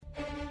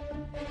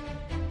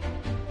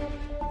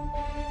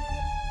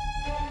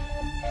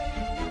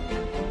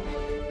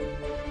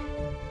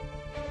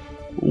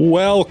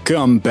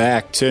Welcome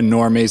back to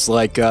Normies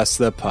Like Us,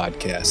 the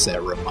podcast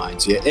that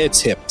reminds you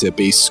it's hip to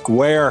be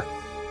square.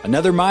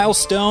 Another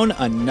milestone,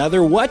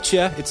 another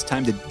whatcha. It's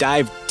time to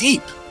dive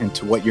deep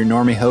into what your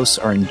normie hosts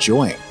are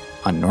enjoying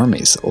on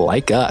Normies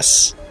Like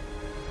Us.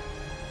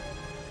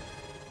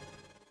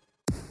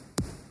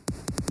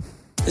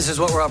 This is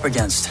what we're up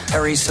against.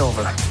 Harry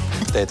Silver.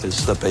 That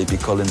is the baby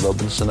Colin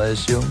Robinson, I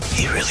assume.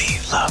 He really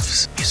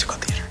loves musical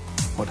theater.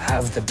 Would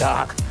have the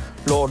dark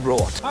Lord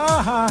Roth.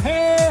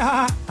 Hey,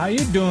 how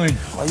you doing?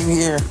 Why are you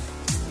here?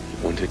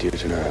 Wanted you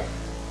to know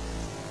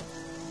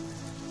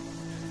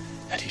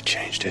that he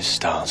changed his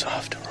styles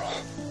after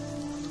all.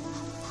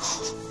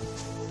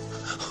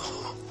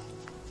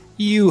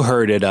 You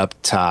heard it up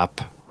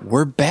top.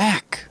 We're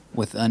back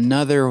with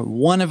another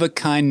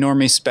one-of-a-kind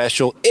normie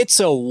special. It's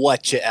a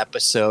whatcha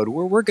episode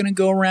where we're going to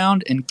go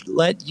around and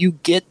let you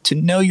get to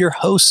know your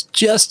host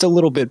just a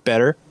little bit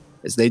better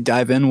as they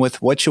dive in with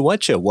whatcha,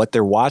 what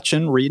they're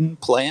watching, reading,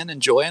 playing,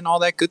 enjoying, all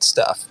that good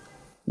stuff.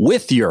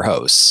 With your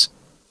hosts,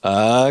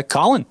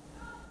 Colin.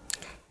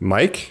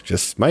 Mike,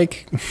 just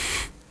Mike.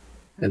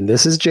 And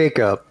this is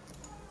Jacob.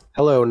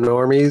 Hello,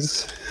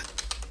 normies.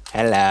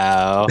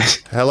 Hello.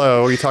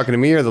 Hello, are you talking to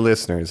me or the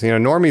listeners? You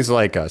know, normies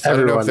like us. I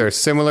don't know if they're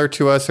similar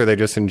to us or they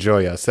just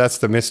enjoy us. That's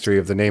the mystery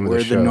of the name of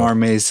the show. We're the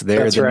normies.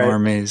 They're That's the right.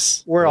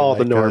 normies. We're all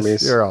the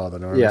normies. You're all the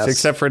normies. Yes.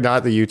 Except for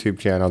not the YouTube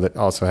channel that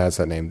also has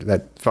that name.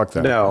 Fuck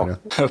them. No.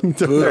 You know?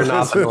 They're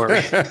not the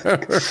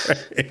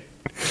normies.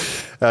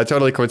 Right.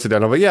 Totally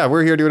coincidental. But yeah,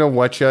 we're here doing a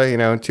whatcha,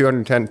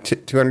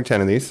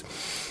 210 of these.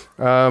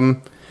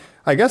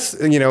 I guess,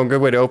 a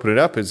good way to open it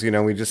up is,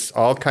 we just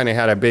all kind of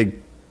had a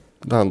big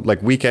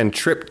weekend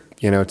trip,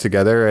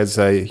 together, as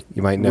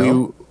you might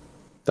know.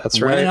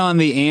 That's Went right. on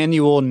the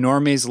annual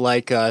Normies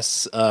Like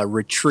Us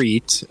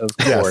retreat, of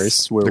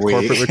course, where the we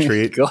corporate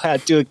retreat. Go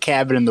out to a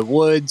cabin in the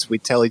woods. We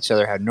tell each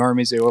other how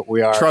normies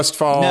we are. Trust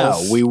Falls.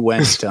 No, we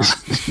went on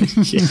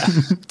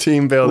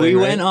Team building. We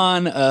right? went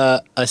on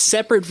a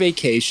separate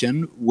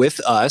vacation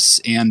with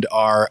us and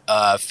our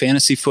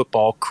fantasy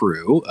football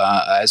crew.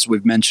 As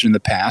we've mentioned in the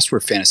past, we're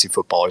fantasy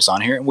footballers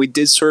on here, and we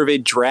did sort of a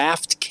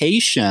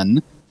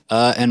draftcation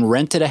and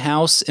rented a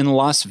house in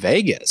Las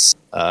Vegas.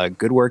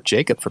 Good work,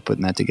 Jacob, for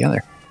putting that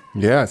together.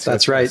 Yeah,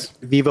 That's right.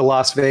 Viva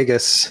Las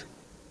Vegas.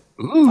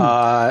 Ooh.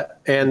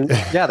 And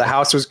yeah, the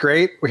house was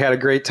great. We had a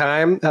great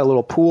time. Had a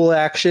little pool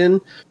action,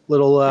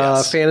 little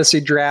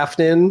fantasy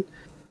drafting.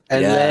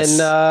 And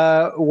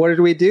then what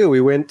did we do?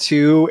 We went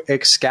to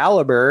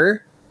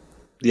Excalibur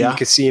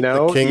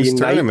casino, the King's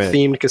Tournament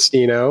themed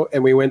casino,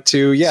 and we went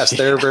to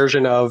their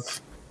version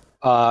of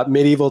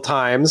medieval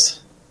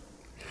times.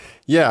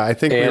 Yeah, I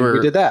think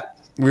we did that.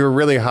 We were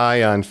really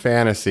high on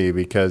fantasy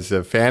because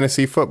of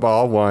fantasy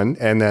football one,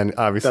 and then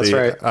obviously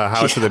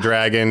House of the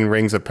Dragon,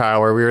 Rings of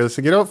Power. We were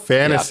like,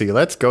 fantasy.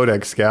 Let's go to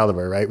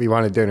Excalibur, right? We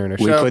wanted dinner and a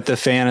show. We put the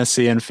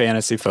fantasy in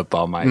fantasy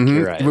football, Mike. Mm-hmm.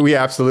 You're right. We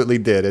absolutely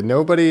did, and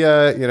nobody,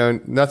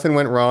 nothing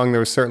went wrong.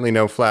 There was certainly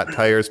no flat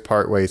tires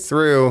partway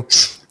through.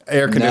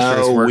 Air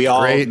conditioners worked we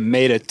all great.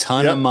 made a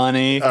ton of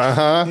money.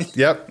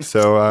 Yep.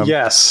 So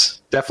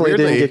yes, definitely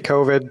didn't get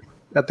COVID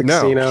at the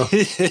casino.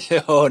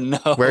 Oh, no.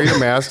 Wear your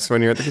masks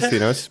when you're at the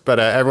casinos. But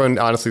everyone,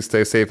 honestly,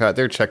 stay safe out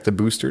there. Check the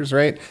boosters,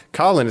 right?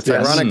 Colin, it's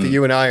ironic that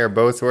you and I are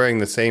both wearing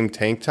the same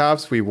tank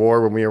tops we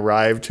wore when we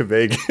arrived to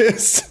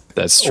Vegas.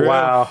 That's true.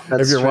 Wow.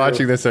 If you're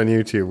watching this on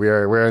YouTube, we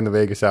are wearing the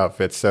Vegas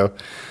outfits. So,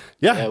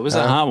 yeah. It was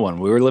a hot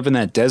one. We were living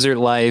that desert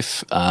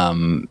life.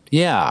 I'm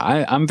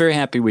very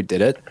happy we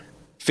did it.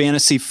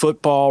 Fantasy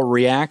football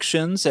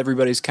reactions.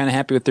 Everybody's kind of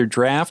happy with their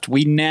draft.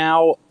 We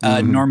now,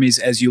 normies,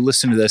 as you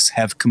listen to this,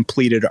 have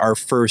completed our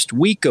first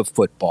week of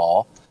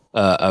football,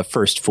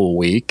 first full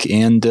week,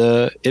 and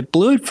it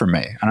blew it for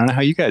me. I don't know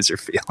how you guys are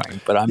feeling,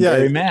 but I'm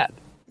very mad.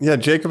 Yeah,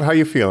 Jacob, how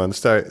you feeling?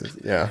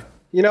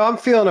 I'm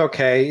feeling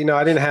okay.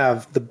 I didn't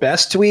have the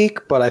best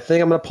week, but I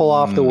think I'm going to pull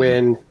off the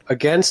win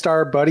against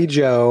our buddy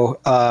Joe.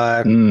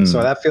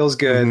 So that feels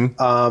good.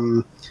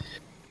 Mm-hmm.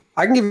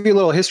 I can give you a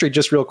little history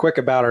just real quick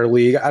about our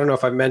league. I don't know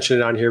if I've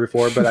mentioned it on here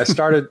before, but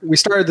we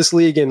started this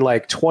league in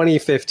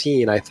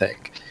 2015, I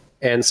think.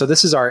 And so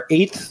this is our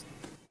 8th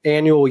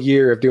annual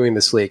year of doing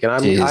this league. And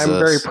I'm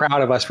very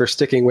proud of us for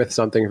sticking with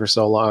something for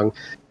so long.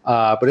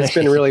 But it's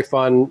been really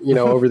fun,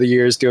 over the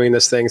years doing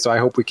this thing. So I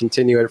hope we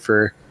continue it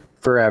for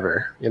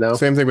forever,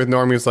 Same thing with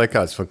normies like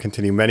us. We'll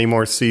continue many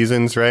more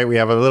seasons, right? We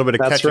have a little bit of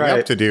catching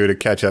up to do to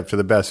catch up to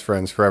the Best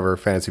Friends Forever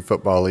Fantasy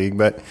Football League,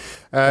 but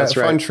a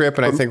fun trip,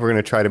 and I think we're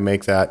going to try to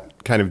make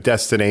that kind of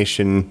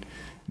destination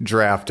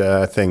draft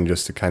thing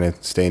just to kind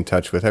of stay in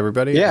touch with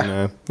everybody.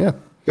 Yeah.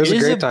 It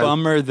is a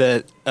bummer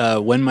that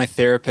when my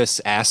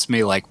therapist asks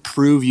me,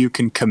 prove you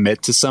can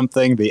commit to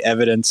something, the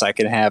evidence I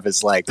can have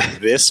is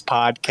this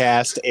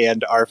podcast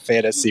and our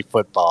fantasy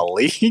football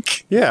league.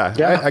 Yeah.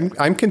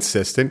 I'm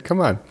consistent.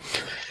 Come on.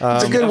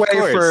 It's a good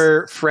way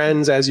for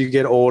friends as you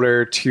get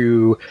older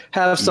to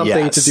have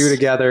something to do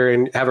together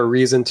and have a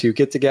reason to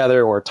get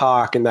together or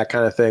talk and that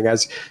kind of thing.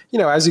 As you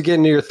get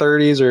into your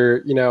 30s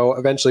or,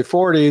 eventually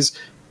 40s,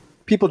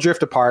 people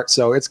drift apart.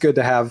 So it's good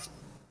to have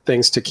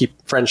things to keep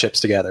friendships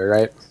together,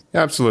 right?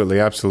 Absolutely,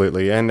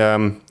 absolutely.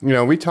 And,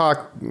 we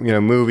talk,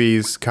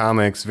 movies,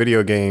 comics,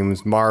 video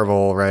games,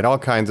 Marvel, right? All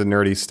kinds of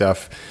nerdy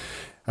stuff.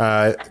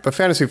 But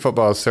fantasy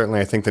football is certainly,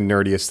 I think, the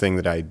nerdiest thing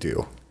that I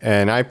do.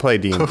 And I play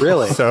D&D.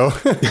 Really? So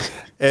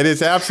it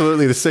is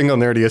absolutely the single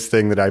nerdiest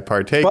thing that I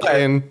partake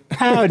in.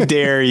 How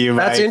dare you,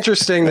 Mike? That's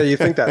interesting that you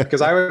think that,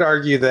 because I would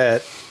argue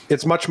that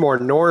it's much more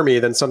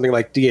normie than something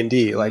like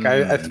D&D. Like,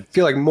 I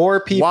feel like more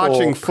people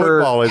watching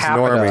football is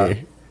capita,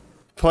 normie.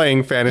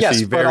 Playing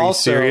fantasy very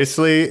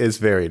seriously is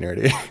very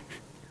nerdy.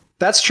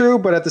 That's true,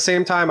 but at the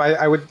same time,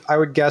 I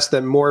would guess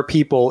that more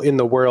people in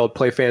the world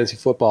play fantasy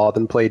football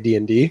than play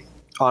D&D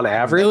on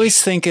average. I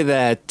always think of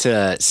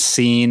that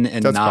scene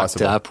in That's Knocked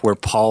possible. Up where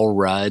Paul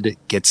Rudd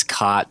gets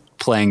caught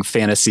playing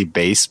fantasy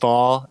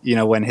baseball,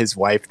 when his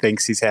wife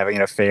thinks he's having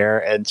an affair,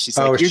 and she's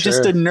like, you're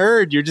just a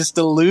nerd, you're just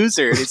a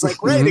loser. And he's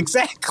like, right,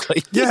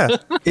 exactly. Yeah.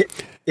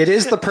 It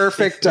is the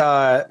perfect,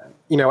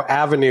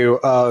 avenue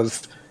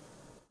of,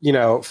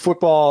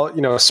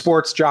 football,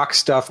 sports jock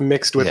stuff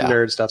mixed with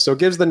nerd stuff. So it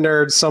gives the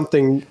nerds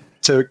something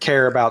to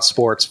care about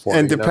sports for.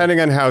 And depending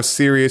on how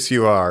serious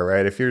you are,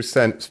 right? If you're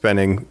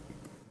spending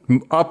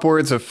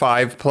upwards of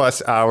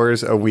 5+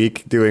 hours a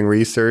week doing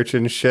research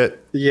and shit,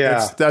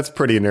 that's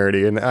pretty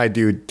nerdy. And I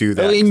do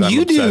that. I mean,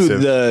 you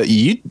obsessive.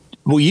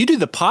 you do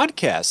the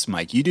podcast,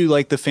 Mike. You do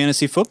like the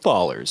fantasy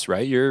footballers,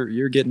 right?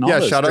 You're getting all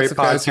those shout out great to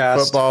fantasy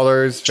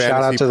footballers,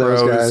 fantasy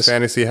pros,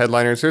 fantasy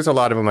headliners. There's a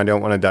lot of them I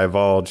don't want to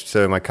divulge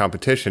so my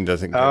competition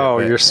doesn't get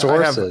it. Your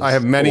sources. I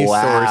have many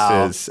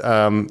sources.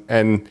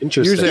 And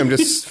usually I'm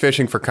just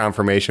fishing for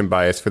confirmation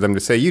bias for them to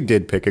say, you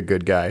did pick a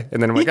good guy.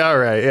 And then I'm like, all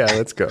right, yeah,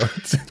 let's go.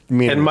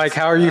 And Mike,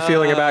 how are you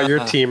feeling about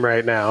your team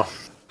right now?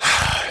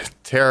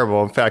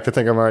 Terrible. In fact, I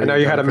think I'm already... I know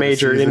you had a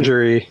major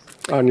injury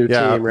on your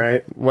team,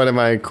 right? One of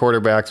my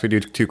quarterbacks, we do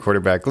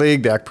 2-quarterback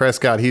league, Dak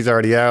Prescott, he's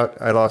already out.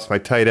 I lost my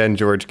tight end,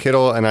 George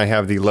Kittle, and I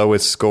have the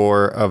lowest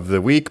score of the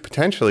week,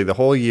 potentially the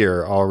whole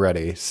year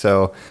already.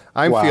 So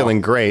I'm feeling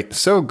great.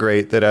 So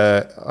great that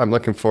I'm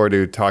looking forward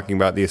to talking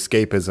about the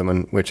escapism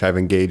in which I've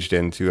engaged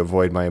in to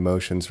avoid my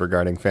emotions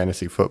regarding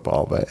fantasy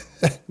football, but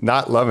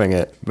not loving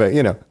it. But,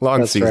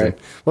 long season. Right.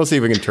 We'll see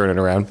if we can turn it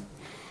around.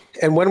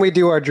 And when we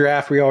do our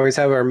draft, we always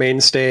have our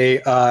mainstay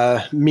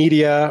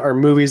media or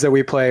movies that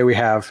we play. We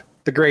have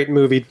the great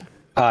movie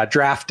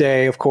Draft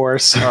Day, of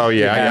course. Oh,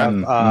 yeah.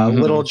 We have,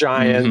 Little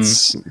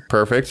Giants.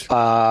 Perfect.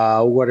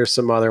 What are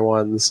some other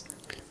ones?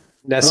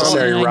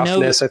 Necessary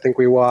Roughness, I think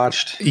we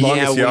watched.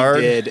 Yeah,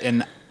 we did.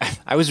 And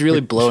I was really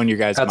blowing your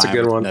guys' That's mind a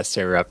good with one.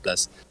 Necessary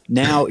Roughness.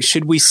 Now,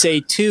 should we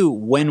say, too,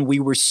 when we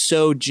were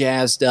so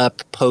jazzed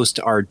up post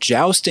our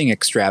jousting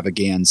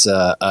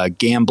extravaganza,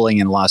 gambling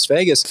in Las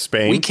Vegas,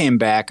 Spain. We came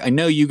back. I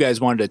know you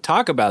guys wanted to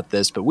talk about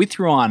this, but we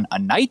threw on A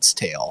Knight's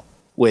Tale,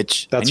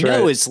 which I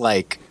know is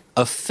like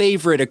a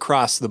favorite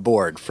across the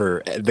board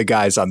for the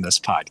guys on this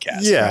podcast.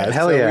 Yeah, right?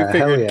 hell yeah. We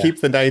figured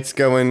keep the nights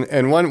going.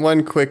 And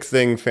one quick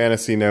thing,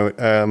 fantasy note.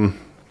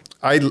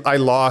 I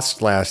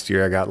lost last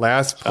year. I got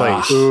last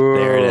place.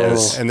 There it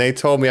is. And they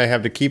told me I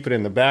have to keep it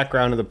in the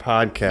background of the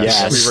podcast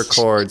as we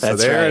record. So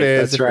there it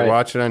is. If you're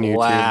watching on YouTube.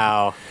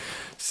 Wow.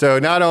 So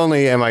not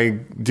only am I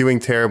doing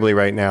terribly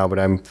right now, but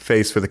I'm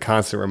faced with a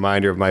constant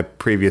reminder of my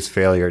previous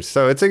failures.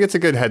 So it's a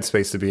good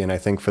headspace to be in, I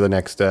think, for the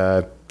next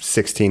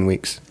 16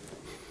 weeks.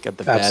 Got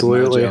the bad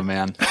mojo,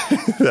 man.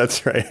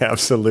 That's right.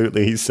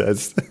 Absolutely, he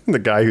says. The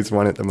guy who's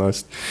won it the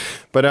most.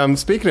 But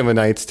speaking of A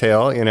Knight's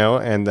Tale,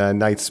 and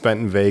nights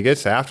spent in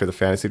Vegas after the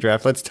fantasy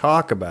draft, let's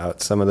talk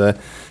about some of the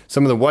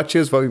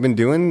watches, what we've been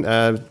doing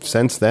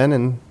since then,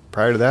 and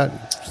prior to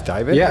that, just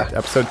dive in. Yeah.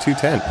 Episode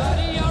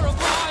 210.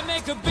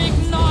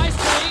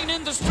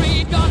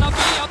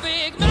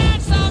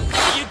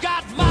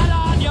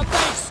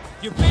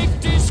 You big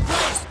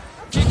disgrace,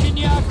 kicking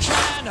your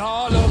can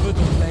all over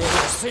the place,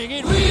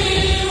 singing, we will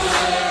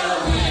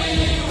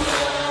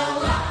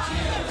rock you.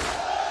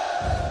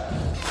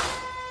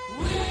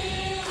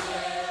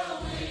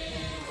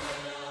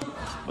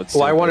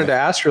 Well, I wanted to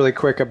ask really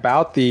quick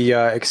about the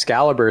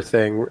Excalibur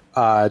thing,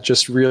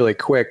 just really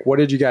quick. What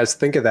did you guys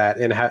think of that?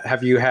 And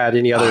have you had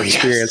any other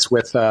experience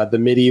with the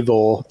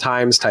medieval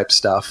times type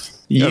stuff?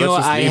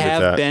 I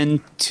have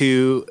been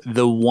to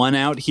the one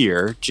out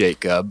here,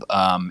 Jacob,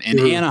 in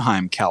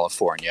Anaheim,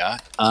 California,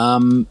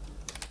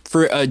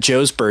 for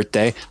Joe's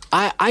birthday.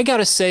 I got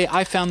to say,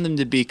 I found them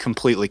to be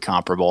completely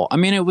comparable. I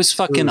mean, it was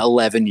fucking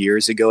 11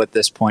 years ago at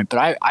this point,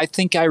 but I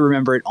think I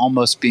remember it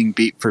almost being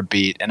beat for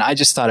beat, and I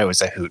just thought it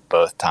was a hoot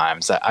both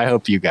times. I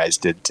hope you guys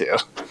did too.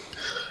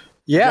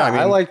 Yeah,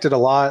 I liked it a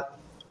lot.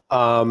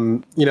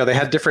 They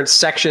had different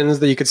sections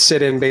that you could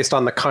sit in based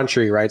on the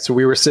country, right? So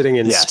we were sitting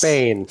in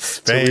Spain.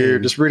 So we were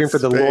just rooting for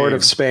the Lord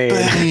of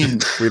Spain.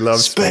 We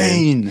love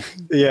Spain.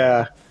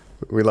 Yeah.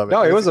 We love it.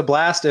 No, it was a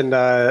blast. And,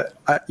 the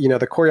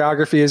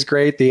choreography is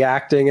great. The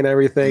acting and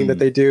everything that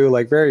they do,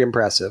 very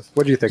impressive.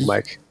 What do you think,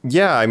 Mike?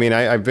 Yeah, I mean,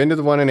 I've been to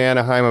the one in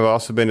Anaheim. I've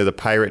also been to the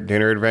Pirate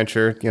Dinner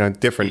Adventure,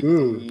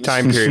 different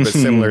time period, but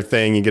similar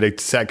thing. You get a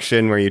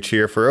section where you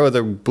cheer for,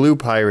 the Blue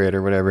Pirate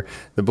or whatever,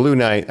 the Blue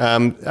Knight.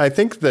 I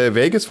think the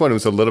Vegas one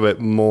was a little bit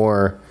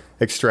more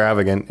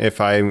extravagant, if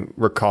I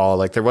recall.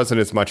 Like there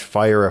wasn't as much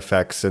fire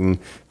effects and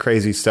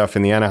crazy stuff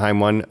in the Anaheim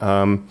one.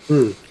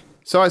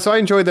 So I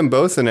enjoyed them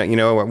both,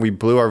 and we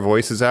blew our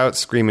voices out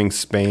screaming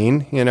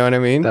Spain. You know what I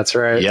mean? That's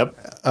right. Yep.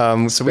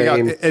 So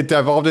it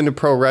evolved into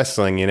pro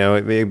wrestling.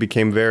 It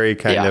became very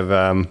kind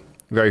of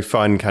very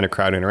fun kind of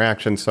crowd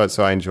interaction.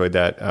 So I enjoyed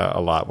that a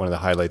lot. One of the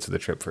highlights of the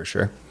trip for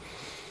sure.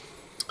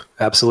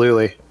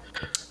 Absolutely.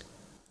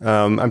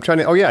 I'm trying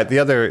to. Oh yeah, the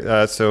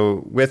other.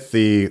 So with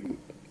the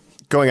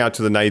going out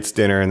to the Knight's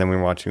dinner, and then we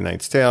were watching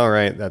Knight's Tale.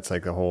 Right, that's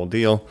like a whole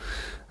deal.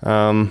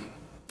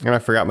 And I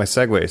forgot my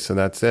segue, so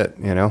that's it.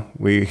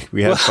 We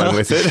had fun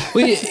with it.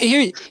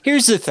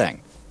 Here's the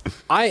thing.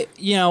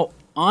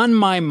 On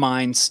my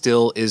mind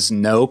still is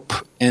Nope,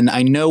 and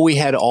I know we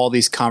had all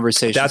these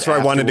conversations. That's where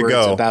I wanted to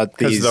go about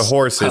because the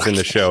horses in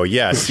the show.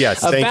 Yes,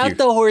 thank you. About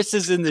the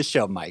horses in the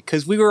show, Mike,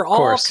 because we were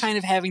all kind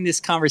of having this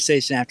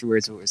conversation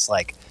afterwards. It was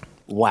like,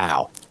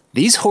 wow,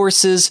 these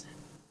horses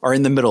are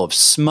in the middle of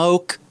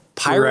smoke,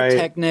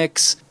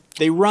 pyrotechnics. Right.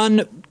 They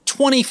run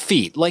 20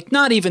 feet, like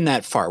not even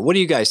that far. What do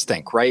you guys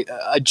think, right?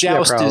 A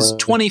joust is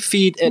 20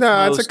 feet at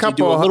most. It's a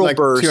couple, like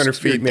burst, 200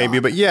 feet maybe,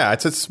 but yeah,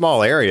 it's a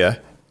small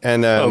area.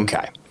 And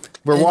okay.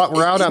 We're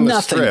out on the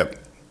strip.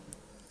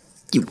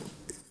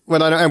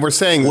 And we're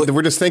saying,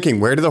 we're just thinking,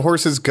 where do the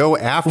horses go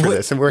after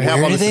this? And we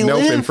have all this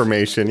Nope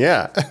information.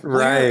 Yeah.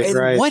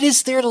 Right. What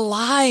is their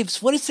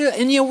lives? What is their,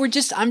 and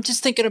I'm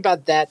just thinking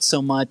about that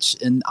so much.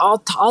 And I'll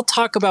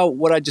talk about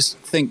what I just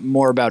think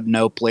more about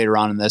Nope later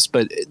on in this.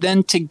 But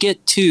then to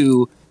get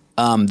to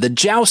the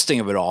jousting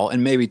of it all,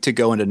 and maybe to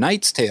go into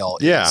Knight's Tale.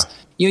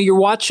 You're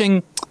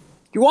watching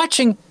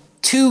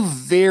two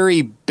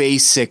very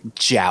basic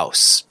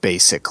jousts,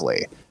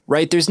 basically.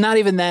 Right, there's not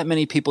even that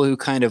many people who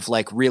kind of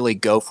like really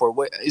go for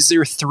it. Is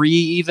there 3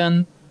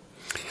 even?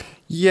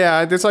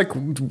 Yeah, there's like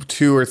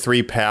 2 or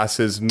 3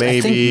 passes, maybe.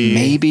 I think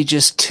maybe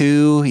just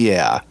 2.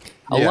 Yeah.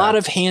 A lot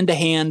of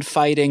hand-to-hand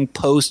fighting,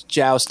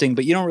 post-jousting,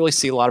 but you don't really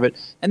see a lot of it.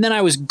 And then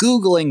I was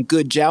Googling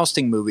good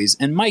jousting movies,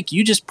 and Mike,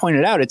 you just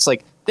pointed out, it's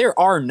like there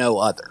are no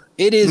other.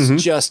 It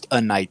is just a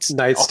Knight's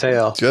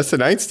Tale. Just a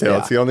Knight's Tale.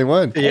 It's the only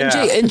one.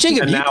 Yeah. And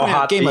Jacob, you pointed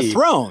out Game of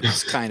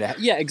Thrones kind of.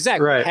 Yeah,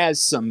 exactly. Right.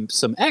 Has some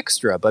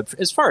extra, but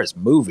as far as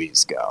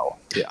movies go,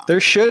 there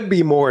should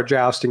be more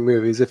jousting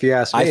movies, if you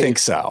ask me. I think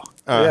so.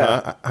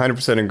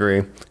 100%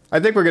 agree. I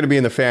think we're going to be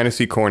in the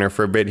fantasy corner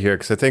for a bit here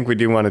because I think we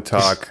do want to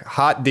talk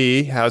Hot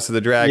D, House of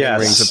the Dragon,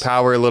 Rings of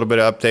Power, a little bit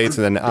of updates,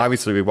 and then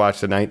obviously we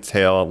watched The Knight's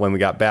Tale when we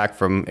got back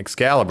from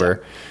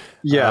Excalibur.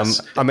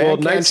 Yes. A man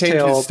can't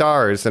change his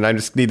stars, and I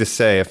just need to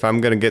say, if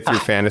I'm going to get through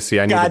fantasy,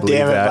 I need to believe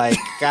that. Mike.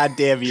 God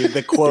damn you.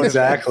 The quote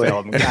exactly.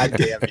 Of the film. God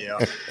damn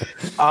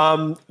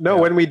you.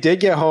 When we did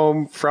get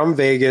home from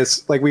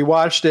Vegas, like we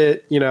watched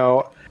it,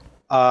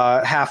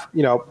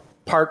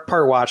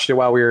 part watched it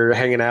while we were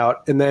hanging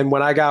out. And then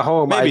when I got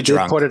home, I did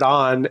put it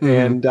on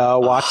and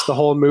watched the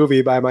whole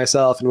movie by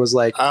myself and was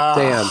like,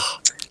 damn,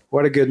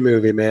 what a good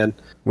movie, man.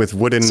 With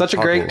wooden Such a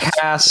great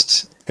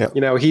cast.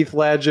 Yep. Heath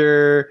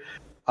Ledger,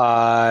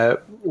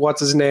 what's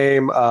his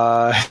name?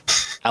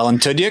 Alan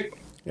Tudyk.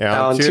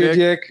 Alan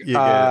Tudyk.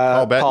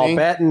 Paul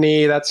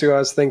Bettany. That's who I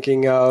was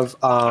thinking of.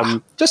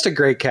 Just a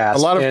great cast.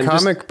 A lot of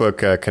comic book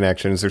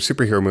connections or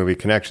superhero movie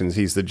connections.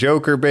 He's the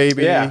Joker,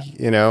 baby. Yeah.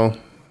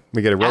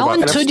 We get a robot.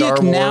 Alan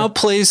Tudyk now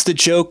plays the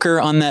Joker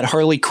on that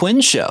Harley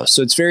Quinn show,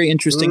 so it's very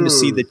interesting to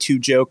see the 2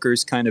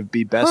 Jokers kind of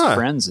be best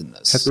friends in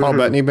this. Has Paul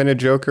Bettany been a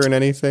Joker in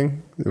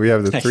anything? We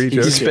have the 3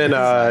 Jokers. He's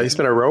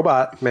been a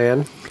robot,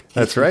 man.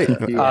 That's right.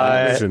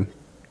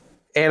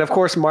 And of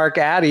course, Mark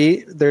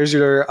Addy. There's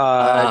your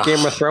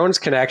Game of Thrones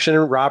connection.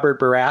 Robert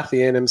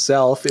Baratheon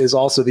himself is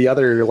also the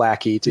other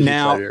lackey to Heath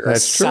Ledger. Now,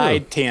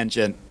 side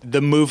tangent: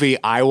 the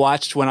movie I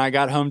watched when I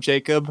got home,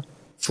 Jacob.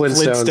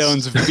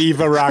 Flintstones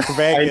Viva Rock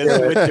Vegas,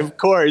 which of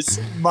course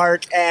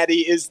Mark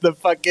Addy is the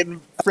fucking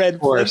Fred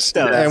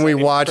Flintstone. And we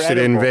watched it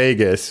in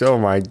Vegas. Oh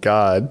my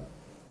God.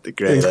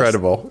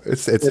 Incredible.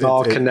 It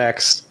all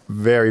connects.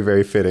 Very,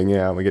 very fitting.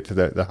 Yeah, we get to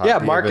the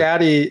hot Mark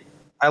Addy,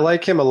 I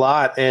like him a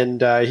lot,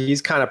 and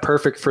he's kind of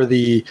perfect for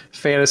the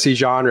fantasy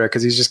genre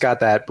because he's just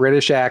got that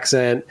British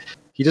accent.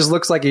 He just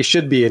looks like he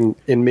should be in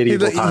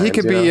medieval times. He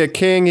could be a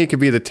king. He could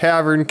be the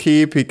tavern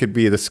keep. He could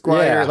be the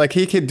squire. Like,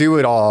 he could do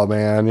it all,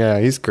 man. Yeah,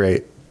 he's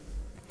great.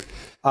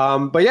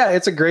 But yeah,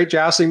 it's a great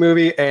jousting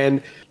movie.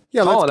 And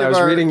Colin, I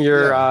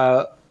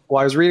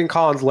was reading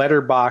Colin's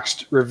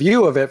Letterboxd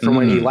review of it from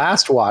when he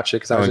last watched it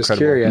because I was just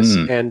curious.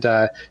 And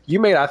you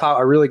made, I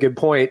thought, a really good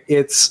point.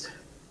 It's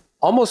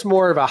almost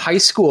more of a high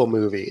school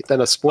movie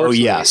than a sports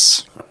movie.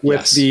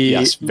 With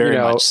very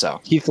much so.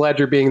 Heath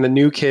Ledger being the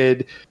new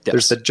kid. Yes.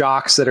 There's the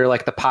jocks that are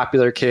like the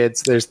popular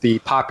kids. There's the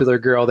popular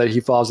girl that he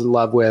falls in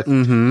love with.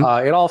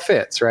 It all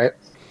fits, right?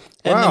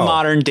 And the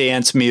modern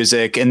dance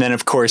music. And then,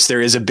 of course, there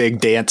is a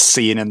big dance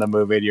scene in the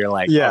movie. And you're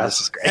like, oh, this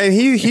is great. And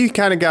he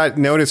kind of got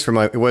noticed from,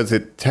 like, was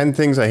it 10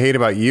 Things I Hate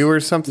About You or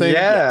something?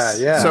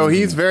 Yeah. So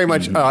he's very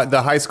much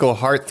the high school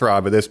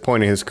heartthrob at this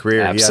point in his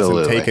career. Absolutely.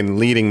 He hasn't taken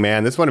leading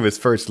man. This is one of his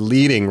first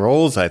leading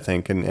roles, I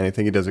think. And I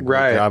think he does a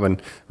great job.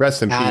 And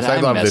rest in peace.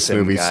 I love this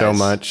movie so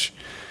much.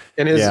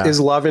 And his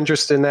love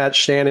interest in that,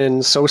 Shannon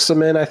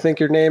Sosaman, I think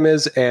your name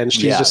is, and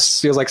she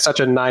just feels like such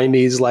a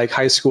 90s like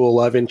high school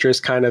love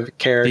interest kind of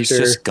character. She's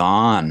just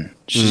gone.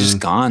 She's just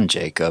gone,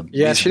 Jacob.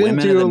 Yeah, These she didn't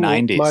women do of the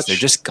 90s, much. they're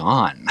just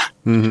gone.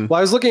 Well,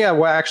 I was looking at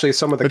what actually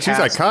some of the But she's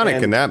cast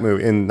iconic in that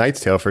movie, in Knight's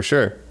Tale, for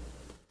sure.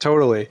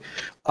 Totally.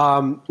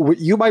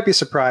 You might be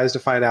surprised to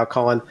find out,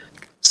 Colin.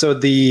 So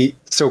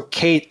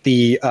Kate,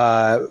 the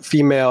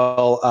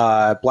female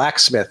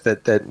blacksmith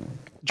that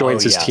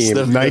joins his team,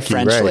 the Nike,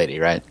 French right. lady,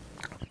 right?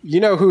 You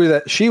know who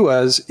that she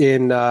was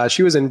in?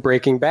 She was in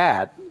Breaking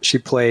Bad. She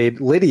played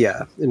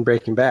Lydia in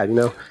Breaking Bad. You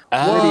know,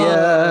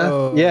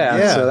 Lydia.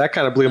 Yeah. So that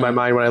kind of blew my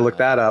mind when I looked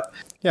that up.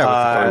 Yeah,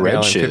 with the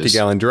red shoes.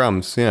 50-gallon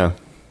drums. Yeah.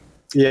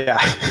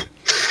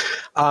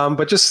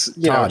 But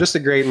just just a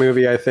great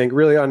movie. I think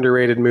really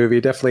underrated movie.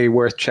 Definitely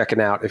worth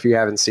checking out if you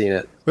haven't seen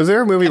it. Was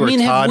there a movie where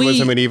mean, Todd was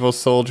a medieval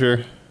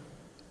soldier?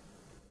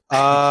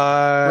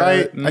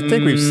 Right. I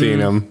think we've seen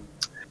him.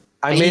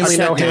 I mainly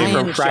know him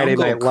from Friday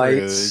Jungle Night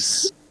Lights.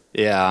 Cruise.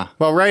 Yeah.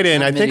 Well, right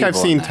in. I think I've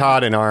medieval seen now.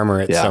 Todd in armor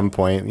at some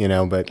point,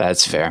 but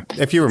That's fair.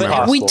 if you But remember.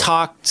 have we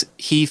talked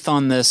Heath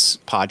on this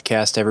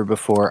podcast ever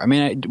before? I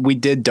mean, we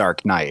did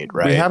Dark Knight,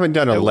 right? We haven't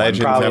done a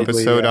Legends probably,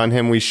 episode on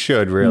him. We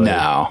should, really.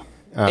 No.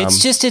 I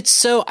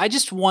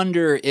just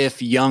wonder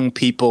if young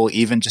people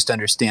even just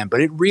understand, but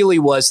it really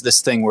was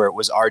this thing where it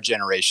was our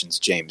generation's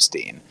James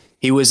Dean.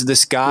 He was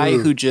this guy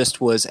who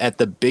just was at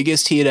the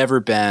biggest he had ever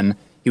been.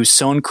 He was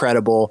so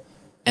incredible.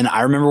 And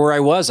I remember where I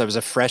was. I was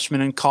a freshman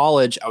in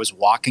college. I was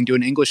walking to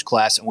an English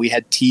class, and we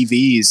had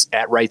TVs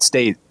at Wright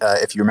State.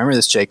 If you remember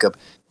this, Jacob,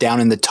 down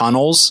in the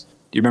tunnels.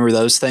 Do you remember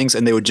those things?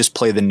 And they would just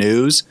play the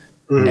news.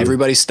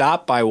 Everybody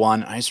stopped by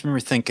one. I just remember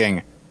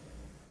thinking,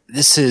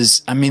 this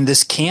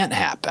can't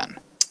happen.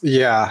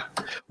 Yeah.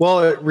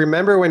 Well,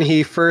 remember when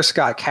he first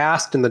got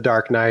cast in The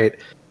Dark Knight,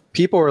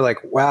 people were like,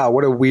 wow,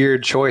 what a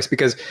weird choice.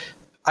 Because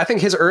I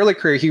think his early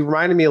career, he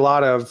reminded me a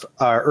lot of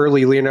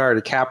early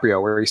Leonardo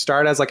DiCaprio, where he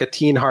started as like a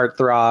teen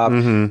heartthrob.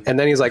 And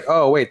then he's like,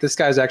 oh, wait, this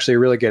guy's actually a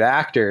really good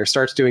actor.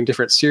 Starts doing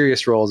different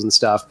serious roles and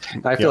stuff.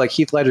 And I feel like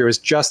Heath Ledger was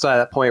just at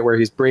that point where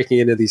he's breaking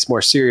into these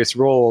more serious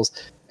roles.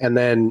 And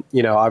then,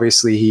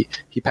 obviously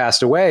he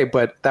passed away,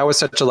 but that was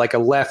such a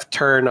left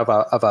turn of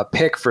a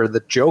pick for the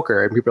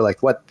Joker. And people are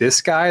like, what,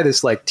 this guy,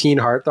 this like teen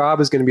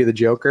heartthrob is going to be the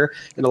Joker?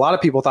 And a lot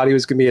of people thought he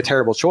was going to be a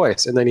terrible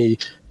choice. And then he,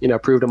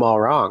 proved them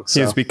all wrong. So.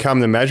 He's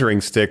become the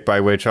measuring stick by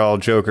which all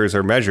Jokers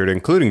are measured,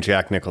 including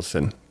Jack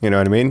Nicholson. You know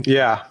what I mean?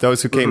 Yeah.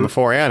 Those who came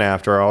before and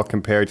after are all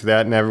compared to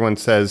that. And everyone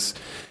says,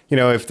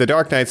 if The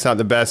Dark Knight's not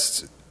the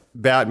best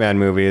Batman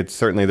movie, it's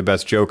certainly the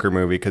best Joker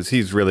movie, because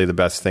he's really the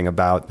best thing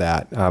about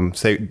that.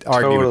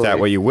 Argue with that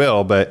what you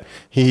will, but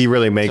he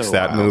really makes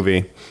that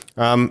movie.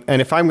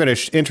 And if I'm going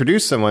to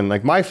introduce someone,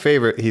 like my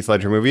favorite Heath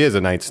Ledger movie is A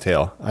Knight's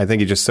Tale. I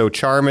think he's just so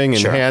charming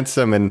and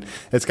handsome, and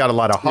it's got a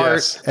lot of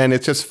heart, and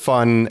it's just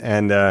fun.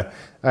 And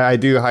I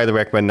do highly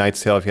recommend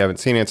Knight's Tale if you haven't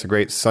seen it. It's a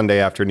great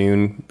Sunday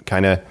afternoon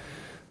kind of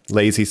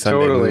lazy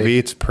Sunday movie.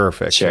 It's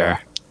perfect. Sure. Yeah.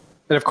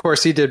 And of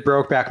course, he did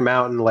Brokeback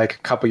Mountain like a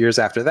couple years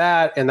after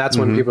that, and that's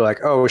when people are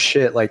like, "Oh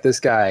shit! Like this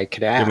guy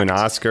can act." Give him an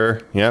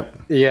Oscar.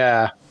 Yep.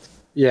 Yeah,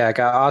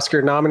 got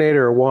Oscar nominated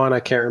or won.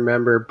 I can't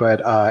remember, but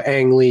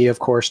Ang Lee, of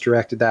course,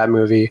 directed that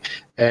movie,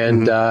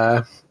 and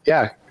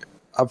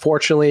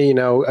unfortunately,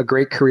 a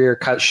great career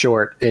cut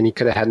short, and he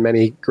could have had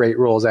many great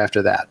roles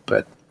after that.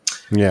 But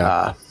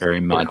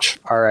very much.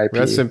 R.I.P.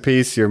 Rest in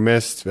peace. You're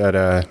missed,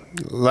 but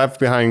left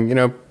behind.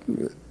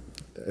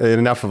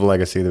 Enough of a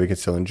legacy that we can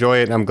still enjoy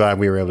it. And I'm glad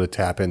we were able to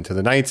tap into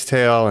The Knight's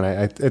Tale,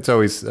 and it's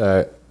always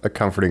a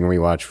comforting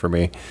rewatch for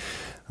me.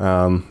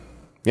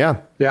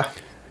 Yeah.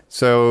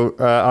 So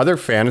other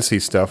fantasy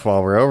stuff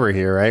while we're over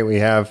here, right? We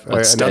have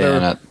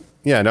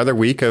another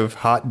week of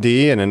Hot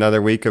D and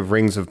another week of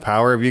Rings of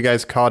Power. Have you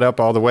guys caught up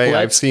all the way?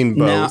 I've seen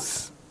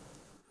both.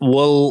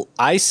 Well,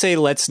 I say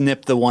let's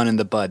nip the one in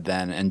the bud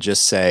then and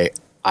just say,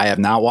 I have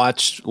not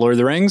watched Lord of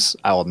the Rings.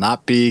 I will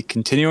not be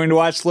continuing to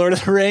watch Lord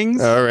of the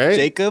Rings. All right.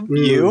 Jacob,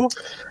 you?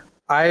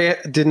 I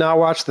did not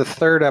watch the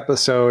third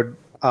episode.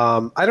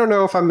 I don't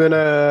know if I'm going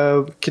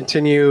to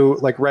continue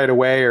like right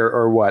away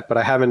or what, but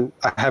I haven't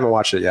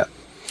watched it yet.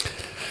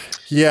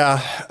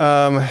 Yeah.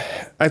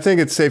 I think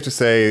it's safe to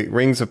say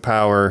Rings of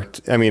Power,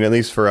 I mean, at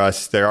least for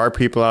us, there are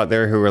people out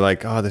there who are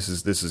like, oh, this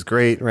is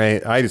great,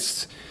 right? I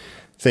just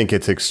think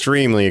it's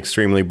extremely,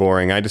 extremely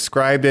boring. I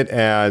described it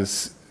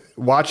as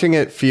watching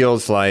it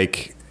feels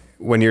like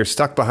when you're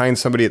stuck behind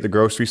somebody at the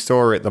grocery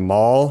store or at the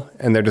mall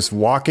and they're just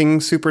walking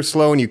super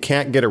slow and you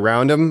can't get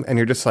around them and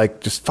you're just like,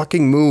 just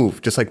fucking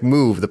move. Just like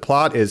move. The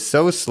plot is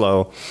so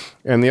slow.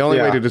 And the only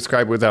way to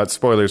describe it without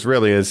spoilers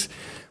really is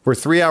we're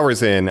 3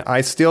 hours in.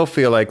 I still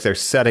feel like they're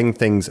setting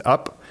things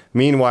up.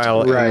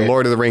 Meanwhile, in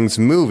Lord of the Rings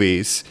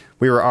movies,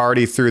 we were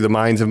already through the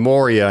Mines of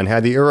Moria and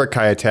had the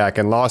Uruk-hai attack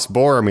and lost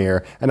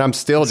Boromir. And I'm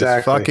still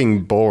just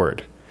fucking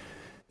bored.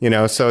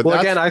 So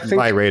that's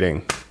my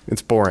rating.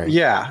 It's boring.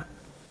 Yeah.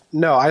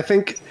 No, I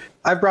think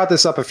I've brought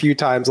this up a few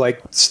times. Like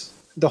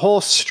the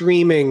whole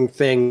streaming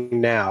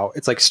thing now,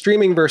 it's like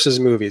streaming versus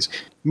movies.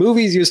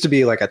 Movies used to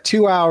be like a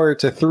 2-hour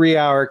to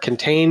 3-hour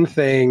contained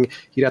thing.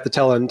 You'd have to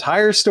tell an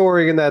entire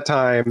story in that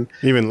time.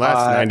 Even less,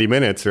 90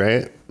 minutes,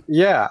 right?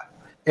 Yeah.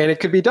 And it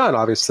could be done,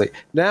 obviously.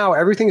 Now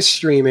everything's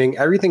streaming,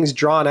 everything's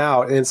drawn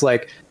out, and it's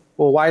like,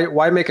 well,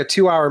 why make a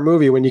 2-hour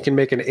movie when you can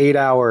make an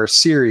 8-hour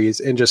series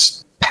and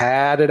just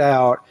pad it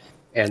out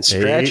and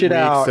stretch it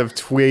out? 8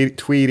 weeks of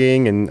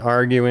tweeting and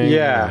arguing.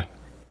 Yeah.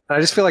 And I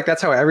just feel like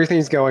that's how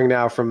everything's going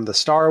now, from the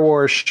Star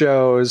Wars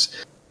shows,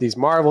 these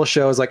Marvel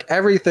shows, like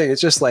everything.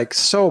 It's just like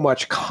so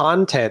much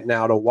content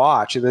now to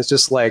watch. And it's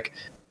just like,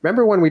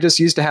 remember when we just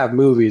used to have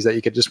movies that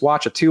you could just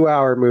watch a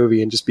 2-hour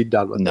movie and just be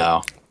done with it?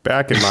 No.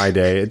 Back in my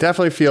day, it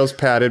definitely feels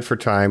padded for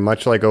time,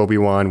 much like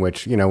Obi-Wan,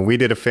 which, we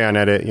did a fan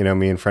edit,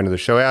 me and friend of the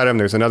show, Adam.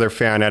 There's another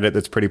fan edit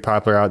that's pretty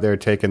popular out there,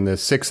 taking the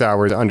 6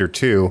 hours under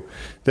 2.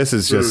 This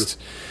is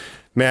just...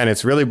 Man,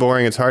 it's really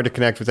boring. It's hard to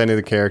connect with any of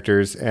the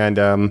characters.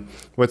 And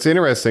what's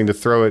interesting, to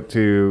throw it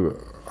to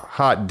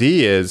Hot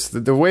D, is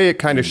the way it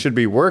kind of should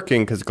be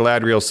working, because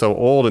Galadriel's so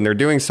old and they're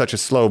doing such a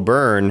slow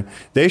burn,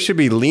 they should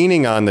be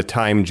leaning on the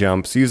time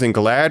jumps, using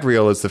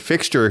Galadriel as the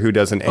fixture who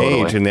doesn't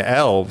age in the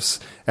elves,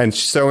 and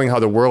showing how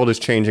the world is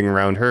changing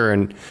around her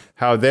and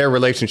how their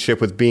relationship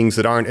with beings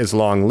that aren't as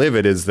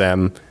long-lived as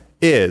them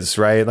is,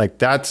 right? Like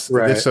that's...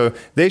 Right. So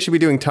they should be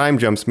doing time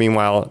jumps.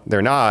 Meanwhile,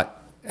 they're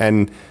not.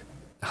 And...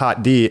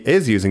 Hot D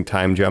is using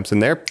time jumps, and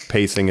their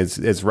pacing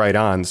is right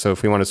on. So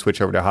if we want to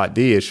switch over to Hot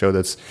D, a show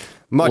that's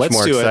much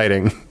more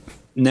exciting.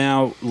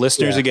 Now,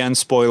 listeners, again,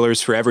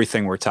 spoilers for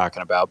everything we're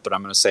talking about, but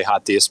I'm going to say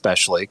Hot D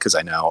especially because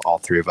I know all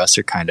three of us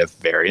are kind of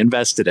very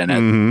invested in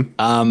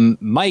it.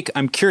 Mike,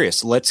 I'm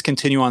curious. Let's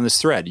continue on this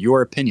thread.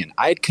 Your opinion.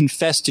 I had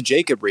confessed to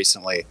Jacob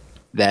recently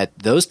that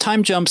those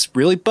time jumps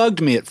really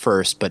bugged me at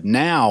first, but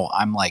now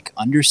I'm like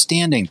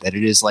understanding that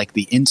it is like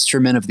the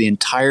instrument of the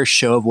entire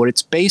show of what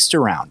it's based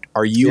around.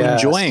 Are you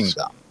enjoying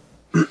them?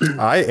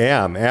 I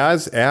am,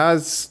 as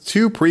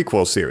 2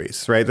 prequel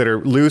series, right, that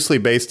are loosely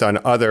based on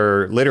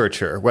other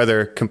literature,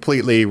 whether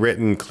completely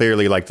written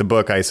clearly like the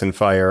book Ice and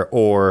Fire,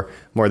 or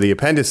more the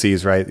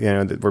appendices, right,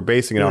 that we're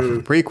basing it off of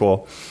the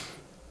prequel.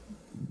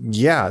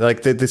 Yeah,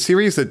 like the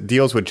series that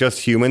deals with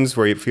just humans,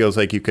 where it feels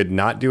like you could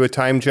not do a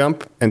time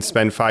jump and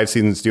spend 5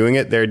 seasons doing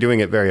it, they're doing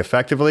it very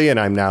effectively, and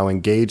I'm now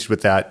engaged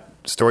with that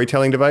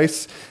storytelling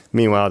device.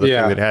 Meanwhile, the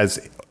thing that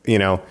has,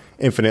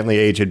 infinitely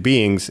aged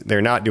beings,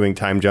 they're not doing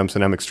time jumps,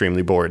 and I'm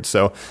extremely bored.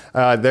 So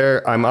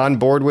I'm on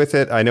board with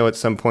it. I know at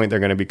some point they're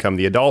going to become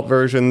the adult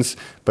versions,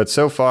 but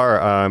so far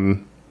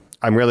I'm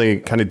really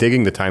kind of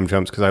digging the time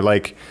jumps, because I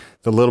like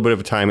the little bit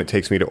of time it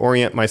takes me to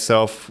orient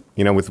myself,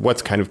 with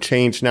what's kind of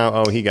changed now.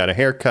 Oh, he got a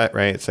haircut,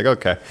 right? It's like,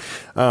 okay.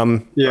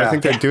 I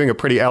think they're doing a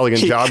pretty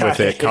elegant job with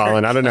it,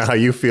 Colin. I don't know how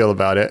you feel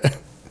about it.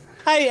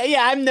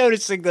 I'm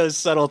noticing those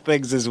subtle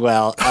things as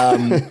well.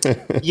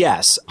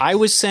 Yes, I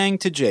was saying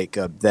to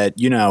Jacob that,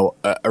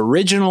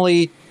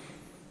 originally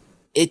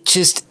it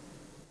just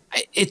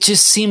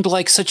seemed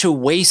like such a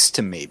waste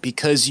to me,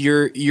 because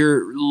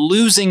you're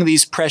losing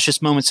these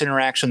precious moments,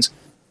 interactions.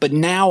 But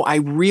now I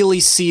really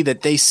see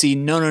that they see,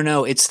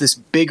 no, it's this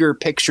bigger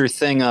picture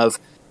thing of,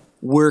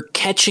 we're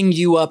catching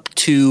you up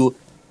to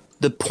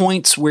the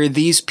points where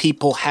these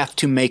people have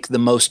to make the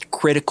most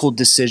critical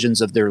decisions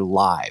of their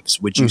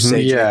lives. Would you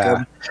say,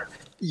 Jacob?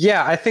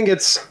 Yeah, I think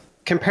it's,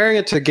 comparing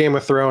it to Game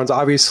of Thrones,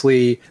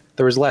 obviously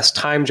there was less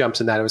time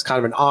jumps in that. It was kind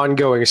of an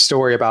ongoing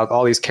story about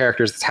all these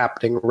characters that's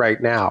happening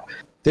right now.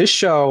 This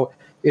show,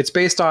 it's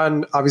based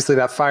on, obviously,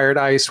 that Fire and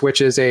Ice,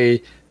 which is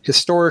a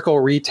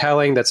historical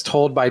retelling that's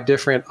told by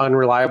different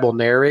unreliable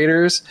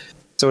narrators.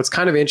 So it's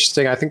kind of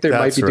interesting. I think they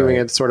might be doing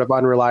a sort of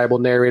unreliable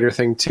narrator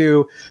thing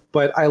too.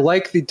 But I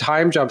like the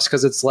time jumps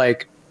because it's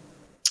like,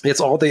 it's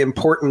all the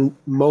important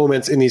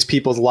moments in these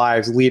people's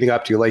lives leading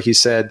up to, like you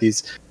said,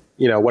 these,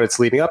 what it's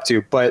leading up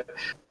to. But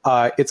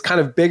it's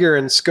kind of bigger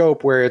in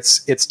scope, where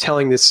it's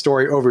telling this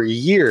story over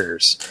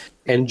years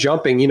and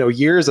jumping,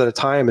 years at a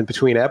time in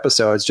between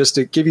episodes, just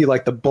to give you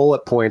like the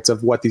bullet points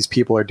of what these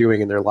people are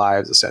doing in their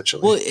lives,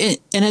 essentially. Well,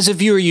 and as a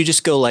viewer, you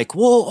just go like,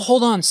 well,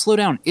 hold on, slow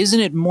down. Isn't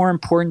it more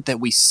important that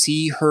we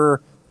see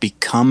her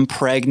become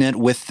pregnant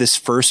with this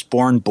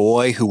firstborn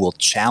boy who will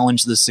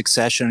challenge the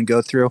succession and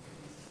go through?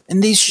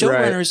 And these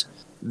showrunners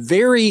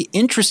very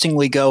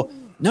interestingly go,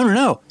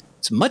 no.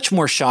 It's much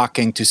more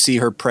shocking to see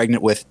her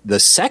pregnant with the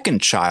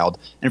second child,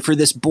 and for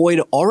this boy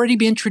to already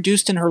be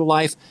introduced in her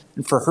life,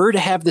 and for her to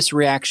have this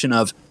reaction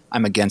of,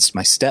 I'm against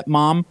my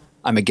stepmom,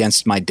 I'm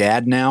against my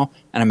dad now,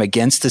 and I'm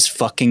against this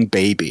fucking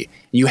baby.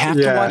 You have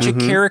to watch a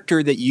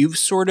character that you've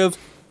sort of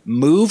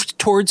moved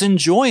towards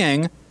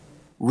enjoying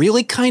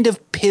really kind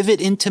of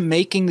pivot into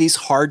making these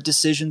hard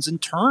decisions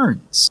and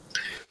turns.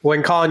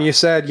 When Colin, you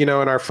said, in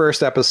our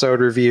first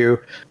episode review,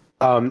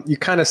 you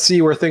kind of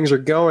see where things are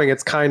going.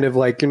 It's kind of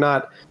like, you're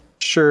not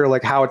sure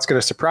like how it's going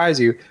to surprise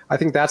you. I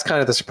think that's kind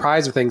of the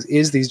surprise of things,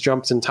 is these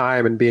jumps in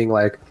time and being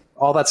like,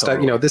 all that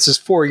stuff, this is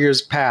 4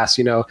 years past,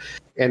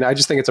 and I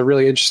just think it's a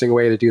really interesting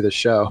way to do the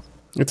show.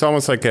 It's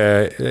almost like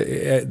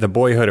the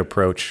Boyhood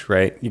approach,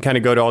 right? You kind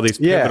of go to all these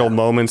pivotal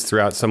moments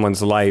throughout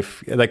someone's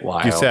life. Like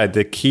you said,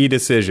 the key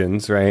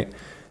decisions, right?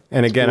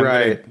 And again,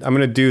 I'm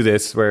going to do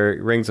this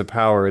where Rings of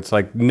Power. It's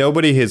like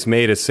nobody has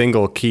made a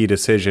single key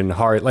decision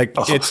hard. Like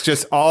it's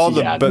just all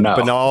the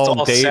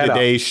banal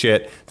day-to-day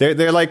shit.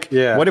 They're like,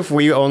 what if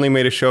we only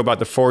made a show about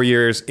the 4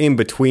 years in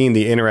between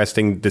the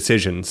interesting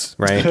decisions,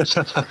 right?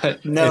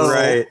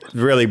 It's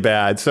really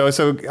bad. So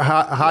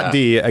Hot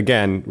D,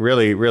 again,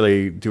 really,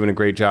 really doing a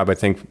great job, I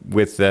think,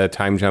 with the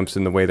time jumps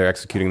and the way they're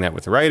executing that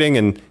with the writing.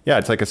 And yeah,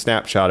 it's like a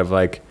snapshot of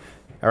like,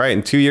 all right,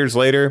 and 2 years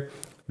later,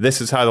 this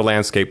is how the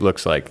landscape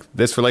looks like.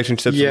 This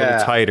relationship's a little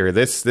tighter.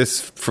 This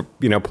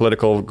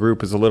political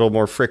group is a little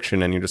more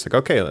friction, and you're just like,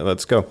 okay,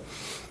 let's go.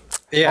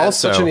 Yeah,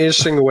 also, it's such an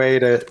interesting way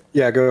to.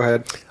 Yeah, go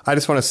ahead. I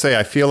just want to say,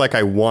 I feel like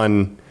I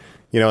won.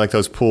 Like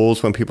those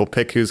pools when people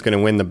pick who's going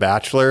to win The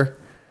Bachelor.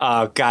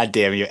 Oh, God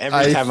damn you!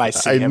 Every time I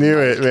see him, I knew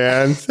it,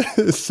 man.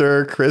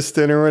 Sir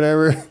Kristen or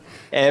whatever.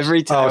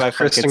 Every time I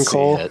fucking see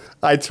it.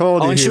 I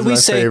told you he's my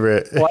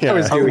favorite. Well, I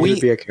always knew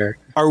he'd be a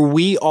character. Are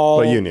we all?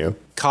 Well, you knew.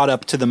 Caught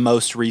up to the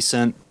most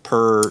recent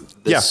per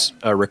this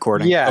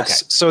recording? Yes.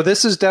 Okay. So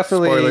this is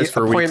definitely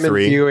appointment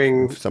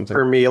viewing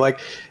for me. Like,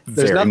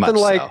 there's nothing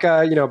like,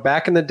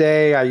 back in the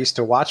day, I used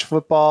to watch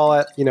football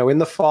at, in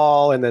the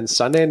fall, and then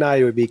Sunday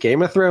night it would be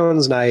Game of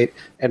Thrones night.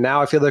 And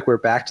now I feel like we're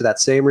back to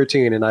that same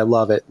routine, and I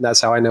love it. And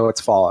that's how I know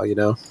it's fall,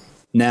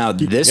 Now,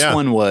 this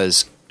one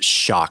was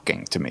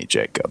shocking to me,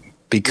 Jacob,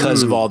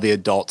 because of all the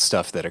adult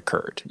stuff that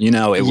occurred. It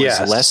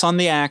was less on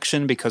the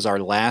action because our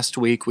last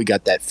week we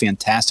got that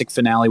fantastic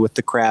finale with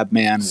the Crab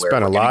Man.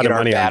 Spent a lot of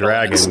money on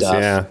dragons,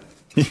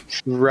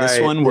 Right. This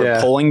one, we're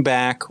pulling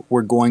back.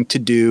 We're going to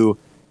do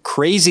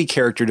crazy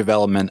character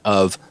development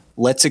of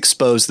let's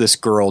expose this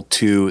girl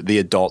to the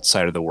adult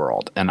side of the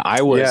world. And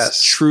I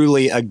was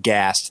truly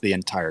aghast the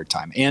entire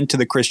time. And to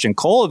the Christian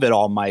Cole of it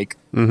all, Mike,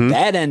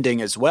 that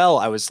ending as well,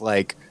 I was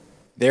like,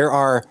 there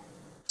are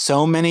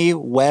so many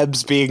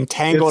webs being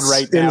tangled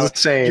right now.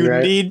 Insane, you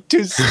need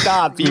to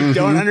stop. You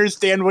don't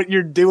understand what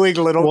you're doing,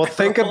 little girl.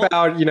 Think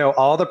about,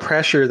 all the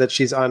pressure that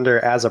she's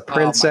under as a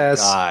princess,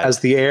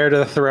 as the heir to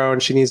the throne.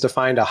 She needs to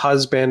find a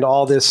husband,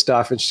 all this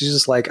stuff. And she's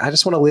just like, I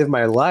just want to live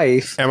my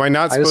life. Am I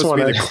not supposed to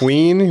be the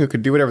queen who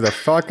could do whatever the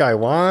fuck I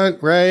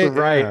want? Right.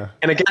 Right. Yeah.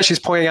 And again, she's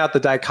pointing out the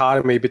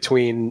dichotomy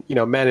between,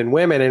 men and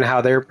women and how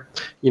they're,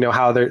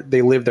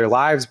 they live their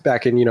lives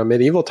back in,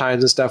 medieval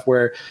times and stuff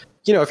where,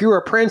 if you were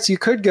a prince, you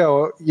could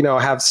go,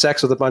 have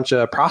sex with a bunch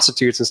of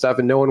prostitutes and stuff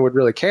and no one would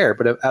really care.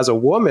 But as a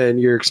woman,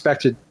 you're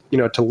expected,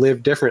 to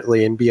live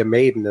differently and be a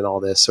maiden and all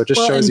this. So it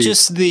just shows you.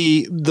 Just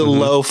the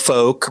low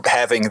folk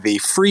having the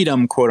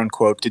freedom, quote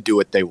unquote, to do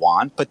what they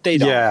want, but they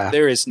don't. Yeah.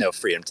 There is no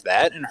freedom to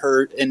that.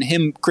 And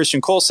him,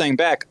 Christian Cole, saying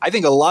back, I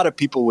think a lot of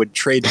people would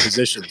trade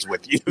positions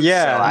with you.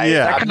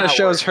 That kind of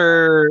shows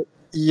her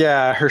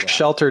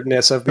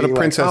shelteredness of being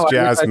Princess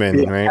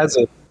Jasmine, right?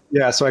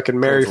 So I can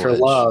marry for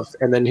love.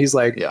 And then he's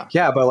like,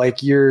 but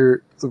like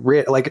you're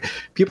like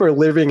people are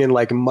living in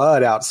like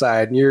mud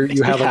outside and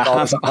you have like all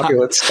this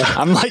opulent stuff.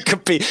 I'm like,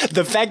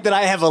 the fact that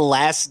I have a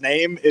last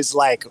name is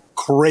like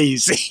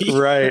crazy.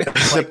 Right.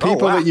 The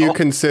people that you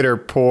consider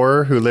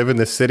poor who live in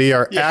the city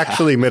are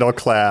actually middle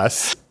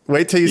class.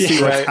 Wait till you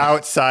see what's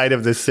outside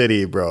of the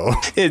city, bro.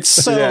 It's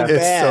so bad.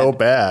 It's so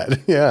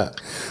bad. Yeah.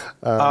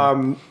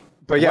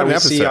 But yeah, we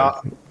see...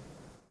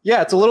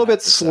 it's a little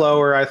bit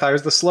slower. I thought it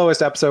was the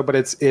slowest episode, but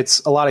it's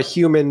a lot of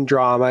human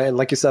drama and,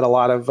 like you said, a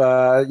lot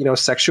of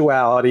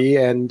sexuality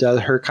and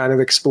her kind of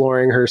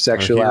exploring her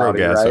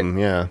sexuality. Orgasm,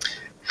 right?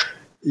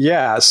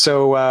 Yeah.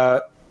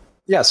 So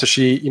so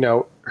she,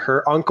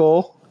 her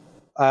uncle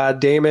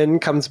Damon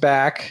comes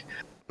back.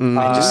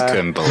 I just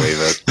couldn't believe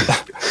it.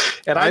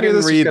 And I knew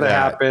this was going to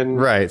happen.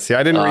 Right. See,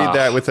 I didn't read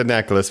that with the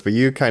necklace, but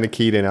you kind of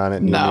keyed in on it.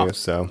 And you knew,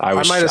 so I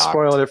might have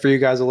spoiled it for you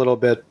guys a little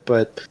bit,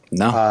 but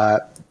no.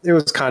 It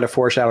was kind of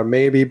foreshadowed,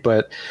 maybe,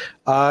 but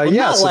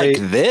not so like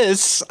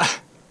this.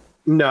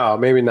 No,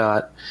 maybe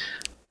not.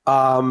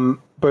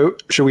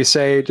 But should we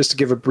say, just to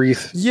give a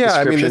brief description?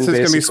 I mean, this is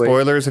going to be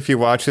spoilers if you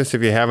watch this.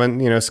 If you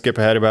haven't, skip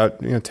ahead about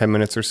 10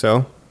 minutes or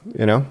so.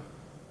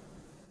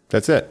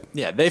 That's it.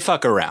 Yeah, they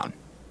fuck around.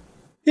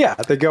 Yeah,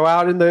 they go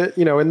out in the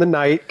in the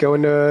night, go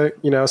into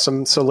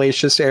some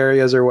salacious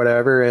areas or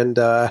whatever, and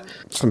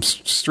some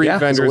street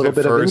vendors. A little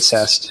bit of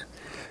incest.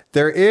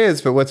 There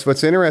is, but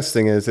what's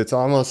interesting is it's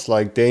almost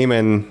like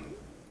Damon,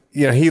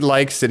 he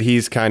likes that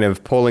he's kind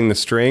of pulling the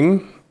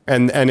string.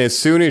 And as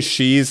soon as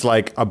she's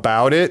like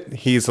about it,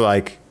 he's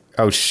like,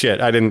 oh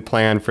shit, I didn't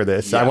plan for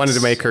this. Yes. I wanted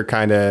to make her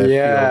kind of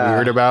feel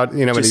weird about,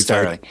 but he's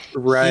like,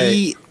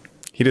 right.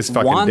 He just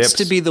fucking wants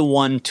dips. to be the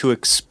one to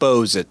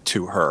expose it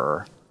to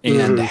her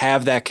and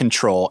have that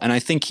control. And I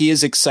think he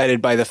is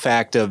excited by the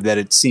fact of that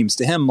it seems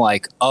to him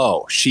like,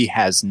 oh, she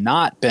has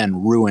not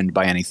been ruined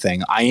by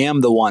anything. I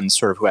am the one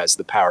sort of who has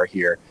the power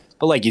here.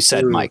 But like you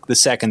said, Mike, the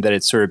second that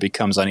it sort of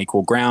becomes on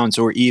equal grounds,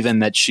 or even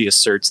that she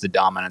asserts the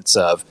dominance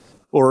of,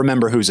 or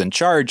remember who's in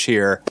charge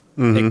here,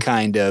 it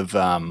kind of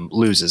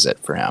loses it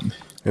for him.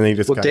 And he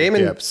just kind of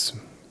dips.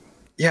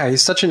 Yeah,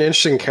 he's such an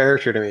interesting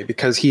character to me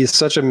because he's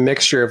such a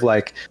mixture of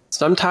like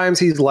sometimes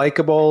he's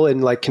likable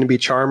and like can be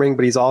charming,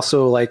 but he's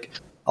also like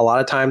a lot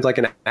of times like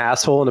an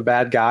asshole and a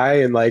bad guy,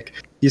 and like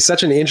he's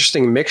such an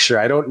interesting mixture.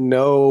 I don't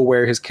know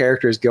where his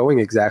character is going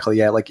exactly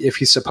yet. Like if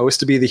he's supposed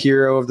to be the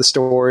hero of the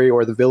story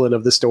or the villain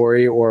of the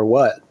story or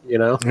what, you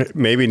know?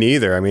 Maybe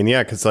neither. I mean,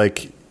 yeah, because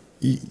like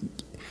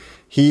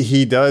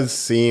he does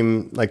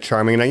seem like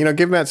charming. And, you know,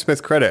 give Matt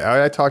Smith credit.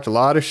 I talked a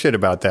lot of shit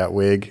about that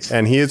wig,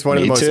 and he is one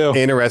of the most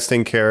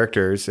interesting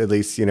characters, at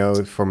least, you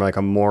know, from like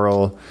a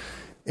moral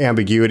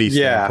ambiguity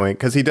standpoint,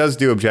 because he does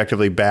do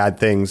objectively bad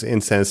things,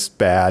 incest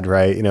bad,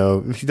 right? You know,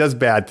 he does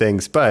bad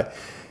things, but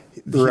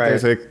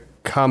there's a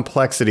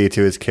complexity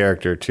to his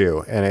character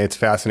too, and it's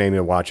fascinating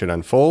to watch it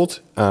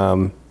unfold.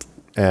 And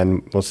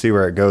we'll see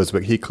where it goes.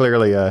 But he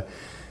clearly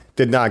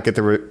did not get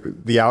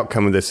the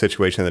outcome of this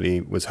situation that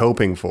he was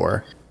hoping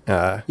for.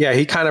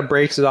 He kind of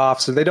breaks it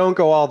off, so they don't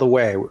go all the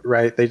way,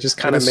 right? They just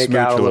kind of make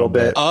out a little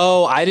bit.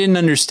 Oh, I didn't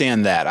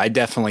understand that. I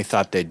definitely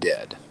thought they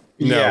did.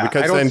 No,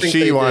 because then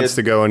she wants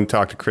to go and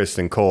talk to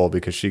Kristen Cole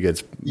because she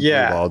gets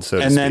blue-balled, so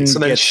then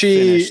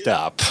she finished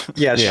up.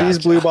 She's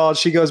blue-balled.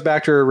 She goes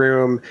back to her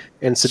room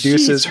and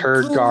seduces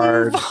her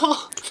guard,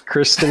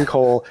 Kristen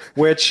Cole,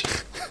 which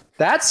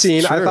that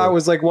scene I thought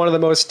was like one of the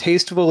most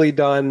tastefully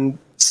done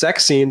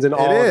sex scenes in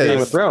all of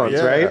Game of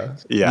Thrones, right?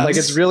 Yeah. Like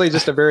it's really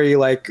just a very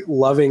like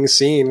loving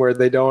scene where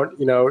they don't,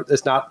 you know,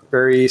 it's not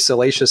very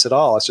salacious at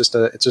all. It's just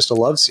a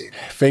love scene.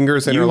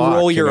 Fingers interlocked. You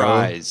roll your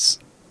eyes.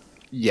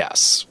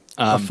 Yes.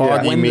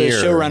 When mirror,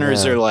 the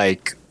showrunners are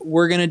like,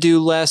 we're going to do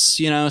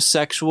less, you know,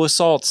 sexual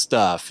assault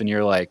stuff. And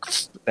you're like,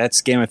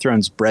 that's Game of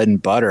Thrones bread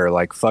and butter.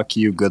 Like, fuck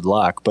you. Good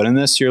luck. But in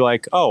this, you're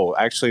like, oh,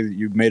 actually,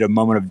 you made a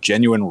moment of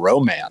genuine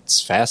romance.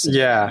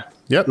 Fascinating. Yeah.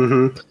 Yep.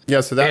 Mm-hmm.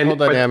 Yeah. So that whole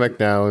dynamic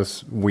now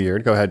is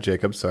weird. Go ahead,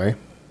 Jacob. Sorry.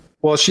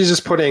 Well, she's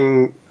just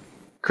putting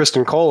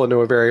Kristen Cole into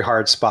a very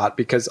hard spot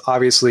because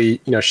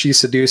obviously, you know, she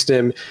seduced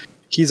him.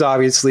 He's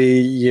obviously,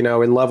 you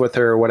know, in love with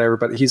her or whatever,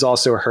 but he's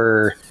also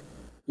her,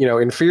 you know,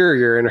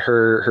 inferior in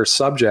her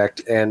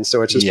subject, and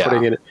so it's just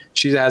putting in.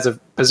 She has a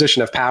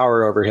position of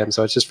power over him,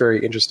 so it's just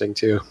very interesting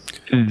too.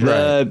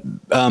 The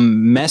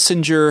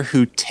messenger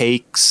who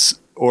takes,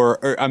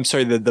 or I'm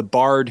sorry, the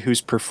bard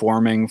who's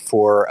performing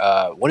for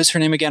what is her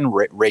name again?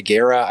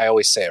 Rhaenyra. I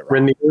always say it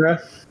wrong.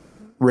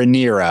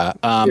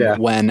 Rhaenyra.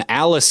 When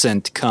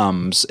Alicent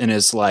comes and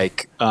is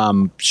like,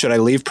 should I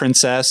leave,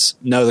 princess?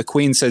 No, the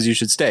queen says you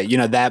should stay. You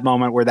know, that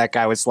moment where that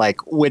guy was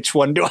like, which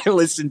one do I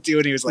listen to?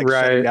 And he was like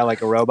shutting down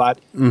like a robot.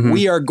 Mm-hmm.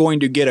 We are going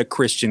to get a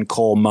Christian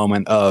Cole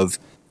moment of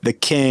the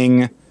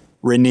king,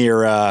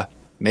 Rhaenyra,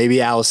 maybe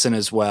Alicent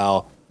as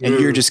well. And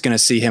you're just going to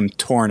see him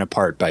torn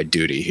apart by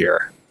duty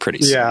here pretty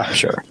soon, I'm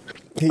sure.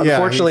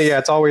 Unfortunately,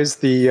 it's always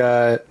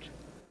the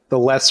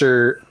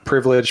lesser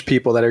privileged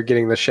people that are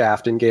getting the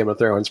shaft in Game of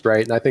Thrones,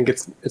 right? And I think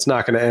it's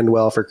not going to end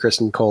well for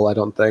Kristen Cole, I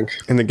don't think.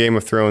 In the Game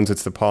of Thrones,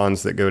 it's the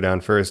pawns that go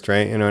down first,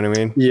 right? You know what I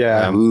mean?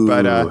 Yeah.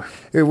 But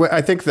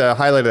I think the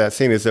highlight of that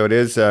scene is, though, it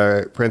is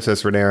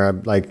Princess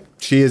Rhaenyra. Like,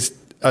 she is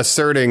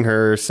asserting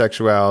her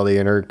sexuality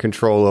and her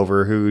control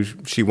over who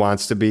she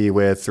wants to be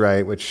with,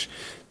 right? Which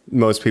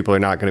most people are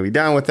not going to be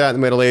down with that in the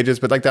Middle Ages,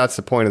 but like that's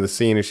the point of the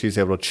scene, is she's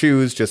able to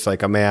choose just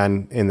like a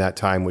man in that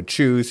time would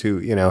choose, who,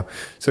 you know,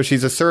 so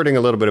she's asserting a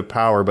little bit of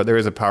power, but there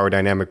is a power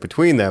dynamic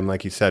between them,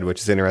 like you said,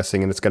 which is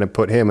interesting, and it's going to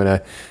put him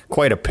in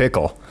quite a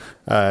pickle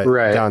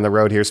down the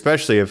road here,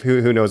 especially if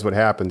who knows what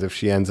happens if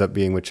she ends up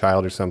being with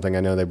child or something. I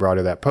know they brought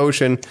her that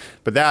potion,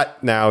 but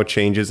that now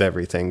changes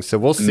everything. So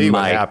we'll see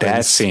what happens.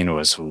 That scene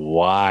was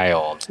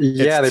wild.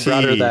 Yeah, they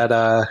brought her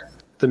that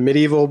the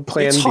medieval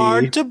Plan B. It's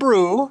hard to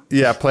brew.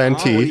 Yeah, Plan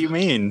T. What do you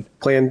mean?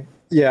 Plan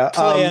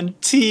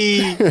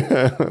T.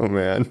 Oh,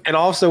 man. And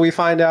also we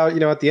find out,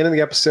 you know, at the end of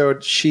the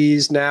episode,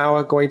 she's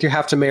now going to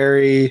have to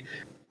marry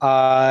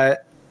Laenor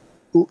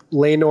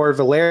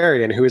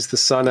Velaryon, who is the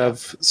son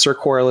of Sir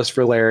Corlys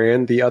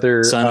Velaryon, the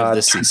other... Son of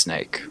the Sea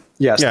Snake.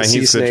 Yes, yeah,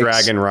 he's the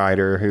dragon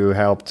rider who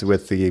helped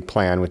with the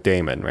plan with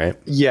Daemon, right?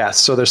 Yes,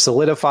 so they're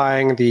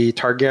solidifying the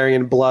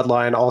Targaryen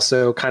bloodline,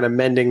 also kind of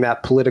mending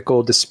that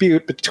political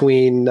dispute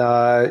between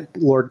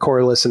Lord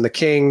Corlys and the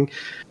king.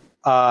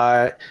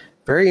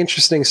 Very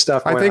interesting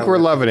stuff. I think we're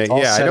loving it.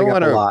 Yeah, I don't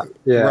want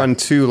to run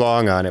too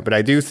long on it, but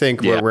I do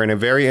think we're in a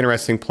very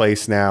interesting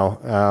place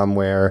now,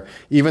 where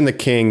even the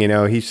king, you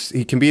know, he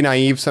can be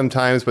naive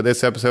sometimes, but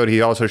this episode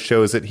he also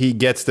shows that he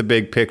gets the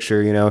big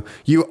picture. You know,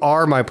 you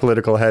are my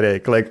political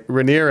headache, like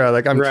Rhaenyra.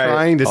 Like I'm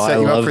trying to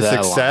set you up for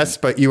success,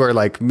 but you are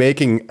like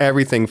making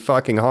everything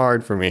fucking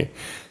hard for me.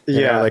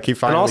 You know, like he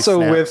finally. And also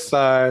snaps. with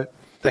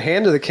the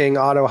Hand of the King,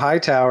 Otto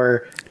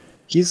Hightower.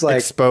 He's like,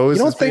 exposed.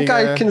 You don't think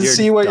I can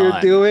see what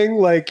you're doing?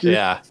 Like,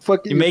 you're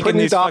putting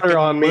your daughter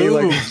on me.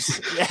 Like,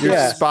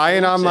 you're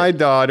spying on my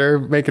daughter,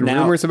 making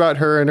rumors about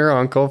her and her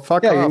uncle.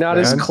 Fuck off, you're not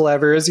as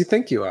clever as you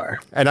think you are.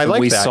 And I like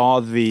that. We saw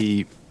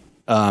the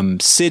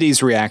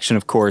city's reaction,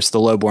 of course,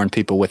 the lowborn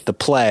people with the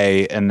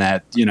play, and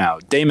that, you know,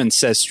 Daemon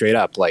says straight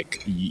up,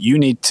 like, you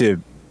need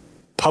to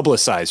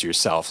publicize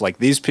yourself. Like,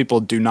 these people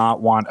do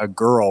not want a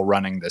girl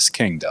running this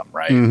kingdom,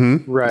 right?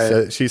 Right.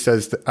 So she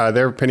says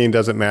their opinion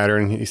doesn't matter,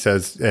 and he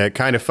says it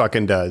kind of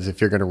fucking does if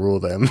you're going to rule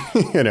them,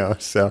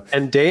 So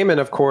and Daemon,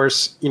 of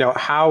course,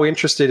 how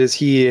interested is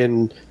he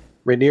in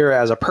Rhaenyra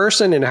as a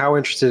person, and how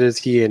interested is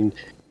he in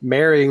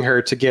marrying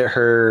her to get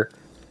her,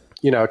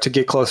 to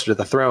get closer to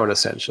the throne,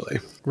 essentially.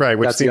 Right,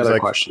 which That's seems the other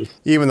like question.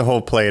 Even the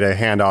whole play to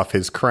hand off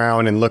his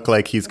crown and look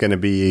like he's going to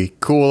be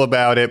cool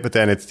about it, but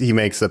then he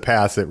makes a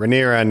pass at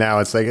Rhaenyra, and now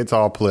it's like it's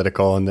all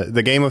political, and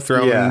the Game of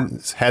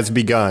Thrones has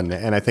begun,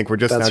 and I think we're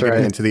just now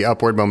getting into the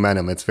upward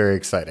momentum. It's very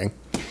exciting.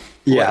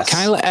 Yes.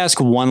 Can I ask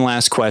one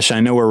last question? I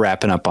know we're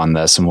wrapping up on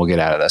this and we'll get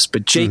out of this,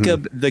 but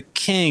Jacob, the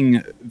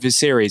king,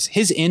 Viserys,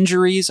 his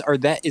injuries,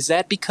 is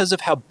that because of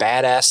how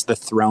badass the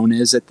throne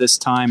is at this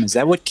time? Is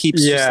that what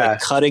keeps just like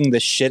cutting the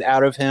shit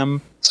out of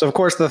him? So, of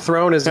course, the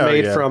throne is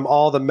made from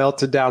all the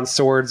melted down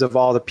swords of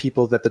all the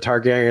people that the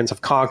Targaryens have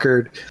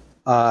conquered,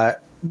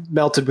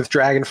 melted with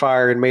dragon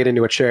fire and made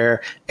into a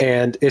chair,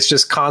 and it's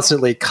just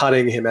constantly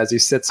cutting him as he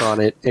sits on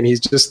it, and he's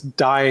just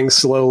dying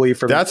slowly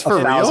from That's for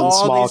 1,000 real?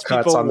 small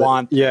cuts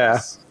on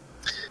this.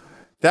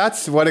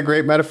 That's what a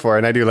great metaphor,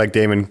 and I do like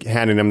Daemon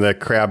handing him the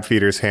crab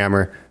feeder's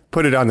hammer.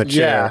 Put it on the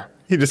chair.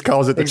 He just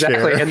calls it the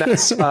chair. And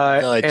that's and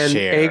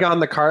chair. Aegon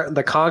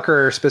the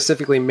Conqueror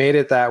specifically made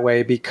it that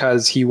way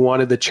because he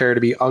wanted the chair to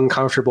be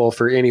uncomfortable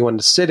for anyone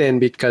to sit in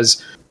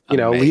because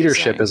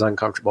leadership is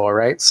uncomfortable,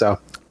 right? So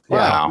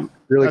wow.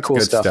 Really That's cool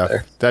good stuff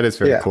there. That is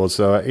very cool.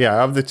 So,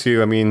 of the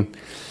two, I mean,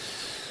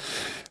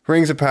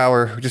 Rings of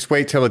Power, just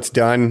wait till it's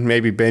done.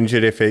 Maybe binge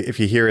it if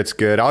you hear it's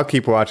good. I'll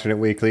keep watching it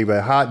weekly,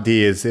 but Hot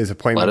D is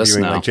appointment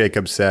viewing, like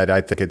Jacob said.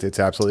 I think it's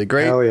absolutely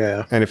great. Oh,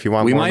 yeah. And if you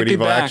want more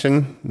medieval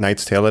action,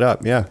 Knight's Tale it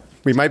up. Yeah.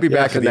 We might be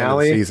back at the end of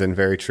the season.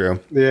 Very true.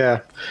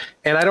 Yeah.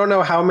 And I don't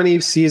know how many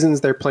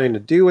seasons they're planning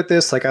to do with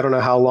this. Like, I don't know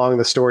how long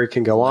the story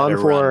can go on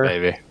for. Run,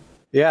 baby.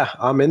 Yeah,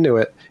 I'm into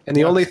it. And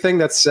the only thing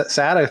that's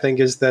sad, I think,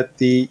 is that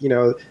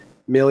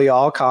Millie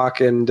Alcock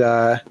and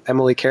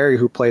Emily Carey,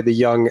 who played the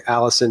young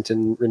Alicent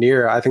and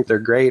Rhaenyra, I think they're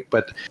great,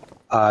 but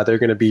they're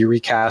going to be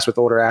recast with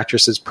older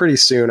actresses pretty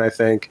soon, I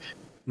think.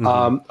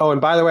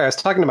 And by the way, I was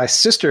talking to my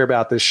sister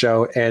about this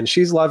show, and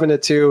she's loving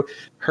it too.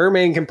 Her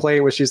main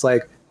complaint was she's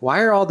like,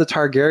 why are all the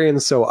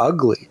Targaryens so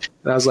ugly?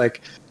 And I was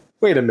like,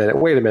 wait a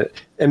minute.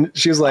 And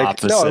she was like,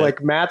 Opposite. no,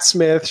 like Matt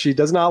Smith. She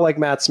does not like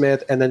Matt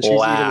Smith. And then she's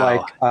even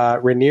like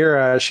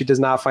Rhaenyra. She does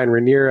not find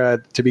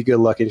Rhaenyra to be good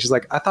looking. She's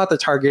like, I thought the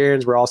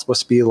Targaryens were all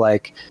supposed to be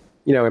like,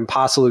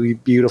 impossibly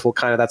beautiful,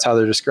 kind of. That's how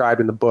they're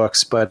described in the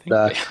books. But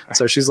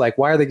so she's like,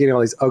 why are they getting all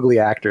these ugly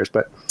actors?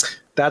 But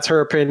that's her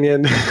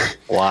opinion.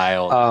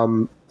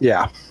 Wild.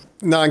 Yeah.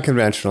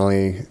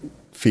 Non-conventionally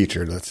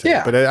featured, let's say.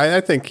 Yeah. But I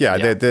think,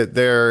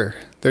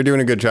 they're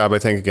doing a good job. I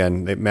think,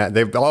 again,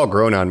 they've all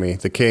grown on me.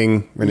 The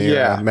King,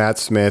 Rhaenyra, Matt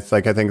Smith,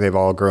 like I think they've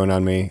all grown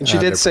on me. And she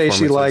did say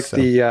she liked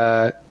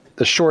the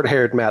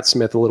short-haired Matt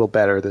Smith a little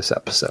better this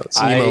episode.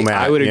 So.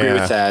 I would agree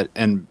with that.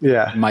 And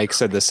Mike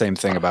said the same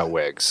thing about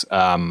wigs.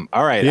 All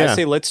right. I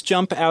say let's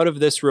jump out of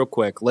this real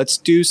quick. Let's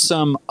do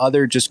some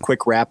other just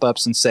quick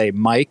wrap-ups and say,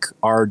 Mike,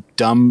 our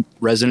dumb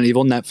Resident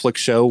Evil Netflix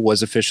show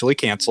was officially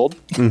canceled.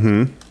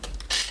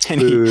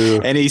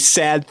 Any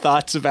sad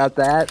thoughts about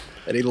that?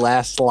 Any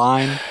last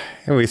line?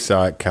 And we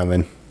saw it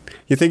coming.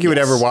 You think you would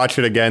ever watch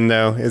it again,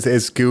 though?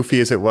 As goofy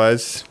as it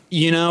was?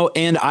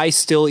 And I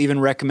still even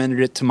recommended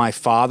it to my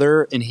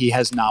father, and he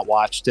has not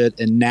watched it.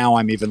 And now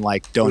I'm even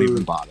like, don't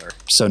even bother.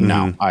 So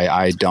no,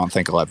 I don't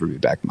think I'll ever be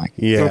back, Mike.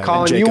 Yeah. So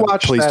Colin, Jacob, you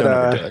watched please that, don't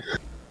ever do it.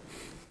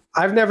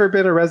 I've never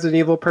been a Resident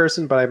Evil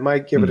person, but I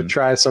might give it a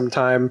try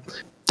sometime.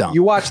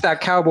 You watched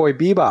that Cowboy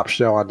Bebop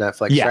show on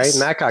Netflix, right?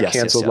 And that got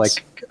canceled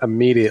like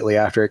immediately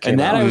after it came out. And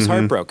that I was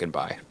heartbroken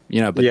by.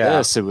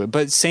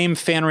 But same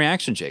fan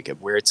reaction, Jacob,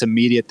 where it's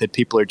immediate that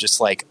people are just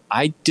like,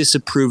 I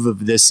disapprove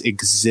of this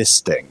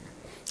existing.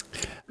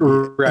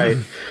 Right.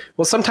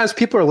 Well, sometimes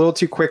people are a little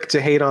too quick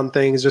to hate on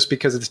things just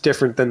because it's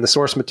different than the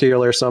source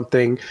material or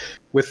something.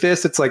 With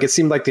this, it's like it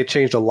seemed like they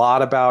changed a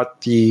lot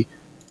about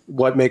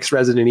what makes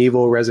Resident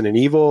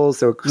Evil.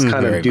 So it's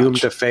kind of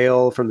doomed to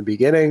fail from the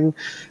beginning.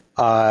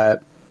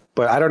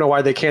 But I don't know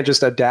why they can't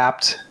just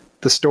adapt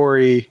the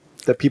story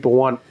that people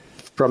want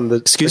from the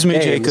Excuse me,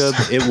 games. Jacob.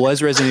 It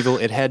was Resident Evil.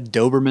 It had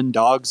Doberman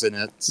dogs in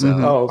it. So.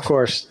 Oh, of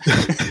course.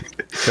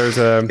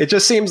 It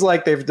just seems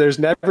like there's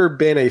never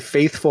been a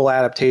faithful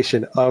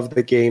adaptation of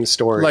the game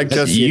story. Like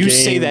you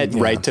say that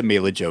right to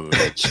Mila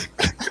Jovovich.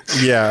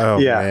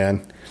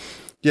 Man.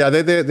 Yeah,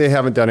 they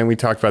haven't done it. We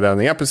talked about that on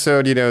the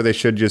episode. They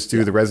should just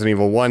do the Resident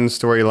Evil 1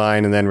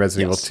 storyline and then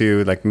Resident Evil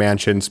 2, like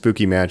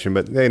Spooky Mansion,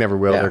 but they never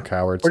will. They're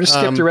cowards. Or just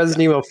skip to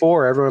Resident Evil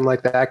 4. Everyone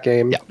liked that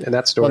game and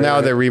that story. Well,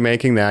 now they're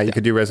remaking that. You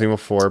could do Resident Evil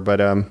 4, but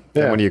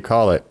what do you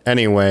call it?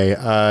 Anyway.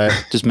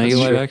 Just make it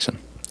live action.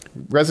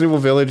 Resident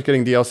Evil Village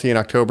getting DLC in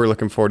October.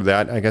 Looking forward to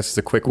that. I guess it's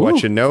a quick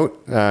watch and note.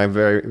 I'm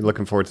very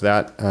looking forward to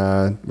that.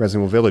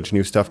 Resident Evil Village,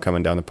 new stuff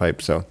coming down the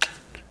pipe, so...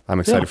 I'm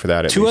excited for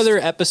that. Two other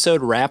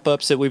episode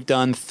wrap-ups that we've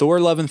done.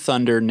 Thor Love and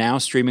Thunder, now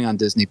streaming on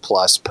Disney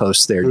Plus,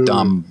 post their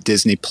dumb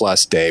Disney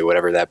Plus day,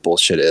 whatever that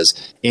bullshit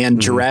is.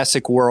 And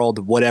Jurassic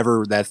World,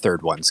 whatever that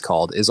third one's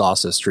called, is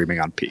also streaming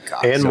on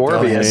Peacock. And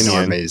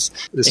Morbius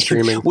is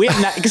streaming. We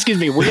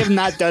have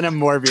not done a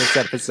Morbius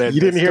episode. You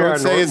didn't hear our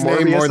say his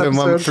name more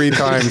than 3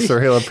 times or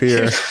he'll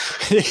appear.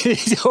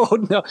 Oh,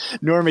 no.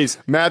 Normies.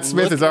 Matt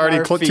Smith is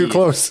already too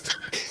close.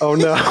 Oh,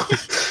 no.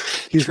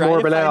 He's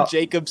morbing out.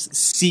 Jacob's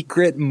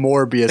secret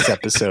Morbius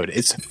episode.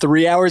 It's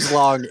 3 hours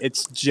long.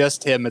 It's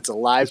just him. It's a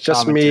live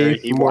commentary.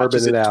 Just me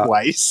morbing it out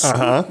twice.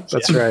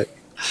 That's right.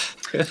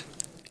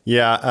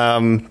 Yeah.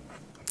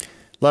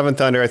 Love and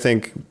Thunder, I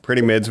think,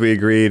 pretty mids. We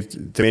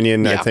agreed.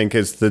 Dominion, I think,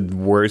 is the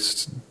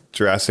worst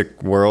Jurassic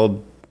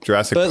Park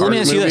let me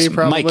ask you this,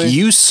 probably. Mike.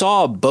 You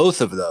saw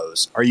both of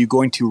those. Are you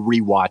going to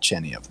rewatch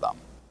any of them?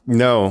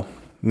 No,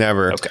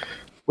 never. Okay.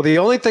 Well, the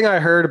only thing I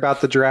heard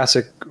about the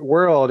Jurassic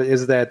World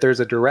is that there's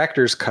a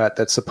director's cut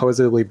that's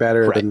supposedly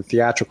better than the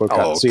theatrical cut.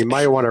 Oh, okay. So you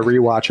might want to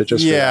rewatch it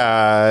just for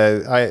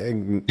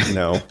that.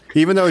 No.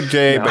 Even though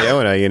Jay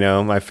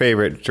Bayona, my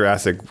favorite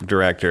Jurassic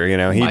director,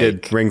 he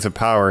did Rings of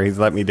Power. He's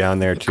let me down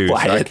there too. So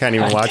I can't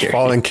even watch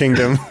Fallen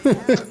Kingdom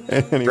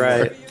anymore.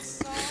 Right.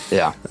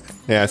 Yeah.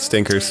 Yeah, it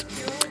stinkers.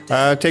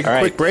 Take a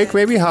quick break,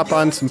 maybe hop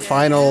on some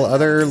final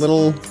other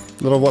little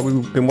what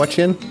we've been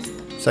watching.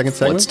 Second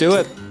segment. Let's do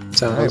it.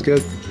 Sounds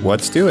good.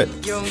 Let's do it.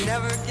 You'll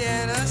never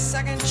get a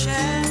second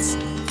chance.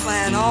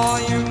 Plan all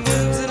your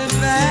moves in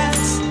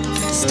advance.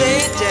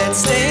 Stay dead,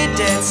 stay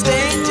dead,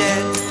 stay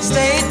dead,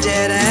 stay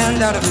dead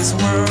and out of this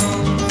world.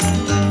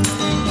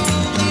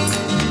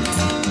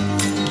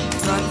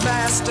 Run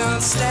fast,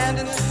 don't stand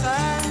in the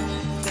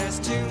sun. There's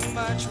too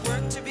much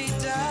work to be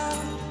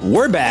done.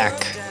 We're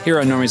back here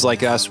on Normies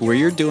Like Us, where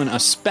you're doing a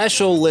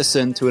special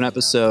listen to an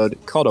episode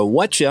called A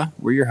Whatcha,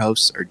 where your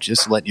hosts are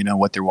just letting you know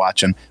what they're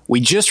watching. We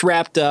just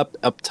wrapped up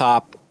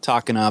top,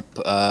 talking up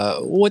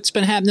what's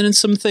been happening in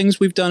some things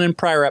we've done in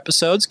prior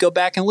episodes. Go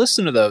back and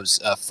listen to those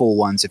full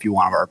ones if you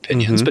want our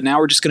opinions. But now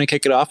we're just going to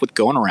kick it off with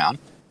going around,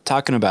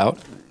 talking about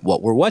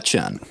what we're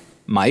watching.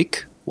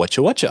 Mike,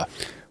 whatcha?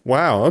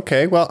 Wow,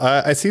 okay. Well,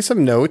 I see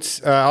some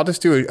notes. I'll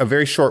just do a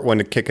very short one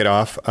to kick it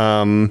off.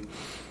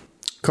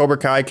 Cobra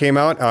Kai came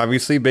out,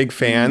 obviously, big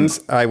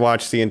fans. I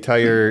watched the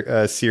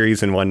entire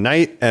series in one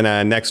night,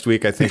 and next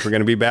week I think we're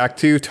going to be back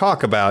to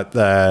talk about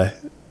the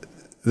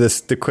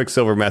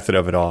Quicksilver method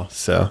of it all.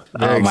 So,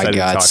 oh my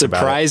God,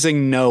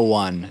 surprising no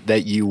one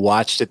that you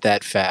watched it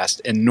that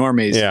fast. And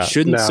Normies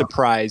shouldn't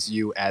surprise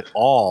you at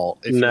all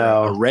if you're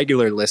a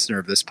regular listener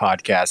of this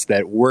podcast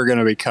that we're going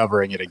to be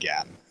covering it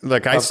again.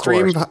 Look, I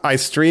stream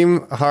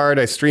hard,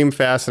 I stream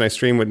fast, and I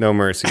stream with no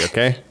mercy,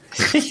 okay?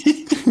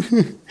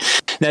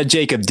 Now,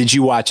 Jacob, did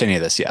you watch any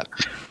of this yet?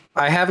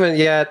 I haven't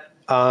yet.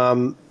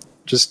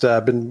 Just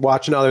been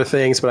watching other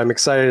things, but I'm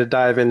excited to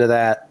dive into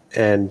that.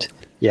 And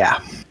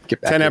get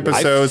back. 10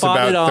 episodes,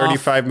 about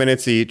 35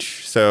 minutes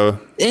each. So,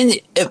 and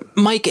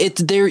Mike,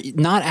 they're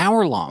not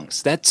hour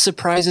longs. That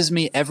surprises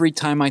me every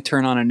time I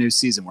turn on a new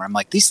season, where I'm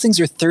like, these things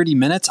are 30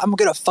 minutes. I'm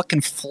gonna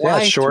fucking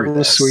fly. Short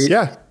and sweet.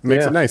 Yeah,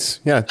 makes it nice.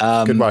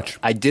 Yeah, good watch.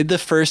 I did the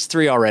first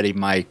 3 already,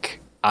 Mike.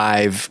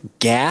 I've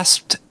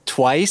gasped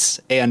twice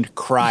and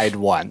cried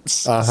once.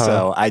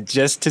 So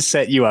just to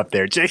set you up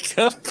there,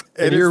 Jacob.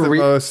 It is the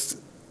most.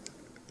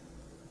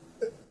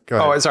 Go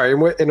ahead. Oh,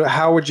 sorry. And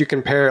how would you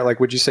compare it? Like,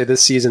 would you say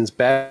this season's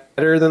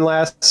better than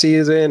last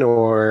season,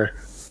 or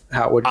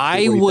how would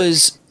I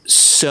was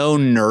so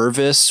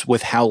nervous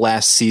with how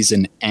last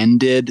season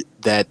ended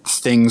that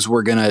things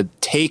were going to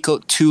take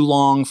too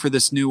long for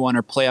this new one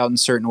or play out in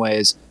certain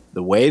ways.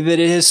 The way that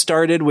it has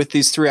started with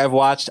these 3 I've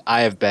watched,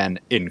 I have been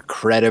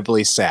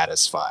incredibly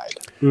satisfied.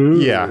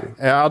 Yeah,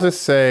 and I'll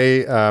just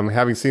say,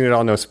 having seen it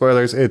all, no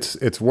spoilers,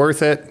 it's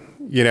worth it.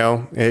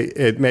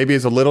 It maybe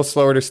is a little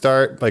slower to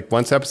start. Like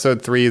once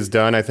episode 3 is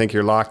done, I think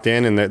you're locked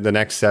in, and the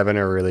next 7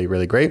 are really,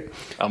 really great.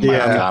 Oh my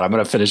God, I'm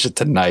going to finish it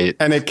tonight.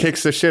 And it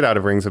kicks the shit out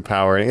of Rings of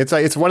Power. And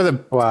it's one of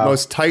the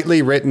most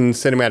tightly written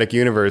cinematic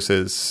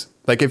universes.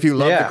 Like if you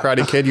love the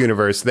Karate Kid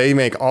universe, they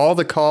make all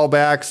the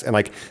callbacks, and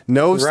like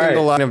no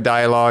single line of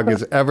dialogue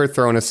is ever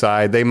thrown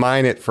aside. They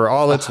mine it for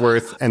all it's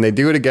worth, and they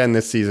do it again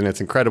this season.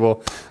 It's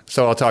incredible.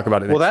 So I'll talk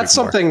about it next week. Well, that's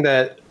something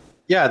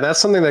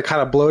that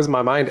kind of blows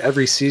my mind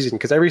every season,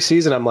 because every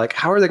season I'm like,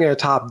 how are they going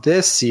to top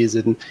this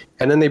season?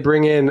 And then they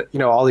bring in,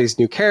 all these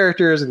new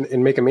characters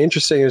and make them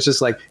interesting. It's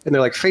just like, and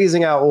they're like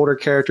phasing out older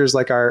characters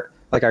like our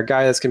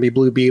guy that's going to be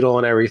Blue Beetle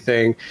and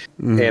everything.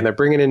 And they're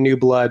bringing in new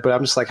blood, but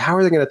I'm just like, how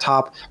are they going to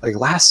top, like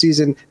last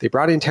season they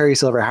brought in Terry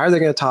Silver. How are they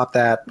going to top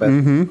that? But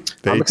I'm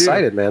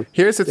excited, man.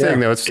 Here's the thing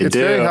though. It's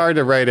very hard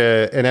to write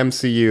an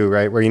MCU,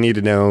 right? Where you need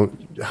to know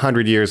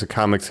 100 years of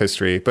comics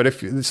history. But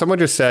if someone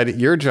just said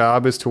your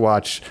job is to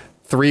watch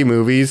 3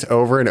 movies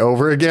over and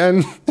over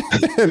again,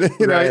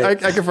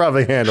 I could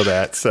probably handle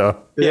that.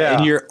 So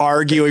and you're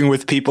arguing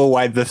with people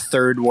why the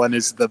 3rd one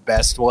is the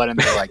best one, and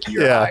they're like,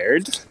 "You're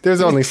hired."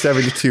 There's only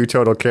 72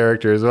 total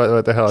characters.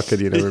 What the hell could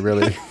you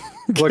really?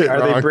 Look,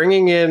 are they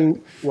bringing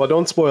in? Well,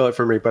 don't spoil it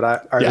for me. But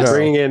are they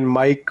bringing in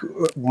Mike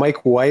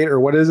White, or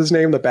what is his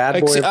name? The bad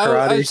boy of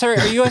karate. I'm sorry.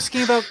 Are you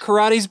asking about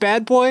Karate's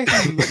bad boy?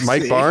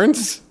 Mike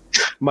Barnes.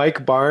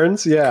 Mike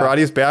Barnes, yeah.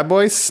 Karate's bad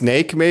boy.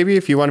 Snake, maybe.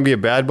 If you want to be a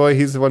bad boy,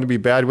 he's the one to be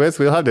bad with.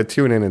 We'll have to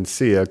tune in and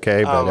see,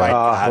 okay? But,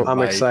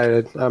 I'm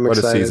excited. What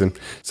a season.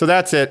 So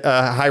that's it.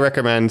 High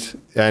recommend.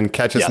 And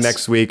catch us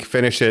next week.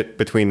 Finish it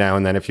between now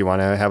and then if you want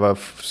to have a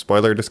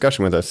spoiler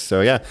discussion with us. So,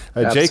 yeah.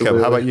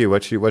 Jacob, how about you?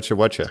 What's your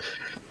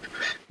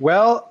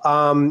Well,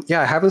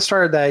 I haven't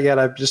started that yet.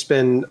 I've just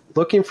been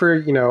looking for,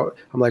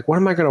 I'm like, what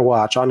am I going to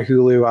watch on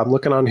Hulu? I'm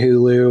looking on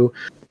Hulu.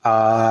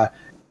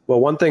 Well,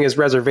 one thing is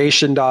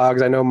Reservation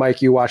Dogs. I know,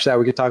 Mike, you watched that.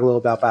 We could talk a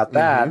little bit about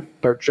that. Mm-hmm.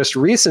 But just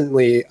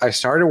recently, I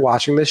started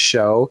watching this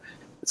show.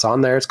 It's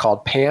on there. It's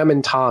called Pam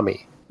and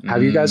Tommy.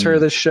 Have you guys heard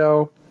of this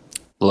show?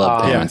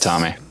 Love Pam and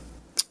Tommy.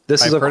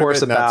 This is, of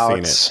course,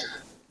 about...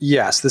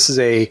 Yes, this is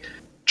a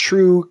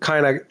true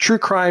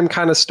crime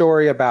kind of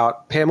story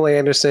about Pamela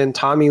Anderson,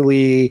 Tommy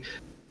Lee,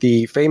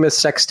 the famous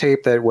sex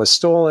tape that was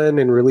stolen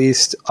and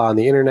released on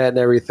the internet and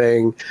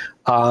everything.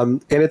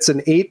 And it's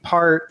an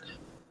 8-part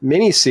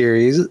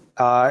miniseries,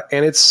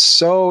 and it's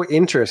so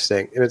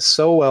interesting and it's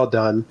so well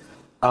done.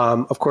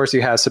 Of course,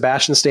 you have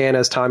Sebastian Stan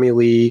as Tommy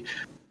Lee.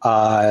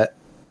 Good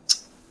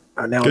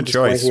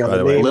choice, by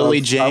the way.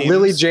 Lily James.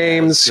 Lily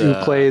James, who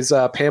plays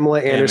Pamela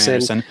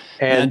Anderson.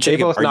 And they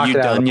both knocked it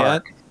out of the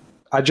park.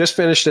 I just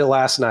finished it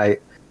last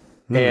night.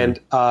 And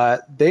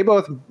they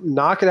both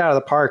knock it out of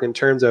the park in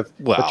terms of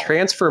the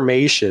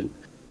transformation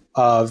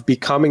of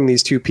becoming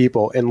these two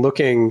people and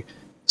looking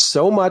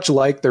so much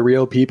like the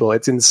real people.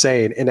 It's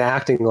insane, and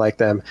acting like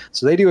them.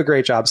 So they do a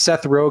great job.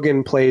 Seth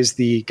Rogen plays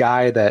the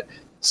guy that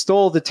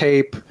stole the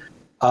tape.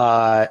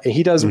 And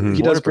he does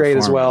great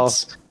as well.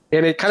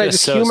 And it kind of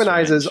just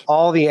humanizes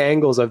all the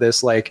angles of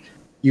this. Like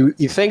you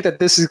think that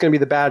this is going to be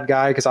the bad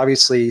guy because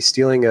obviously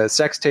stealing a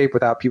sex tape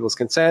without people's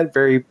consent,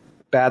 very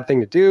bad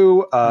thing to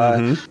do.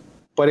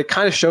 But it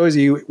kind of shows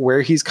you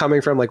where he's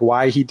coming from, like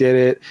why he did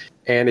it.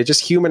 And it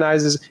just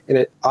humanizes, and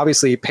it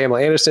obviously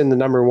Pamela Anderson, the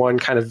number one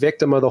kind of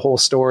victim of the whole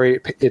story,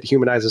 it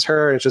humanizes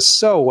her, and it's just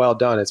so well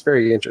done. It's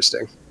very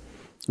interesting.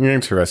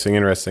 Interesting.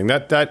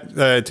 That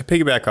to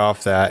piggyback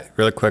off that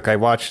really quick, I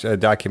watched a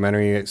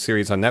documentary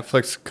series on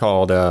Netflix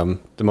called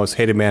 "The Most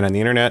Hated Man on the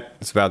Internet."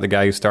 It's about the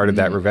guy who started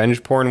that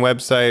revenge porn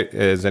website.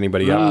 Is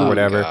anybody up or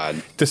whatever?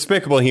 God.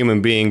 Despicable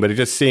human being, but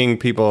just seeing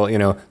people,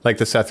 like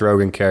the Seth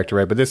Rogen character,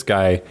 right? But this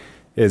guy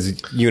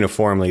is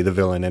uniformly the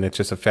villain, and it's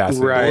just a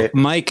fascinating. Right,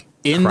 Mike.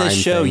 In the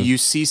show, you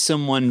see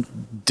someone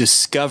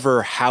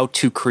discover how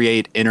to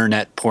create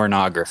internet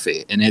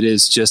pornography, and it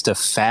is just a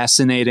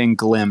fascinating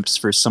glimpse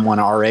for someone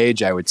our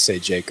age, I would say,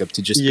 Jacob,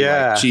 to just be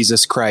like,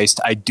 Jesus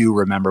Christ, I do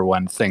remember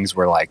when things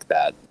were like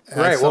that.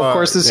 Right. Well, of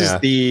course, this is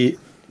the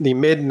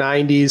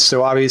mid-'90s,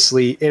 so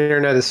obviously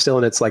internet is still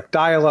in its like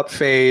dial-up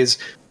phase.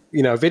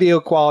 Video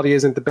quality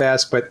isn't the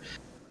best, but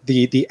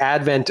the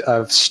advent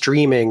of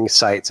streaming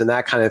sites and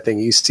that kind of thing,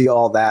 you see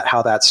all that,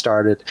 how that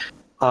started.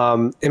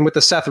 And with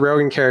the Seth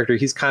Rogen character,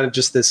 he's kind of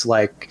just this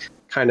like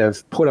kind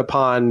of put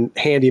upon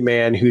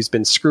handyman who's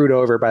been screwed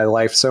over by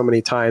life so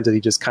many times that he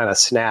just kind of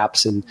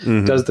snaps and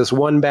does this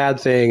one bad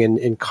thing,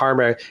 and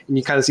karma, and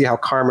you kind of see how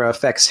karma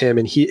affects him,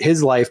 and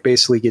his life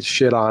basically gets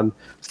shit on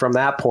from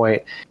that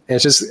point. And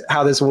it's just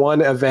how this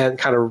one event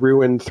kind of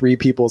ruined 3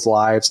 people's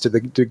lives to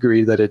the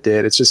degree that it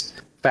did. It's just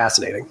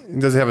fascinating.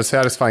 Does it have a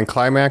satisfying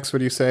climax,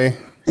 would you say?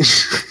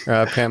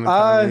 Pam and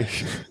Tommy?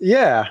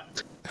 Yeah.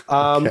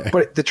 Okay.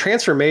 But the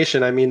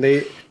transformation, I mean,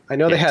 I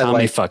know they had Tommy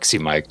like fucks you,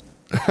 Mike.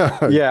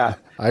 Yeah.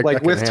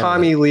 Like with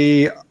Tommy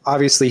Lee,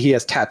 obviously he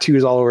has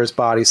tattoos all over his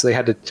body. So they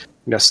had to,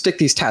 stick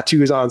these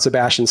tattoos on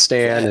Sebastian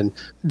Stan. And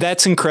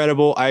that's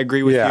incredible. I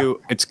agree with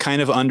you. It's kind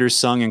of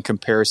undersung in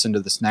comparison to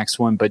this next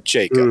one. But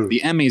Jacob,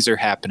 the Emmys are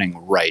happening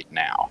right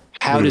now.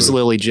 How does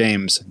Lily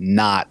James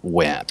not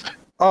win?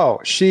 Oh,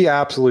 she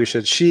absolutely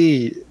should.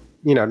 She,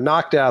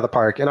 knocked it out of the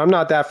park. And I'm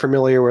not that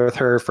familiar with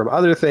her from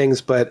other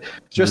things, but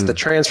just the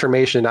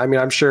transformation. I mean,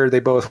 I'm sure they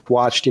both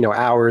watched,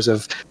 hours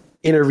of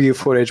interview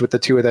footage with the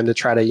two of them to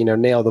try to,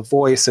 nail the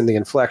voice and the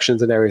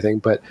inflections and everything.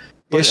 But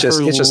it's just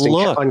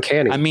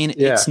uncanny. I mean,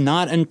 it's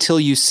not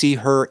until you see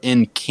her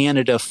in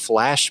Canada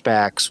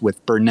flashbacks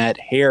with brunette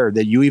hair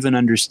that you even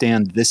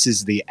understand this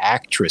is the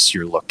actress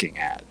you're looking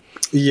at.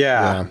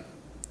 Yeah.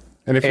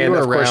 And if you were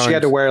of course, she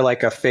had to wear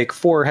like a fake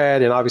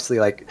forehead and obviously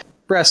like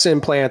breast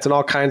implants and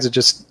all kinds of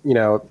just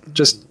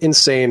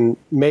insane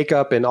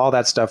makeup, and all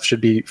that stuff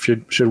should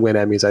win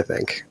Emmys, I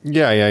think.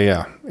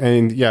 Yeah.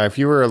 And if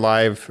you were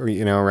alive,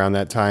 around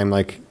that time,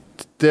 like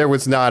there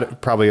was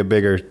not probably a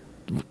bigger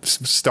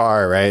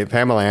star, right?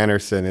 Pamela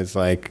Anderson is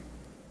like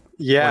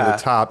one of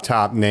the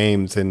top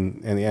names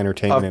in the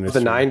entertainment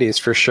industry. The 90s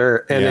for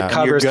sure. And it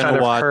covers kind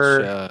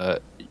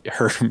of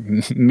her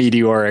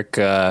meteoric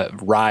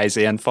rise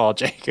and fall,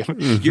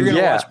 Jacob. You're going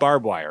to watch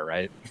Barbed Wire,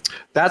 right?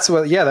 That's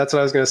what I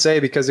was going to say,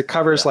 because it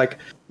covers like,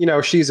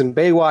 she's in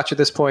Baywatch at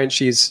this point.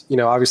 She's,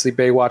 obviously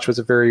Baywatch was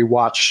a very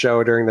watched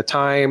show during the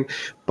time,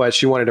 but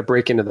she wanted to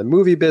break into the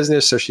movie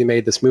business. So she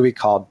made this movie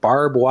called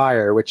Barb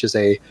Wire, which is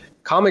a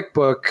comic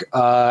book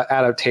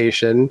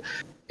adaptation.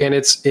 And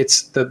it's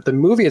the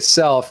movie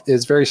itself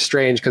is very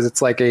strange because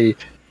it's like a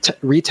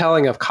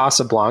retelling of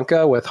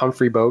Casablanca with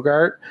Humphrey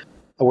Bogart,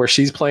 where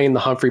she's playing the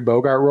Humphrey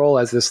Bogart role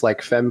as this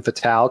like femme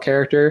fatale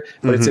character,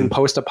 but it's in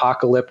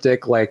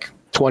post-apocalyptic, like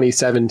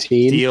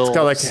 2017. It's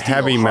got like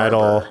heavy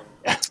metal.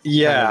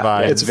 Yeah,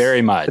 kind of it's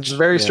very much. It's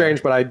very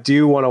strange, but I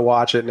do want to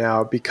watch it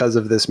now because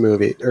of this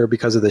movie or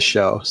because of this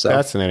show. So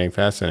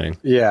fascinating.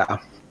 Yeah.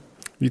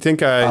 You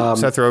think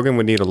Seth Rogen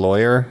would need a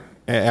lawyer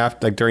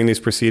after, like, during these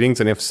proceedings?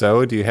 And if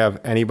so, do you have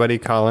anybody,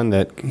 Colin,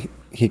 that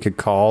he could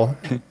call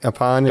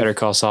upon? Better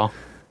call Saul.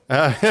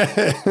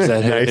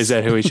 Is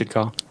that who we should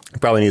call?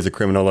 Probably needs a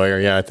criminal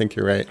lawyer. Yeah, I think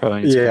you're right.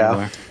 Probably needs a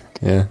criminal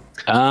lawyer.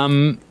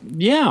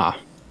 Yeah.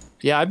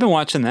 Yeah, I've been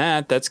watching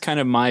that. That's kind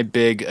of my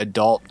big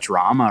adult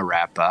drama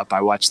wrap up.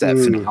 I watched that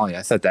finale.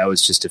 I thought that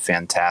was just a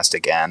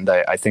fantastic end.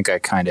 I think I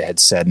kind of had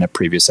said in a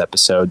previous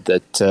episode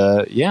that,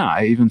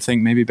 I even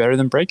think maybe better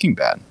than Breaking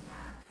Bad.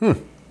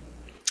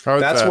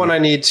 That's one I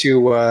need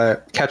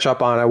to catch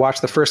up on. I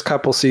watched the first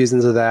couple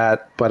seasons of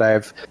that, but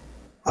I've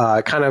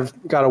kind of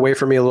got away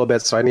from me a little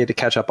bit, so I need to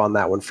catch up on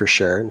that one for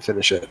sure and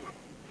finish it.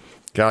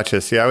 Gotcha.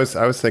 See, I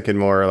was thinking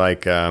more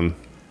like,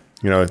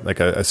 like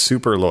a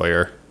super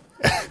lawyer.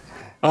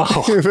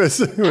 Oh, I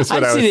see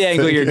the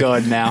angle you're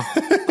going now.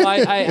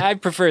 I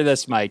prefer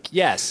this, Mike.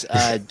 Yes,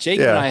 Jake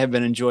and I have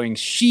been enjoying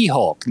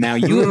She-Hulk. Now,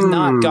 you have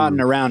not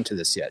gotten around to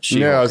this yet.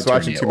 No, I was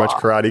watching too much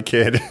Karate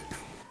Kid.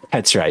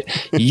 That's right.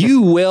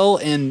 You will,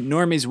 and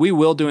Normies, we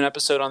will do an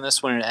episode on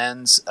this when it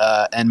ends.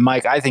 And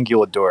Mike, I think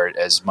you'll adore it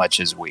as much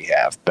as we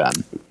have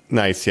been.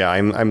 Nice. Yeah,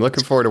 I'm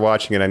looking forward to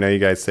watching it. I know you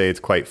guys say it's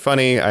quite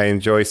funny. I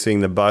enjoy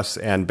seeing the bus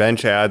and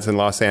bench ads in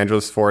Los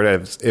Angeles for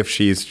it as if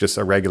she's just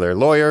a regular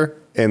lawyer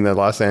in the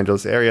Los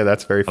Angeles area.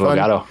 That's very fun.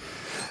 Abogado.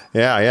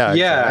 Yeah,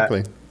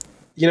 exactly.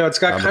 It's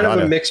got kind of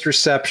a mixed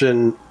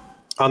reception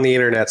on the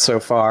internet so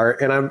far,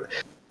 and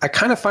I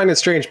kind of find it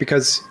strange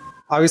because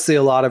obviously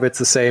a lot of it's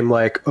the same,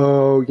 like,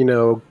 go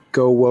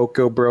woke,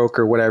 go broke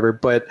or whatever,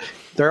 but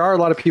there are a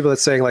lot of people that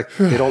saying like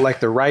they don't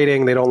like the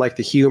writing, they don't like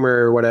the humor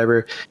or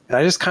whatever, and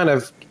I just kind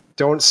of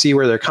don't see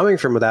where they're coming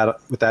from with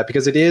that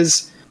because it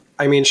is,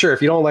 I mean, sure,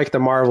 if you don't like the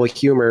Marvel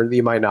humor,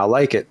 you might not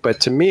like it, but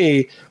to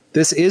me,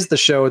 this is the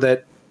show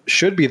that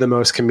should be the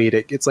most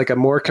comedic. It's like a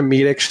more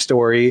comedic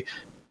story.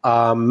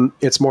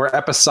 It's more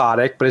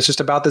episodic, but it's just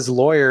about this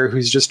lawyer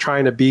who's just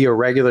trying to be a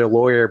regular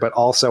lawyer, but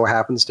also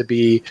happens to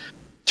be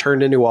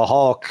turned into a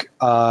Hulk,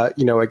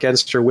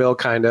 against her will,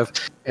 kind of.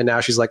 And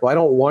now she's like, well, I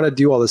don't want to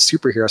do all this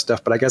superhero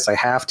stuff, but I guess I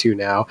have to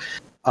now.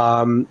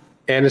 And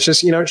it's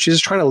just, she's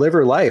just trying to live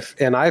her life.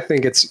 And I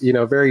think it's,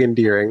 very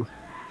endearing.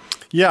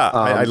 Yeah,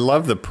 I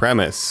love the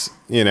premise.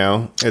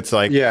 It's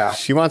like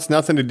she wants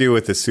nothing to do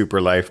with the super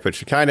life, but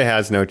she kind of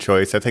has no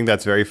choice. I think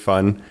that's very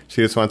fun.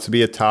 She just wants to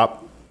be a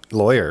top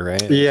lawyer,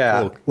 right?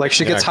 Yeah, cool. Like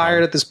she gets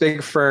hired at this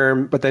big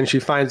firm, but then she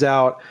finds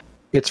out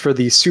it's for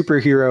the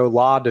superhero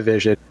law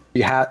division.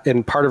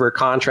 And part of her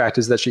contract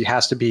is that she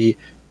has to be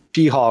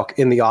She-Hulk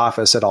in the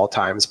office at all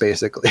times,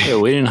 basically.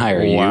 Yeah, we didn't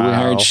hire you. We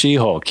hired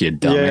She-Hulk, you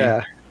dummy.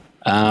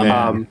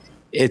 Yeah.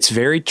 It's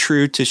very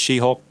true to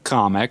She-Hulk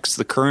comics.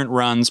 The current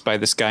runs by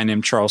this guy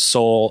named Charles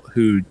Soule,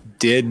 who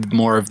did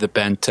more of the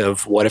bent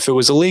of what if it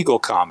was a legal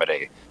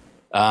comedy.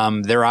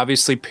 They're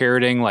obviously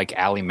parroting like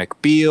Ally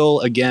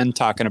McBeal, again,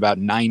 talking about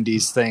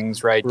 90s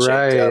things, right,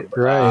 Jacob?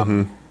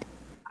 Right.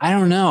 I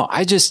don't know.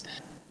 I just,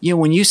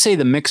 when you say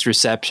the mixed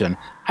reception,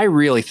 I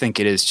really think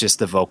it is just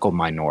the vocal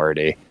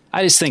minority.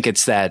 I just think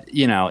it's that,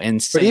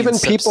 insane. But even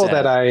people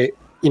that I,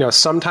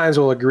 sometimes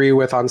will agree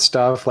with on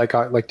stuff like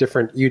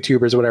different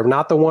YouTubers or whatever,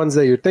 not the ones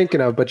that you're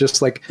thinking of, but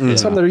just like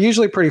some that are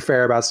usually pretty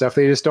fair about stuff.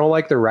 They just don't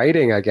like the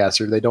writing, I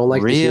guess, or they don't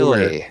like the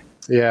humor.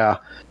 Yeah.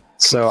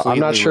 So completely, I'm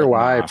not sure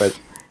why, but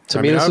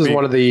to me, this is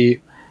one of the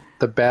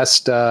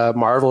best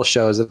Marvel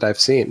shows that I've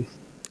seen.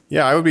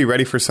 Yeah, I would be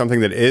ready for something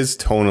that is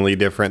tonally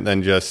different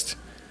than just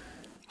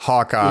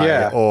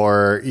Hawkeye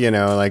or,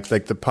 like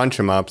the punch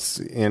 'em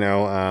ups,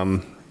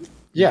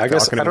 I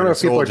guess I don't know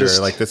if people are just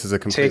like this is a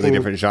completely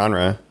different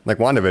genre, like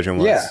WandaVision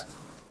was. Yeah,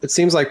 it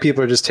seems like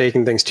people are just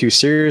taking things too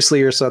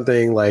seriously or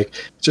something. Like,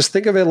 just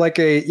think of it like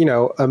a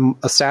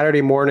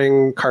Saturday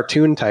morning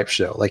cartoon type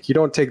show. Like, you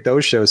don't take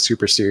those shows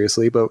super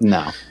seriously, but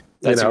no,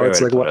 that's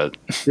it's like what?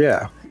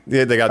 Yeah,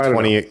 they got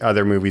 20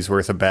 other movies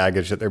worth of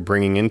baggage that they're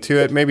bringing into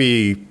it.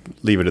 Maybe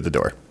leave it at the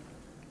door.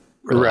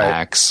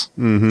 Relax.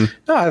 Right. Mm-hmm.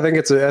 No, I think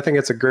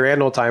it's a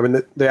grand old time,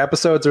 and the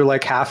episodes are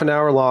like half an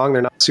hour long.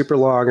 They're not super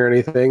long or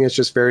anything. It's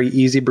just very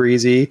easy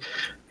breezy,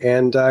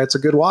 and it's a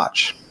good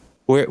watch.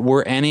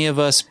 Were any of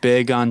us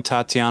big on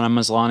Tatiana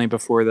Maslany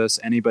before this?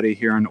 Anybody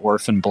here an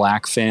Orphan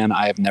Black fan?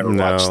 I have never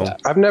watched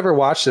that. I've never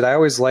watched it. I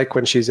always like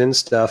when she's in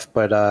stuff,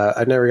 but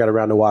I never got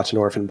around to watching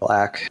Orphan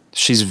Black.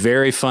 She's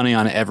very funny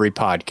on every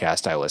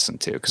podcast I listen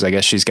to, because I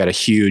guess she's got a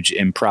huge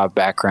improv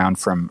background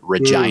from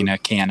Regina,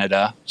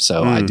 Canada.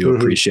 So I do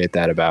appreciate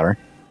that about her.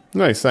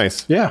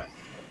 Nice. Yeah.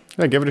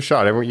 Yeah, give it a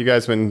shot. You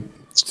guys have been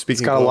speaking.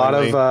 It's got a lot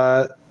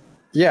of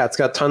it's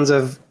got tons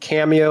of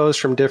cameos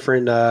from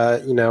different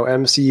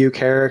MCU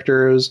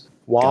characters.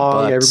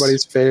 Wong,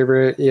 everybody's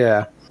favorite.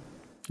 Yeah,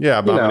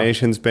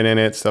 Abomination's been in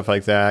it, stuff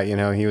like that.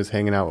 He was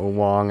hanging out with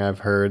Wong, I've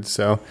heard.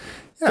 So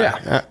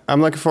yeah.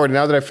 I'm looking forward.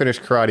 Now that I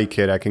finished Karate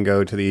Kid, I can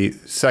go to the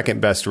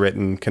second best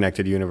written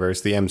connected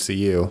universe, the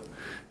MCU,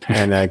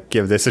 and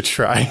give this a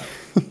try.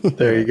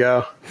 There you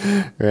go.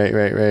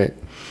 Right.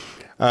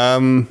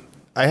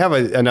 I have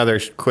another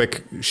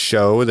quick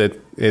show that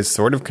is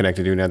sort of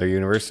connected to another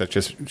universe. That's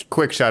just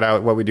quick shout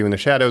out. What We Do in the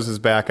Shadows is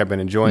back. I've been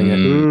enjoying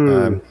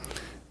it.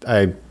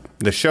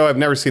 The show, I've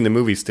never seen the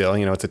movie still.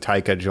 It's a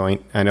Taika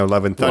joint. I know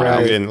Love and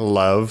Thunder we didn't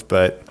love,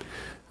 but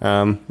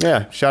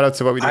shout out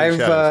to What We Do in the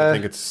Shadows. I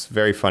think it's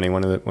very funny.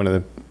 One of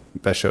the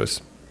best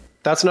shows.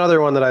 That's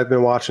another one that I've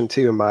been watching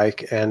too,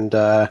 Mike, and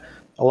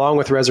along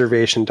with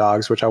Reservation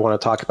Dogs, which I want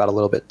to talk about a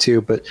little bit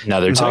too. But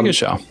another Taika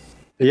show.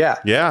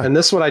 Yeah. And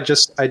this one, I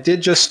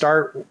did just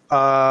start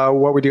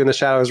What We Do in the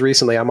Shadows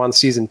recently. I'm on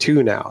season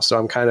 2 now, so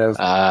I'm kind of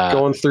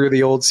going through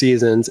the old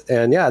seasons,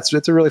 and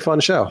it's a really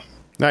fun show.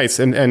 Nice.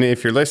 And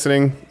if you're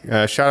listening,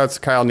 shout out to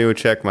Kyle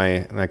Newacek,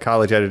 my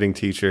college editing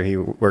teacher. He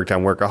worked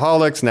on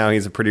Workaholics. Now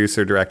he's a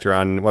producer, director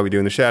on What We Do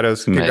in the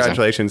Shadows. Amazing.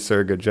 Congratulations,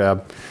 sir. Good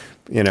job.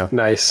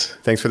 Nice.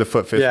 Thanks for the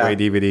Foot Fifth Way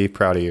DVD.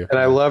 Proud of you. And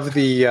I love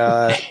the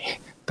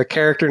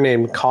character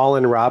named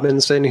Colin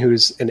Robinson,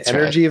 who's an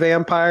energy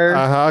vampire.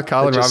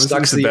 Colin Robinson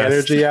sucks the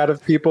energy out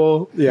of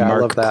people. Yeah, Mark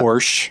I love that.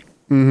 Porsche.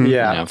 Mm-hmm.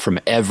 Yeah, from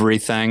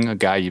everything, a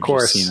guy you've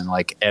just seen in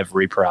like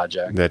every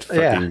project. That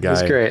fucking guy.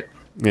 He's great.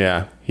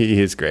 Yeah, he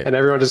is great. And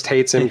everyone just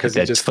hates him because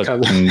he just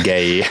fucking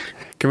gay.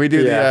 Can we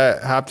do the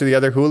hop to the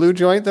other Hulu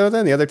joint though?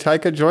 Then the other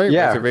Taika joint.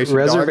 Yeah,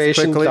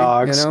 Reservation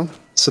Dogs.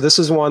 So this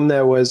is one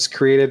that was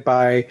created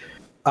by.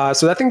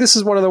 So I think this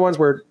is one of the ones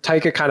where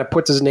Taika kind of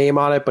puts his name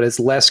on it, but it's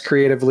less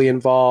creatively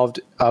involved.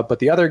 But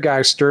the other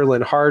guy,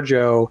 Sterling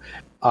Harjo,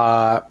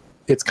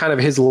 it's kind of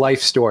his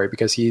life story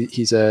because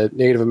he's a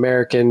Native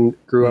American,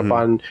 grew up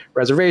on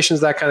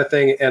reservations, that kind of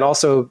thing. And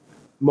also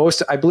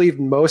most,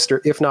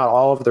 or if not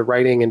all of the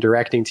writing and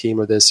directing team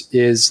of this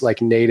is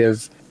like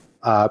Native,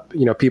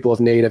 people of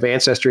Native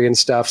ancestry and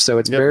stuff. So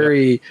it's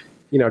very,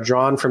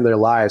 drawn from their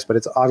lives, but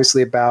it's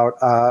obviously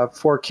about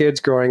 4 kids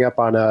growing up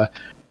on a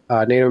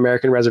Native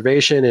American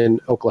reservation in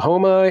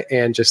Oklahoma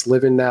and just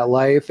living that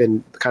life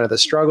and kind of the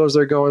struggles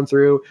they're going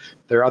through.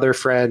 Their other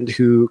friend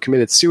who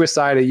committed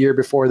suicide a year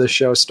before the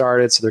show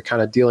started, so they're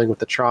kind of dealing with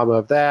the trauma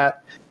of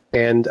that.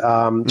 And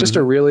just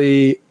a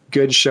really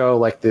good show.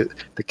 Like the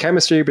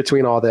chemistry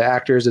between all the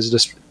actors is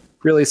just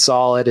really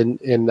solid, and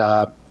it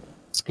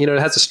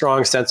has a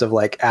strong sense of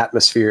like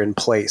atmosphere and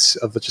place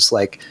of just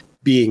like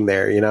being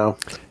there,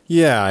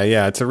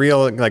 Yeah, it's a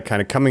real like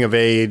kind of coming of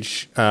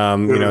age.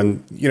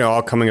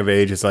 All coming of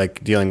age is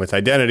like dealing with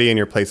identity and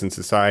your place in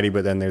society,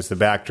 but then there's the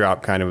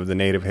backdrop kind of the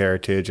Native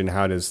heritage and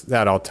how does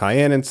that all tie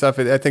in and stuff.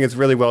 I think it's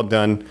really well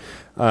done.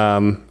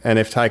 And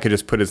if Taika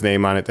just put his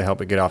name on it to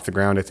help it get off the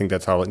ground, I think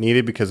that's all it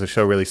needed because the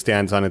show really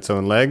stands on its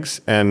own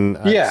legs. And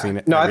I've seen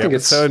it every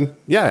episode.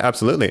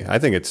 Absolutely. I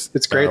think it's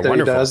great that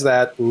wonderful. He does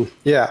that. And,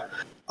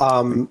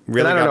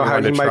 really, I don't know how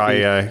to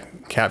try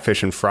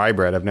catfish and fry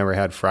bread. I've never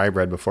had fry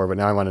bread before, but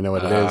now I want to know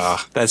what it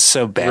is. That's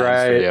so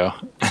bad for you.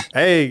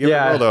 Hey, give it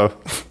a roll though.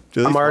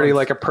 I'm already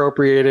like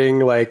appropriating,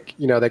 like,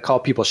 they call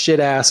people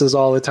shit asses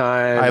all the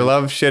time. I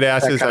love shit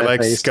asses. I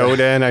like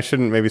Skoda, I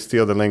shouldn't maybe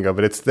steal the lingo,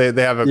 but they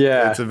have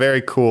it's a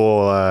very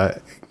cool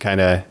kind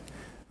of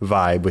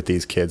vibe with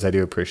these kids. I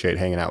do appreciate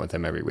hanging out with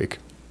them every week.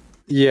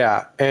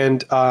 Yeah.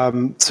 And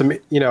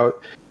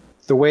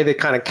the way they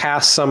kind of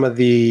cast some of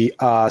the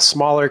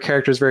smaller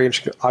characters, very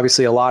interesting.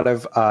 Obviously a lot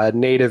of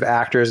Native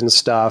actors and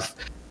stuff,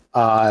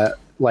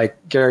 like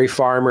Gary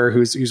Farmer,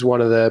 who's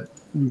one of the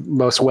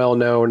most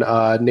well-known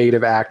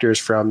Native actors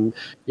from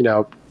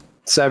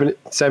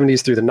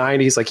 70s through the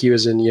 90s. Like he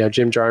was in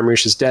Jim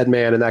Jarmusch's Dead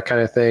Man and that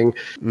kind of thing.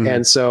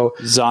 And so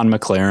Zahn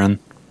McLaren.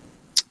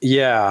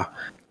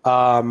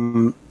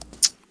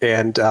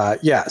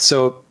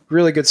 So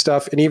really good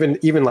stuff. And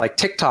even like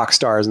TikTok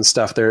stars and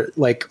stuff, they're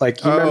like you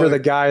remember the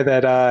guy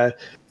that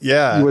he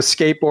was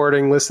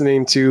skateboarding,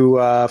 listening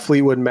to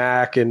Fleetwood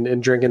Mac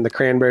and drinking the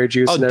cranberry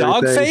juice and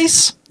everything.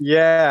 Dogface?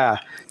 Yeah.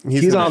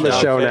 He's on the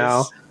show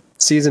now.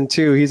 Season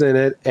 2, he's in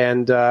it,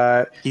 and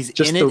he's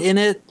just in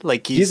it.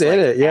 Like he's in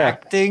it,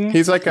 acting.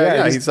 He's like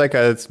he's like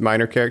a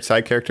minor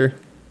side character.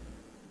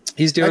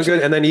 He's doing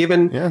good, and then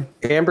even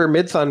Amber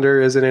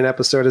Midthunder is in an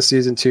episode of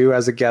season 2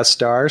 as a guest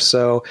star.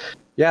 So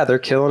they're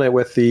killing it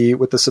with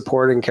the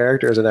supporting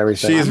characters and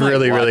everything. She's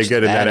really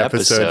good in that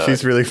episode.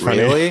 She's really funny.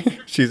 Really?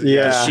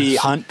 Does she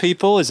hunt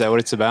people? Is that what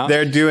it's about?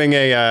 They're doing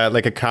a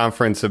a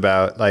conference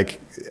about like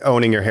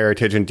owning your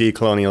heritage and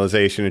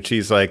decolonialization, and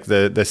she's like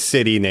the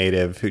city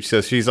native.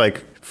 So she's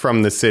like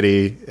from the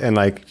city and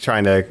like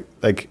trying to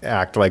like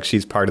act like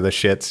she's part of the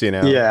shits,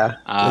 Yeah,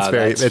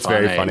 it's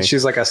very funny.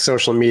 She's like a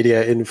social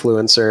media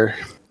influencer.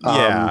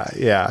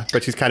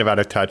 But she's kind of out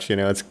of touch.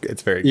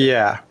 It's very good.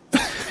 Yeah.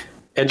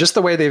 And just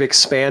the way they've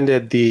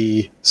expanded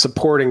the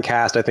supporting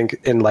cast, I think,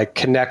 and like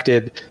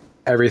connected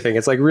everything.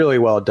 It's like really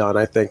well done,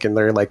 I think, and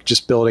they're like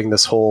just building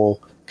this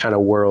whole kind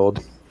of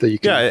world that you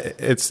can. Yeah,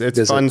 it's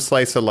fun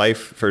slice of life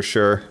for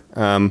sure.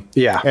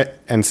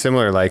 And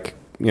similar, like,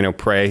 you know,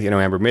 Prey, you know,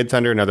 Amber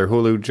Midthunder, another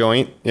Hulu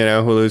joint. You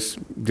know, Hulu's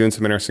doing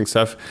some interesting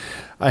stuff.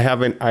 I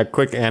have a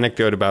quick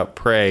anecdote about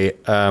Prey.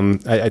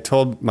 I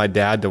told my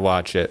dad to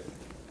watch it.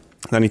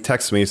 Then he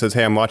texts me. He says,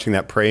 "Hey, I'm watching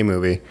that Prey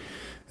movie."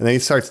 And then he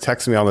starts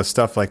texting me all this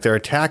stuff like they're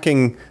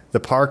attacking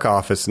the park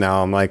office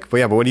now. I'm like,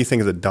 well, yeah, but what do you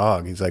think of the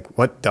dog? He's like,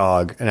 what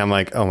dog? And I'm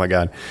like, oh my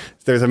God.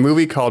 There's a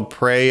movie called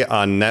Prey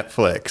on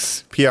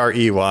Netflix,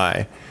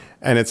 Prey.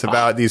 And it's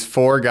about these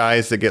 4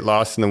 guys that get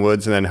lost in the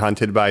woods and then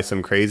hunted by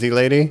some crazy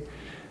lady.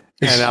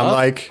 And I'm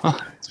like,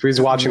 so he's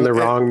watching the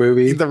wrong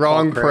movie. The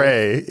wrong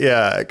Prey.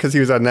 Yeah, because he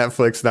was on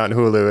Netflix, not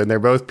Hulu, and they're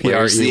both Prey.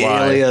 Where's the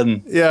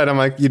alien? Yeah, and I'm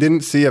like, you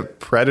didn't see a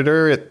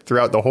predator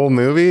throughout the whole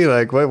movie?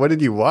 Like, what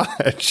did you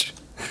watch?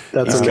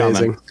 That's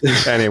amazing.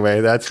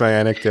 Anyway, that's my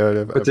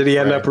anecdote. But did he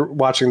end up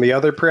watching the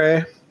other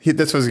Prey?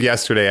 This was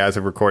yesterday as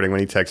of recording when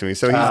he texted me,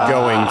 so he's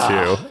going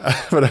to.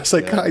 But I was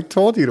like, I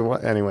told you to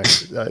watch. Anyway,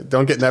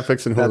 don't get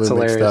Netflix and Hulu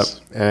mixed up.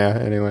 Yeah,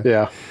 anyway.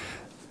 Yeah.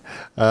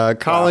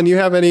 Colin, you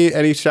have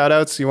any shout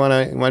outs you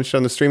want to show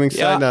on the streaming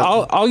side? Yeah,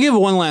 I'll give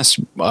one last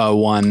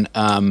one.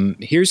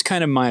 Here's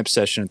kind of my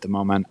obsession at the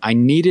moment. I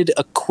needed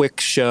a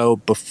quick show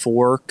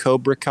before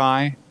Cobra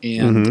Kai,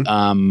 and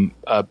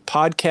a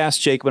podcast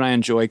Jacob and I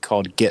enjoy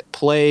called Get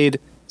Played.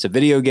 It's a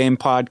video game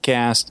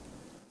podcast.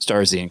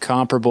 Stars The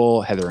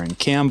Incomparable, Heather and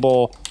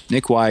Campbell,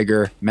 Nick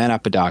Weiger, Matt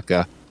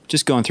Apodaca,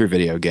 just going through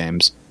video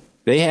games.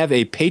 They have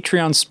a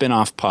Patreon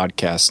spinoff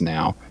podcast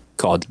now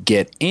called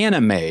Get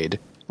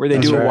Animated, where they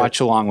do a watch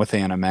along with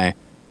anime.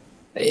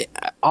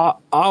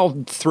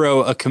 I'll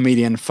throw a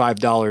comedian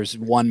 $5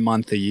 1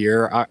 month a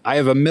year. I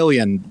have a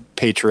million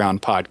Patreon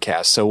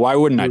podcasts, so why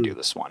wouldn't I do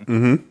this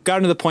one? Got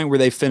to the point where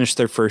they finished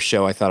their first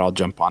show. I thought I'll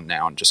jump on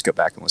now and just go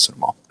back and listen to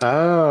them all.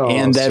 Oh,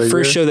 and that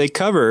first show they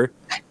cover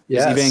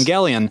is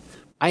Evangelion.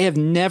 I have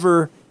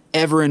never,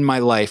 ever in my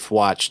life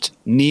watched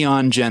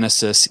Neon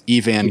Genesis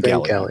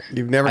Evangelion.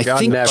 You've never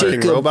gotten that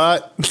fucking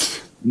robot?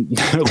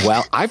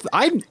 Well, I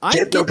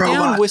get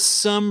down with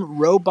some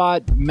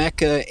robot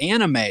mecha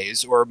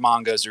animes or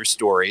mangas or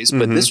stories,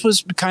 but this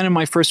was kind of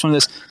my first one of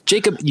this.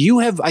 Jacob, you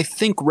have, I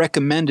think,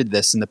 recommended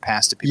this in the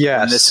past to people.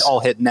 Yes. And this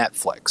all hit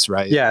Netflix,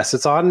 right? Yes,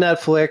 it's on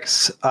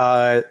Netflix.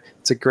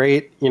 It's a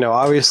great,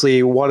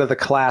 obviously one of the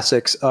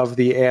classics of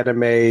the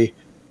anime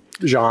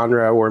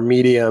genre or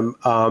medium.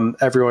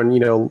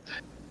 Everyone,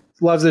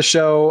 loves the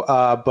show.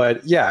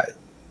 But yeah.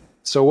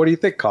 So what do you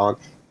think, Colin?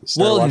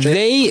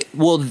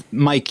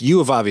 Mike, you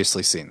have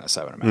obviously seen this,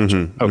 I would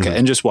imagine.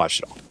 And just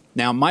watched it all.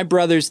 Now, my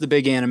brother's the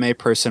big anime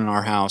person in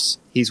our house.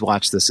 He's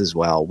watched this as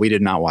well. We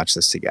did not watch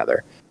this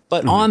together.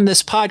 But on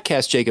this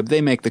podcast, Jacob,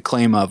 they make the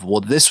claim of,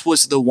 this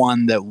was the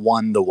one that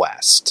won the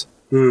West.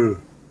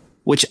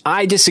 Which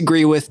I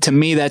disagree with. To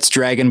me, that's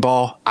Dragon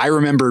Ball. I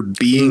remember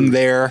being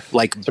there,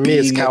 to me,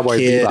 it's Cowboy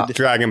Bebop.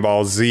 Dragon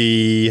Ball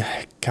Z,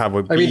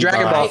 Cowboy Bebop. I mean,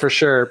 Dragon Ball for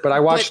sure, but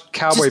I watched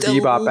Cowboy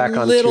Bebop back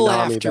on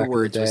Toonami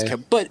afterwards back in the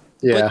day. But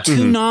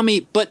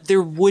Toonami, but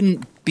there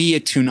wouldn't be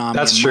a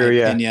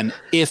Toonami, opinion,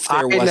 if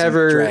there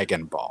wasn't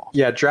Dragon Ball.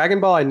 Yeah,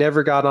 Dragon Ball, I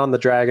never got on the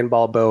Dragon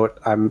Ball boat.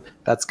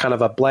 That's kind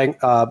of a blank,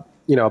 a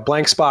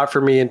blank spot for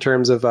me in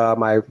terms of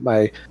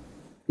my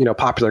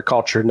popular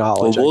culture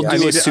knowledge. We'll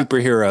do a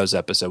superheroes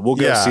episode. We'll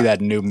go see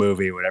that new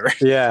movie, whatever.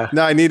 Yeah.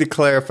 No, I need to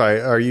clarify.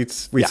 Are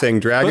we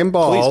saying Dragon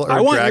Ball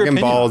or Dragon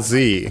Ball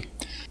Z?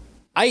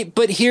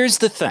 But here's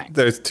the thing.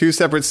 There's 2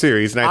 separate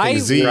series, and I think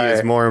Z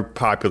is more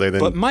popular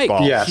than But Mike,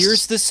 Ball.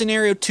 Here's the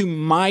scenario to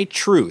my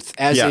truth.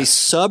 As a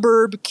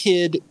suburb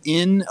kid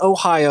in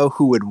Ohio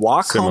who would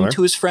walk home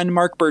to his friend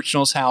Mark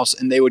Birchnell's house,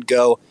 and they would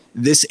go,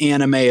 this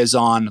anime is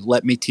on,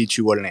 let me teach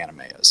you what an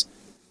anime is.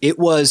 It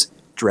was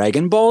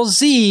Dragon Ball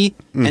Z,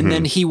 and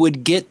then he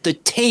would get the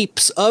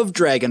tapes of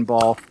Dragon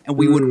Ball, and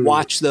we would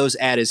watch those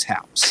at his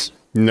house.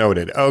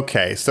 Noted.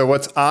 Okay, so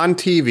what's on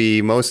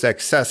TV most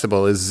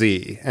accessible is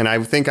Z, and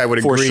I think I would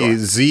agree. Sure.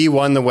 Z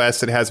won the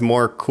West. It has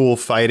more cool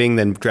fighting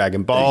than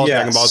Dragon Ball. Yes.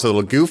 Dragon Ball's a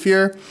little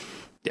goofier,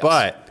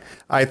 but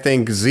I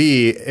think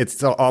Z,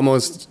 it's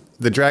almost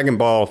the Dragon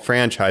Ball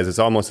franchise is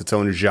almost its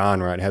own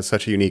genre. It has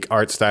such a unique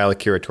art style,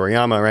 Akira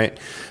Toriyama, right?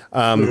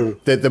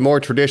 That the more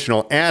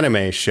traditional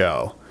anime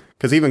show,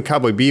 because even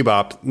Cowboy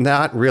Bebop,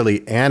 not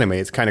really anime.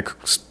 It's kind of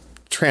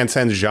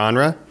transcends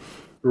genre.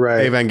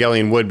 Right.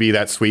 Evangelion would be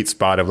that sweet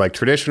spot of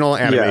traditional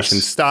animation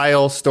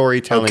style,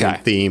 storytelling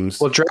themes.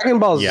 Well, Dragon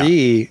Ball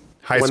Z,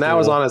 when that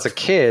was on as a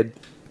kid,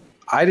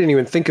 I didn't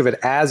even think of it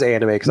as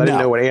anime because I didn't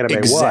know what anime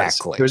was.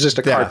 It was just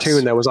a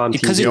cartoon that was on TV.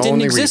 Because it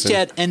didn't exist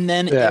yet, and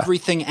then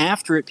everything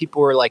after it,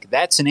 people were like,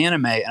 that's an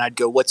anime, and I'd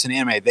go, what's an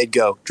anime? They'd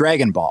go,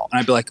 Dragon Ball. And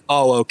I'd be like,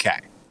 oh, okay.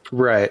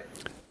 Right.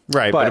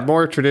 Right, but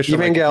more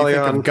traditional.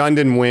 Evangelion,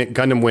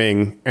 Gundam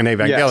Wing, and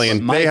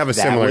Evangelion, they have a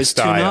similar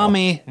style.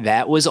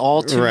 That was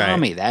all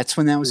Toonami. Right. That's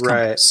when that was coming.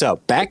 Right. So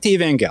back to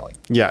Evangelion.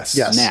 Yes.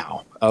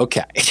 Now,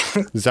 okay.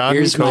 Zan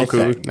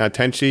Koku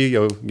Natenchi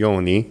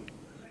Yoni.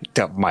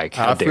 Mike,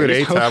 how dare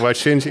you?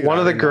 One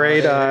of the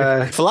great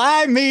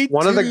Fly Me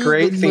one of the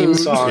great theme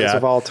songs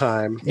of all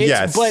time.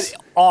 Yes. But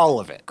all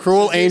of it.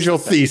 Cruel Angel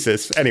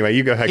Thesis. Anyway,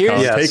 you go ahead,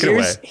 Colin. Take it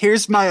away.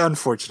 Here's my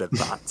unfortunate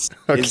thoughts.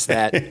 Is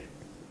that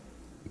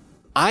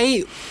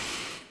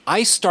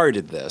I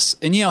started this,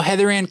 and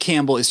Heather Ann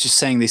Campbell is just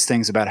saying these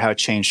things about how it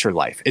changed her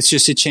life. It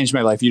changed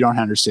my life. You don't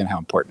understand how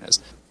important it is.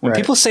 When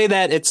people say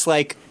that, it's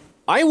like,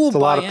 I will buy in. It's a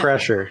lot of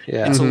pressure.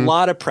 Yeah. It's a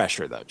lot of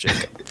pressure, though,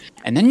 Jacob.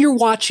 And then you're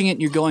watching it,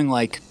 and you're going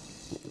like,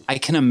 I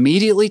can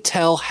immediately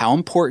tell how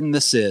important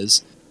this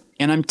is.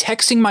 And I'm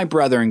texting my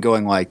brother and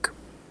going like,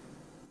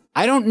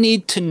 I don't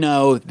need to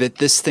know that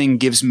this thing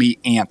gives me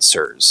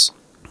answers.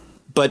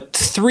 But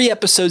 3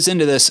 episodes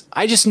into this,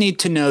 I just need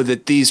to know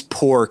that these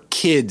poor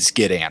kids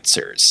get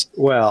answers.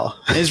 Well.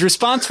 And his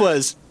response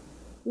was,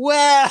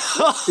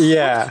 well.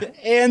 Yeah.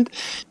 And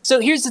so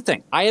here's the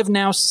thing. I have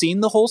now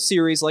seen the whole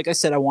series. Like I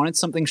said, I wanted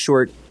something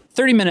short.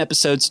 30-minute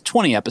episodes,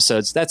 20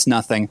 episodes. That's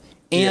nothing.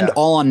 And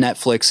all on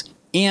Netflix.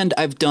 And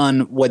I've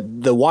done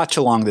what the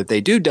watch-along that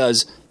they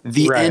does,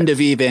 the end of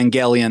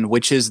Evangelion,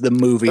 which is the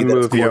movie that,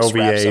 of course,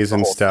 OVAs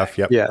and stuff.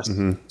 Yep. Yes.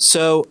 Mm-hmm.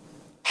 So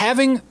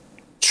having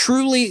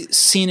truly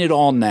seen it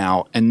all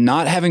now and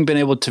not having been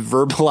able to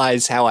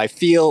verbalize how I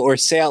feel or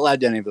say out loud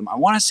to any of them, I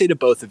want to say to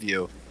both of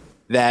you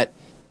that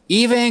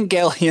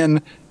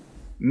Evangelion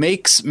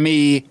makes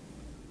me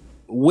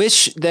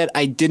wish that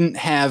I didn't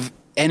have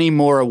any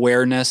more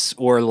awareness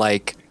or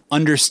like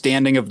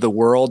understanding of the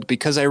world,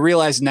 because I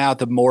realize now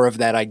the more of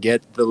that I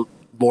get, the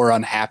more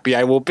unhappy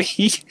I will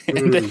be.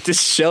 And that this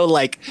show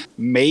like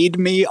made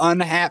me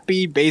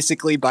unhappy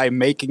basically by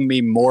making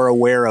me more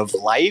aware of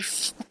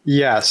life.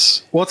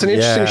 Yes. Well, it's an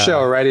interesting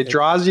show, right? It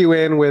draws you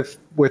in with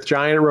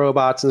giant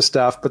robots and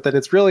stuff, but then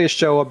it's really a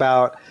show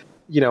about,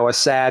 a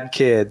sad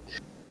kid.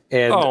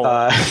 And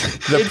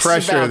the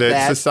pressure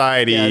that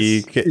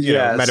society,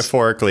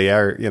 metaphorically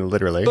or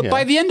literally. But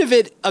by the end of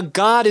it, a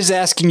god is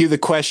asking you the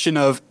question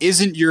of,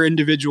 isn't your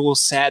individual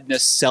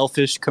sadness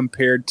selfish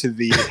compared to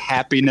the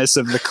happiness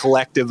of the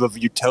collective of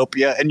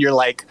utopia? And you're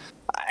like,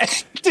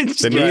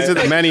 the needs of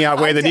the many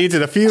outweigh the needs of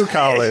the few,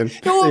 Colin.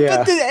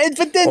 But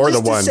then or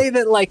just to say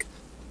that, like,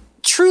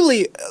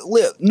 truly,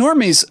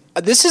 normies,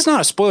 this is not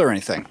a spoiler or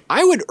anything.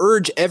 I would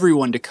urge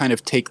everyone to kind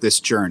of take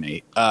this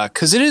journey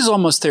because it is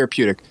almost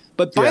therapeutic.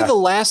 But by the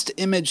last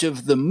image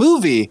of the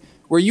movie,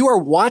 where you are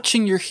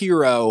watching your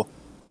hero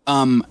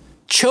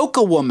choke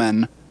a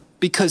woman,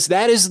 because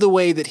that is the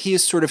way that he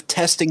is sort of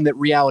testing that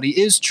reality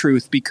is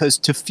truth, because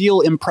to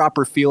feel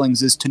improper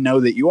feelings is to know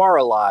that you are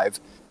alive.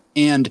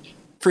 And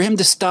for him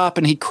to stop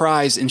and he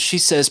cries and she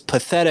says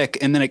pathetic,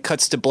 and then it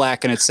cuts to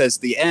black and it says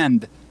the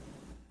end.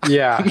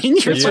 Yeah. I mean,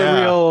 it's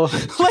a real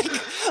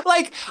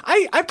like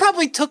I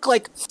probably took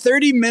like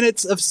 30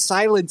 minutes of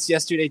silence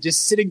yesterday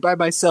just sitting by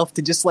myself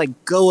to just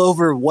like go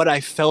over what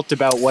I felt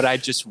about what I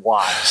just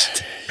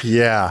watched.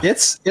 Yeah.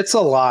 It's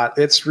a lot.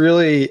 It's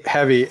really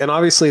heavy. And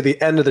obviously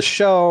the end of the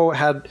show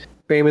had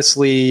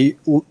famously,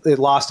 it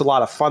lost a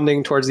lot of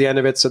funding towards the end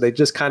of it, so they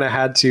just kind of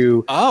had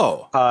to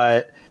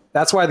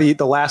that's why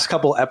the last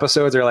couple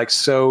episodes are like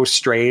so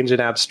strange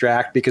and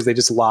abstract, because they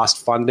just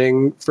lost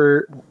funding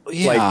for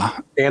like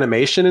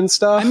animation and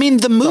stuff. I mean,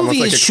 the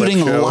movie is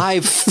shooting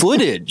live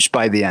footage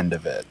by the end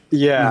of it.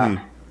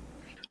 Yeah.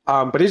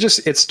 But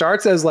it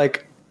starts as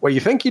like, well,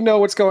 you think you know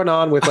what's going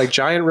on with like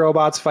giant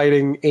robots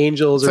fighting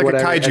angels or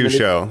whatever. It's like a kaiju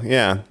show.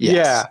 Yeah. Yes.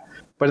 Yeah.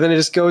 But then it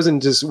just goes in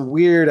just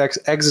weird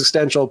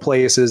existential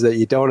places that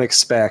you don't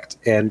expect.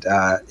 And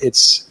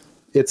it's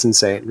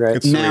insane, right?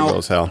 It's cerebral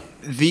as hell.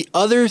 The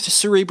other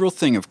cerebral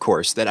thing, of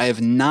course, that I have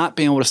not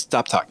been able to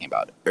stop talking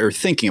about or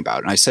thinking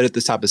about, and I said at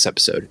the top of this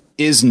episode,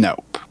 is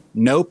Nope.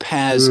 Nope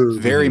has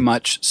very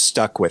much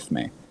stuck with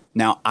me.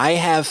 Now, I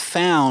have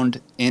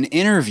found an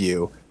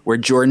interview where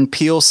Jordan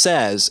Peele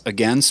says,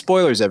 again,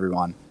 spoilers,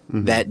 everyone,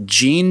 that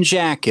Jean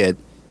Jacket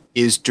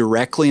is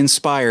directly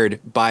inspired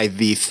by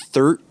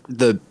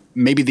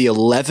maybe the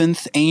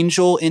 11th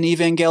angel in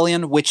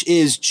Evangelion, which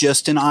is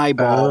just an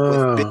eyeball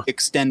with big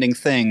extending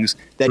things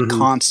that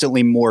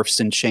constantly morphs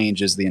and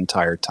changes the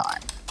entire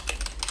time.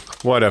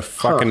 What a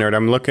fucking nerd.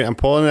 I'm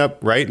pulling it up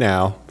right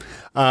now.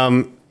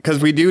 Because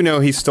we do know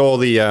he stole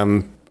the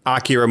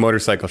Akira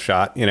motorcycle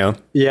shot,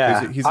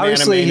 Yeah. He's an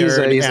anime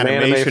nerd, he's an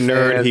animation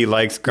nerd. He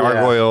likes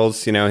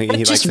gargoyles, he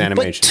likes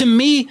animation. But to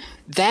me,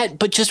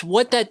 just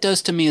what that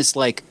does to me is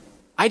like,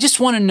 I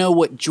just want to know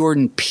what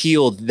Jordan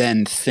Peele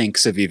then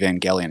thinks of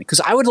Evangelion, because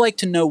I would like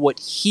to know what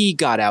he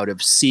got out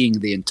of seeing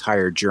the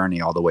entire journey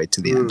all the way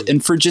to the end.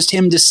 And for just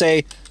him to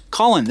say,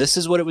 Colin, this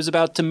is what it was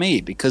about to me,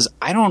 because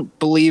I don't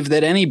believe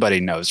that anybody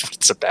knows what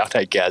it's about,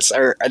 I guess,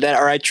 or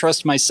I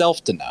trust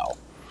myself to know.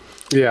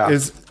 Yeah.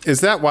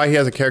 Is that why he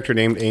has a character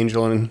named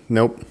Angel in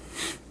Nope?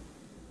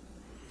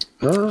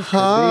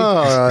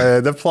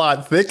 The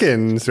plot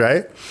thickens,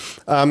 right?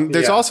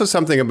 There's also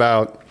something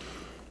about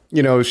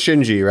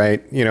Shinji,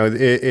 right?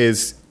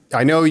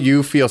 I know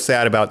you feel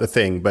sad about the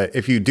thing, but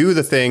if you do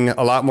the thing,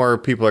 a lot more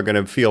people are going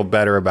to feel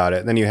better about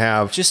it. Then you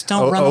have just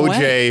don't run OJ,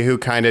 away. who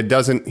kind of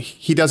doesn't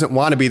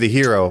want to be the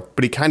hero,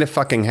 but he kind of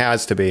fucking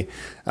has to be.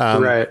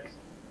 Right.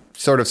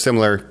 sort of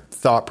similar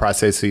thought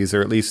processes,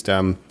 or at least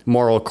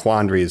moral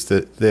quandaries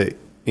that the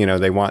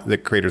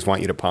creators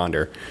want you to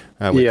ponder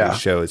with these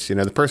shows.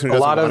 The person who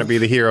doesn't want to be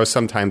the hero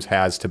sometimes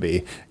has to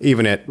be,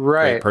 even at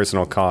great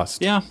personal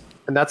cost. Yeah.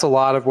 And that's a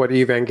lot of what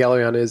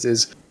Evangelion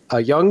is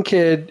a young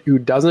kid who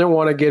doesn't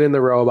want to get in the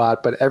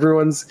robot, but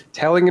everyone's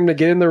telling him to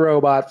get in the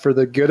robot for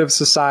the good of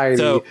society.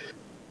 So,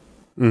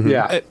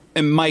 yeah.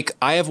 And Mike,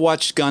 I have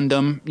watched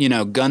Gundam.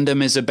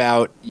 Gundam is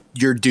about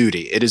your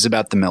duty. It is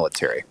about the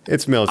military.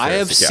 It's military. I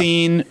have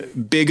seen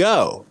Big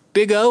O.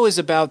 Big O is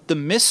about the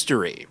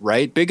mystery,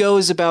 right? Big O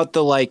is about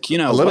the what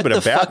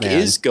the fuck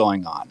is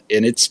going on?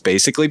 And it's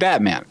basically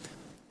Batman.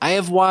 I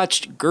have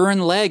watched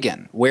Gurren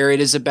Lagann, where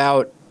it is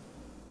about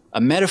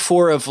a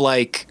metaphor of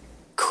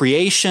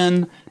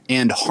creation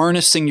and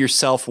harnessing your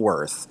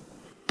self-worth.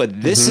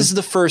 But this is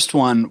the first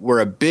one where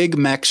a big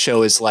mech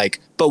show is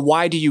but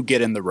why do you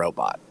get in the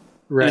robot?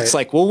 Right. And it's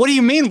well, what do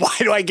you mean, why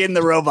do I get in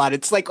the robot?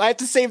 It's I have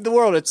to save the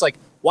world. It's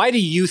why do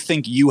you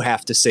think you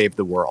have to save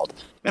the world?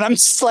 And I'm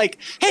just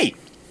hey,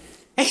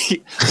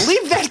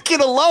 leave that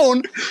kid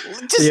alone.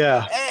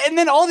 And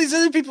then all these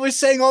other people are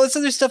saying all this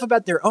other stuff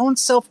about their own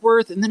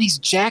self-worth, and then he's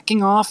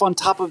jacking off on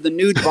top of the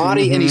nude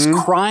body, and he's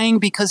crying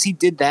because he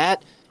did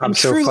that. I'm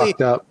so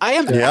fucked up. I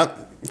am...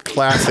 Yep.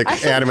 Classic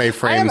anime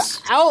frames.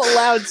 I am out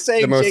loud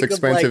saying the most Jacob,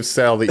 expensive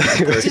cell that you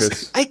can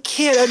purchase. I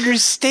can't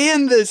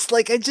understand this.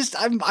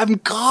 I'm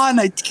gone.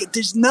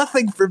 There's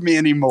nothing for me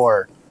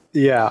anymore.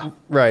 Yeah.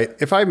 Right.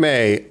 If I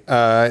may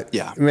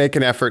make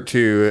an effort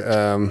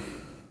to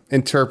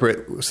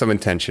interpret some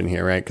intention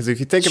here, right? Because if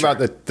you think about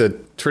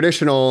the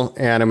traditional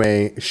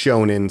anime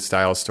shonen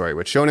style story,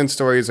 which shonen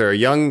stories are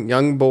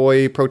young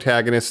boy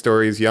protagonist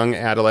stories, young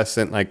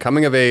adolescent,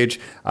 coming of age.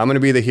 I'm going to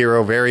be the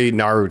hero, very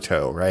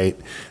Naruto, right?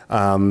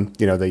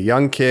 The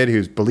young kid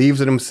who believes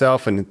in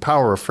himself and the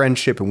power of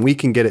friendship, and we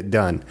can get it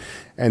done.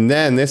 And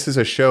then this is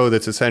a show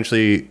that's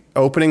essentially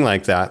opening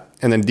like that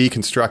and then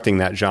deconstructing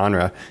that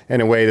genre in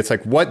a way that's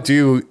what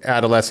do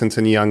adolescents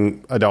and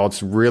young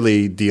adults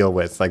really deal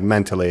with,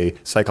 mentally,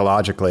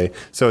 psychologically?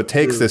 So it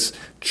takes this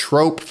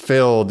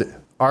trope-filled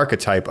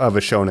archetype of a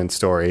shonen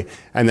story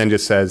and then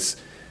just says,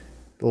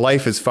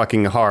 life is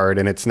fucking hard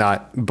and it's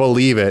not,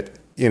 believe it.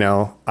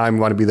 I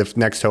want to be the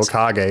next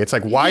Hokage. It's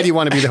why do you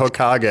want to be the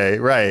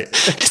Hokage? Right.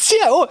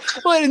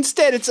 Well,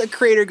 instead, it's a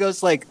creator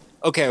goes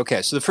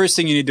okay. So the first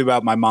thing you need to do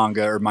about my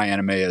manga or my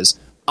anime is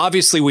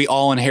obviously we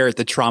all inherit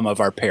the trauma of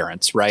our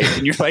parents, right?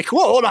 And you're whoa,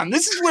 hold on.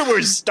 This is where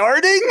we're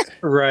starting?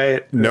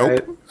 Right.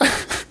 Nope.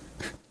 Right.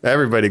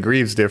 Everybody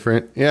grieves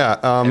different. Yeah.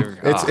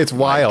 It's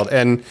wild.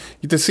 And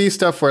to see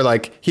stuff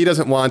where he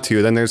doesn't want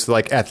to, then there's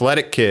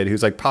athletic kid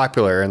who's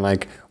popular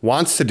and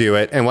wants to do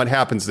it. And what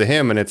happens to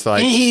him? And it's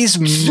he's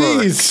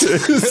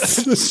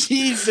Jesus.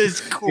 Jesus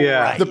Christ.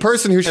 Yeah. The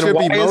person who should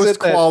be most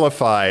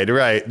qualified.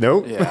 Right.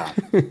 Nope. Yeah.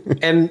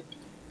 And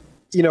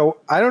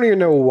I don't even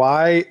know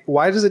why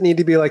does it need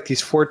to be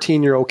these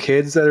 14-year-old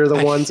kids that are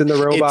the ones in the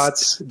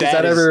robots? Does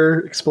that ever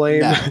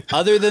explain? No.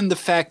 Other than the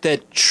fact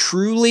that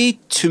truly,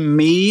 to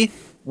me,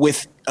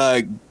 with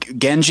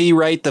Genji,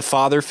 right, the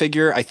father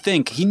figure, I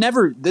think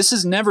this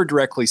is never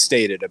directly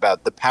stated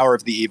about the power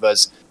of the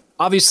Evas.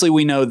 Obviously,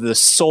 we know the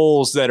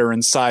souls that are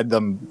inside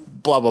them,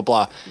 blah, blah,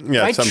 blah.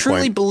 Yeah, I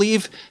truly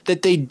believe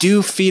that they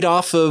do feed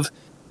off of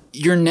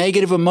your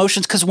negative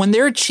emotions, because when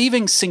they're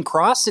achieving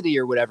synchronicity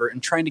or whatever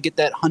and trying to get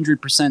that 100%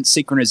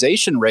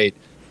 synchronization rate,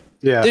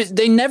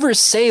 they never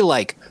say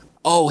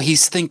oh,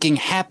 he's thinking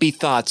happy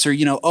thoughts, or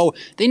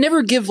they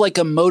never give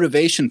a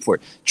motivation for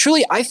it.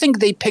 Truly, I think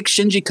they pick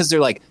Shinji because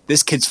they're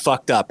this kid's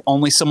fucked up.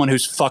 Only someone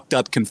who's fucked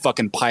up can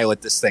fucking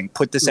pilot this thing.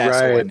 Put this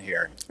asshole in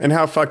here. And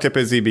how fucked up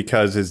is he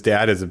because his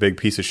dad is a big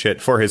piece of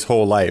shit for his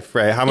whole life,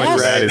 right? How much of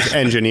that is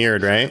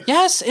engineered, right?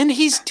 Yes, and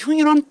he's doing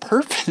it on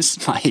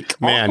purpose,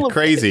 Mike. Man,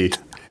 crazy.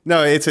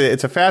 No, it's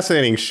a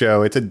fascinating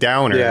show. It's a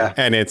downer,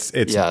 and it's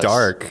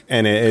dark,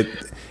 and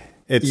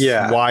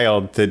it's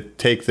wild to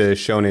take the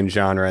shonen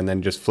genre and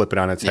then just flip it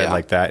on its head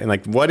like that.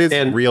 And what does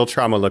real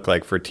trauma look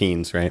like for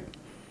teens, right?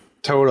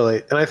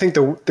 Totally. And I think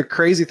the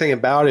crazy thing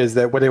about it is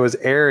that when it was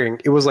airing,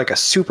 it was a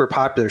super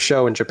popular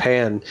show in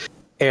Japan,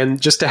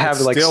 and just to have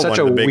such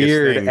a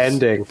weird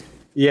ending.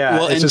 Yeah.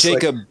 Well, and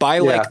Jacob, by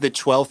the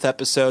 12th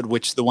episode,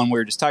 which the one we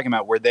were just talking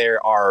about, where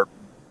there are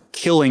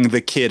killing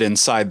the kid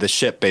inside the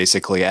ship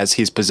basically as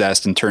he's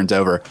possessed and turns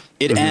over,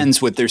 it ends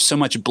with there's so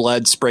much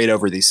blood sprayed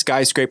over these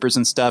skyscrapers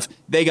and stuff.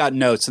 They got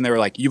notes and they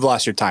were you've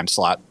lost your time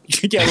slot.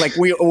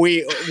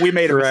 we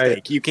made a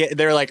mistake. You can't.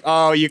 They're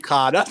oh, you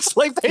caught us.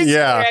 Basically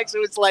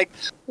actually it's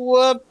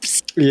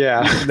whoops.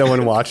 Yeah. No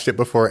one watched it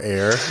before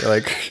air.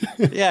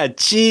 Yeah,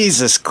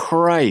 Jesus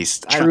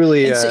Christ.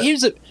 Truly.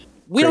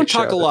 We don't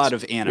talk a lot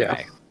of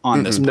anime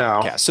on this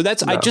podcast. So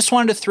I just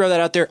wanted to throw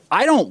that out there.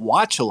 I don't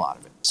watch a lot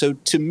of it. So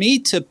to me,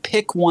 to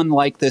pick one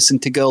like this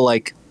and to go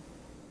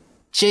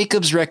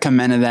Jacob's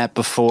recommended that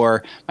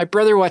before. My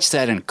brother watched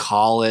that in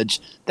college.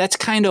 That's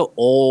kind of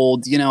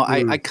old.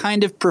 I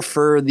kind of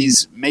prefer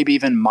these maybe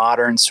even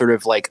modern sort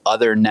of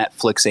other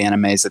Netflix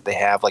animes that they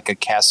have, like a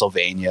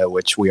Castlevania,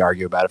 which we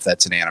argue about if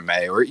that's an anime,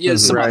 or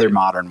some other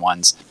modern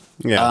ones.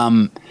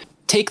 Yeah.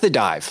 take the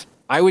dive.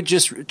 I would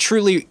just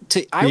truly,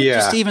 I would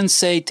just even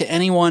say to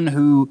anyone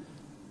who,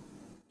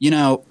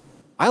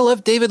 I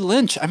love David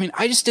Lynch. I mean,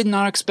 I just did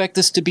not expect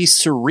this to be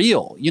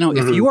surreal.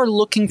 If you are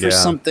looking for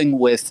something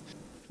with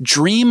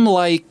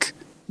dreamlike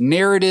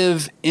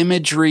narrative,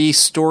 imagery,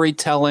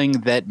 storytelling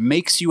that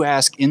makes you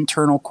ask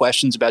internal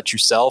questions about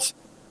yourself,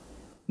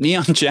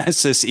 Neon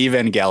Genesis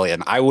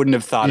Evangelion. I wouldn't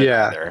have thought it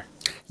either.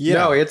 Yeah.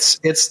 No,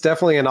 it's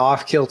definitely an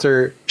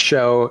off-kilter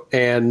show,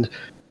 and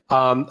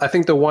I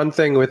think the one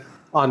thing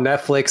on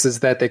Netflix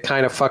is that they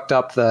kind of fucked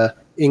up the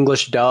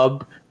English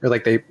dub, or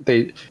like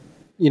they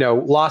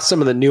lost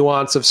some of the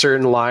nuance of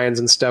certain lines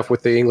and stuff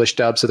with the English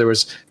dub. So there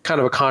was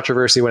kind of a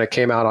controversy when it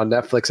came out on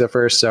Netflix at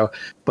first. So,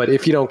 but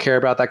if you don't care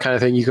about that kind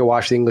of thing, you can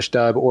watch the English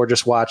dub or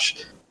just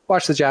watch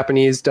the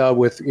Japanese dub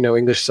with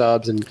English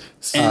subs and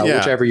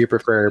whichever you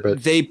prefer.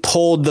 But they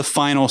pulled the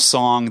final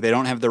song. They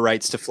don't have the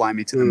rights to "Fly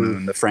Me to the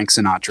Moon," the Frank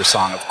Sinatra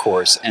song, of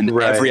course. And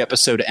every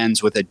episode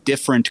ends with a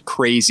different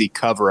crazy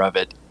cover of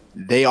it.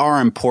 They are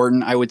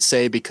important, I would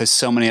say, because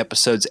so many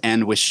episodes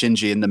end with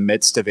Shinji in the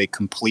midst of a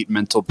complete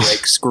mental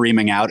break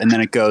screaming out, and then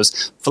it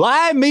goes,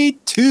 "Fly me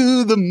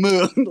to the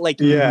moon."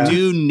 You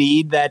do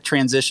need that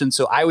transition.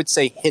 So I would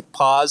say hit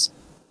pause,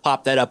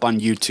 pop that up on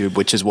YouTube,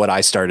 which is what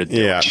I started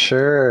doing. Yeah,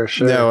 sure.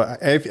 No,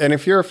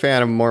 if you're a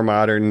fan of more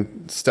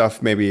modern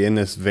stuff, maybe in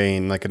this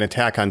vein, like an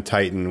Attack on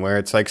Titan, where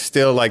it's like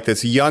still like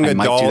this young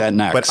adult,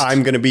 but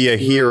I'm going to be a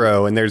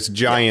hero, and there's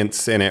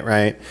giants in it,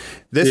 right?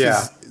 This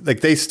is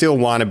like they still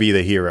want to be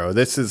the hero.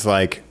 This is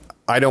like,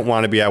 I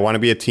want to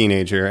be a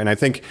teenager. And I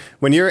think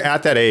when you're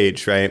at that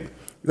age, right,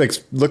 like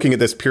looking at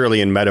this purely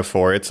in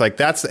metaphor, it's like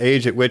that's the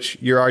age at which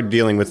you are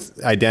dealing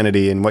with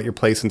identity and what your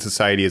place in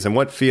society is and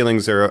what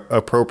feelings are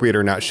appropriate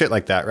or not, shit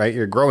like that, right?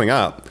 You're growing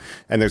up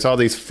and there's all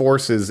these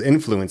forces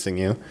influencing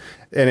you.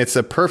 And it's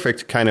a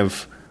perfect kind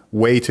of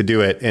way to do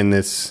it in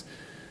this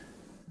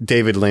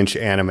David Lynch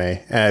anime,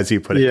 as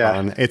you put it,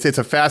 Colin. It's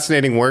a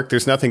fascinating work.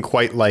 There's nothing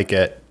quite like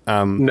it.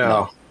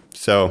 No.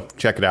 So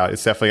check it out.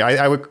 It's definitely,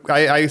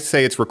 I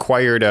say it's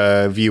required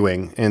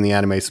viewing in the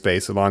anime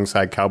space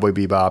alongside Cowboy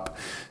Bebop,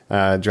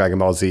 Dragon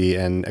Ball Z,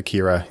 and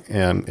Akira,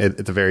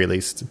 at the very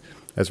least,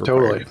 as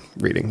required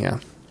reading. Yeah.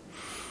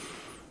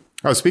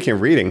 Oh, speaking of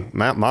reading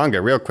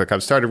manga, real quick,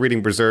 I've started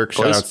reading Berserk.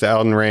 Shout out to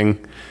Elden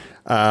Ring.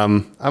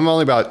 I'm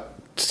only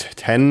about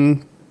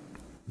 10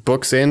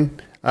 books in,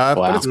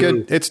 but it's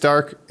good. It's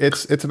dark.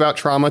 It's about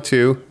trauma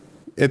too.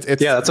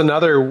 That's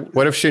another.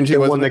 What if Shinji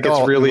was one that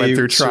gets really went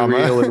through trauma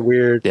and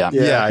weird?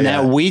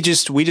 Now we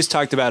just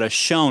talked about a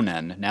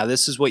shonen. Now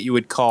this is what you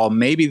would call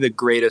maybe the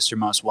greatest or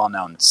most well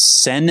known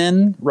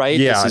seinen, right?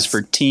 Yeah, this is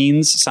for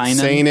teens.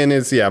 Seinen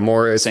is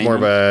more. It's more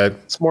of a.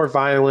 It's more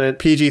violent.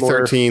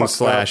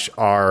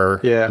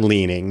 PG-13/R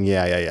leaning.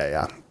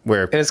 Yeah.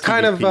 Where and it's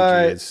kind of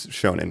is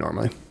shonen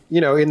normally.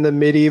 In the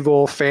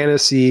medieval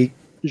fantasy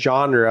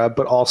genre,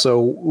 but also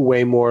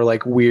way more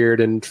like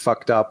weird and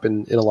fucked up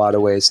in a lot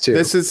of ways too.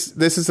 This is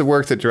the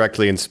work that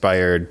directly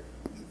inspired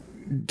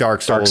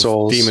Dark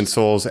Souls, Demon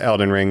Souls,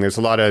 Elden Ring. There's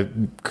a lot of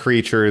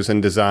creatures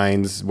and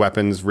designs,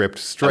 weapons ripped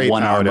straight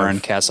one out armor of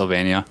in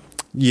Castlevania.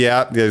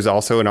 Yeah, there's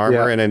also an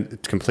armor and a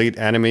complete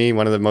enemy.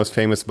 One of the most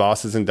famous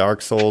bosses in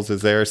Dark Souls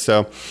is there.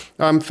 So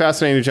I'm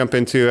fascinated to jump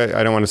into it.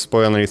 I don't want to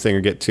spoil anything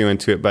or get too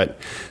into it, but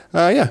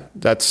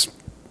that's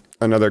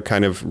another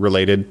kind of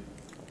related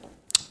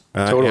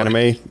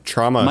anime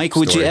trauma. Mike,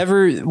 would you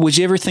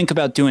ever think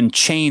about doing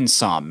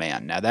Chainsaw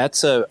Man? Now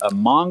that's a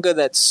manga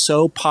that's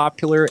so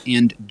popular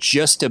and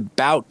just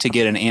about to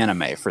get an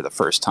anime for the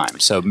first time.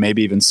 So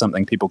maybe even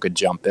something people could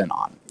jump in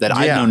on that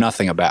I know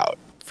nothing about.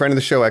 Friend of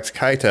the show, X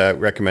Kaita,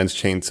 recommends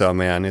Chainsaw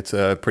Man. It's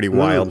a pretty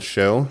wild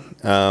show,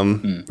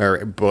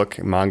 or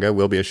book, manga,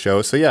 will be a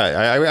show. So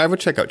I would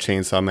check out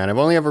Chainsaw Man. I've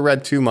only ever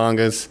read 2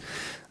 mangas,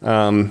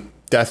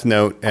 Death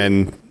Note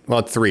and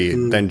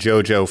 3. Then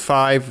JoJo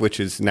 5,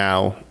 which is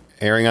now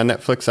airing on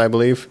Netflix, I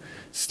believe.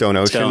 Stone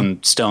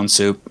Ocean. Stone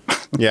Soup.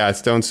 Yeah,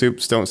 Stone Soup,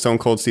 Stone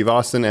Cold Steve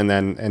Austin, and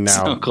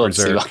now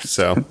Berserk.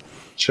 So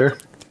sure.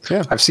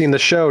 Yeah. I've seen the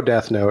show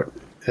Death Note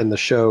and the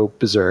show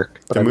Berserk.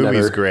 But the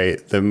movie's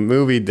great. The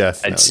movie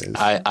Death Note is...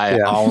 I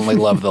only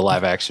love the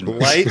live action.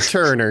 Light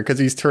Turner, because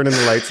he's turning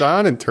the lights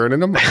on and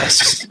turning them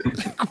off.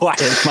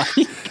 Quiet,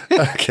 Mike.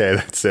 Okay,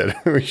 that's it.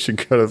 We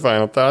should go to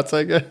final thoughts,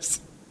 I guess.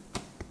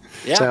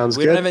 Yeah, sounds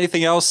we good. don't have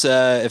anything else.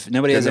 If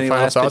nobody has any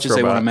last pitches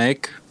they want to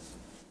make,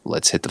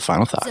 let's hit the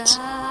final thoughts.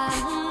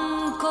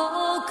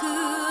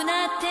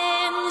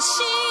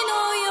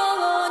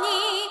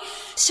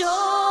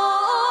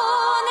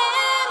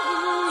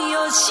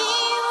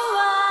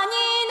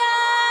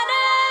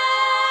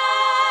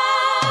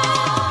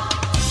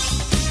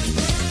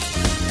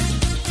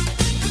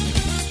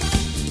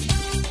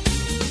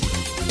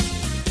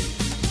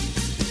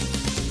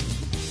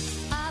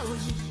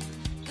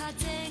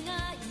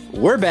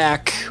 We're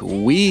back.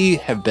 We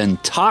have been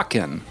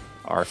talking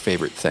our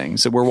favorite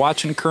things that we're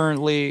watching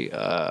currently,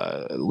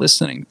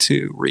 listening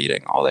to,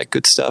 reading, all that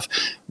good stuff.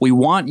 We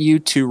want you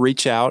to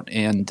reach out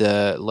and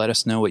let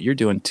us know what you're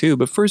doing too.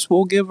 But first,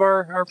 we'll give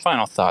our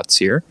final thoughts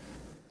here.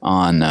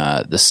 on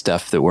the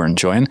stuff that we're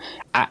enjoying.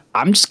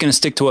 I'm just going to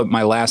stick to what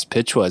my last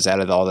pitch was out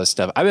of all this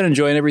stuff. I've been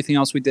enjoying everything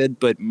else we did,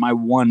 but my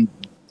one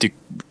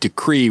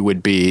decree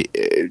would be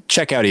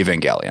check out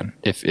Evangelion.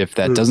 If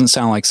that doesn't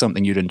sound like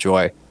something you'd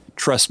enjoy,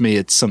 trust me,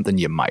 it's something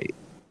you might.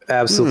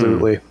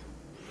 Absolutely.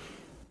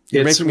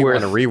 It makes me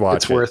want to rewatch it.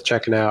 It's worth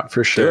checking out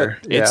for sure.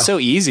 It's so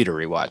easy to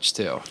rewatch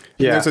too.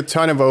 Yeah. There's a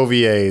ton of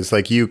OVAs,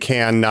 like You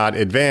Cannot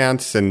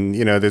Advance, and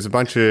there's a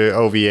bunch of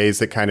OVAs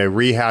that kind of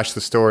rehash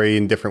the story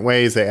in different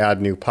ways. They add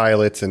new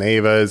pilots and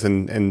AVAs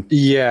and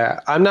yeah,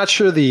 I'm not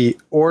sure the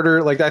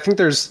order. Like, I think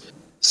there's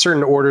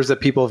certain orders that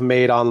people have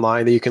made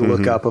online that you can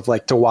look up of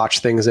like to watch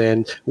things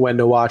in, when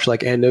to watch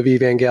like End of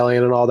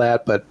Evangelion and all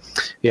that. But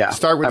yeah,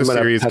 start with the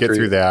series, get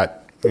through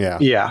that.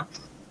 Yeah,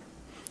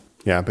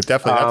 but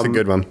definitely that's a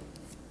good one.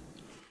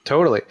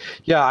 Totally.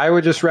 Yeah, I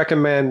would just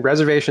recommend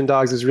Reservation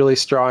Dogs is really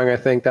strong. I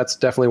think that's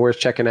definitely worth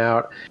checking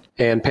out.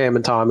 And Pam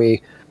and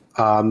Tommy,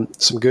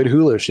 some good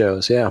Hulu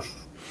shows. Yeah.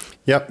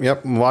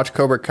 Yep. Watch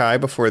Cobra Kai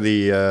before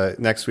the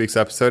next week's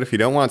episode. If you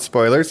don't want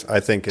spoilers, I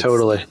think it's...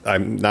 Totally.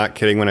 I'm not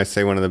kidding when I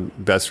say one of the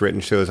best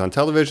written shows on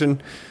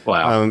television.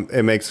 Wow.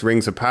 It makes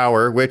Rings of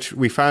Power, which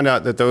we found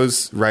out that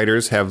those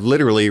writers have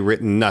literally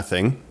written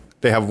nothing.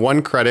 They have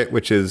one credit,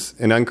 which is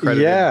an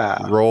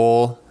uncredited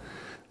role,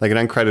 like an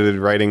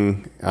uncredited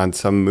writing on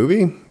some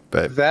movie.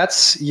 But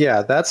that's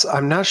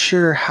I'm not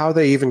sure how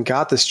they even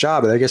got this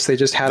job. I guess they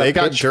just had they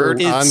got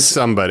dirt on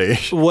somebody.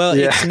 Well,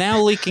 it's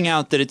now leaking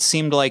out that it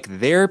seemed like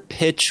their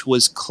pitch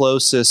was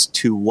closest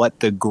to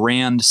what the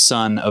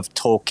grandson of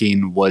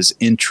Tolkien was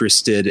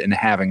interested in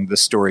having the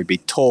story be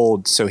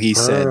told. So he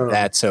said,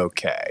 that's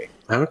okay.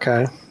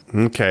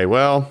 Okay.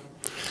 Well,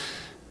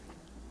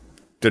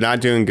 they're not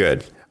doing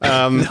good.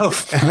 No.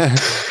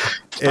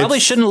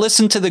 Probably shouldn't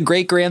listen to the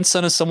great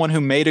grandson of someone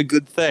who made a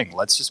good thing.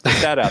 Let's just put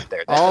that out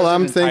there. All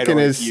I'm thinking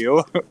is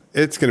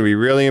it's going to be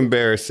really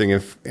embarrassing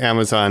if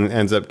Amazon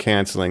ends up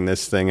canceling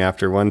this thing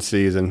after one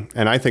season.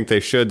 And I think they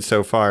should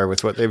so far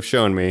with what they've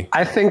shown me.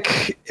 I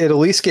think it'll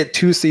at least get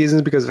 2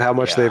 seasons because of how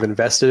much they've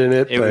invested in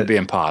it. It would be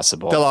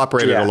impossible. They'll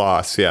operate at a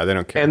loss. Yeah, they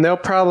don't care. And they'll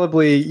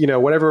probably,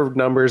 whatever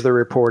numbers they're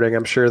reporting,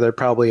 I'm sure they're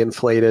probably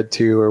inflated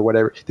too or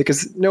whatever.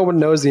 Because no one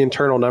knows the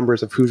internal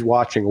numbers of who's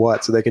watching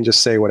what, so they can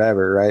just say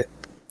whatever, right?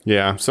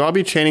 Yeah, so I'll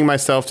be chaining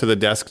myself to the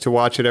desk to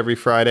watch it every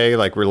Friday,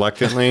 like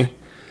reluctantly.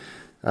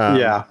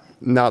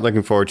 Not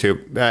looking forward to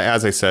it.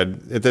 As I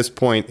said, at this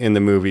point in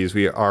the movies,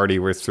 we already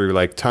were through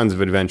like tons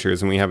of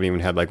adventures, and we haven't even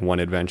had like one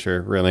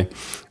adventure, really.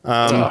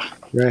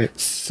 Right.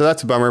 So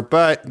that's a bummer,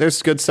 but there's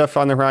good stuff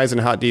on the horizon.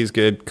 Hot D's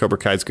good, Cobra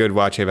Kai's good,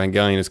 watch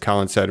Evangelion, as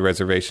Colin said,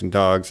 Reservation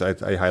Dogs,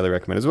 I highly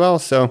recommend as well.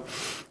 So,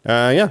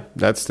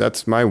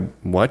 that's my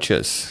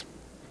watches.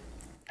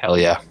 Hell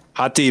yeah.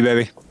 Hot D,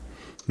 baby.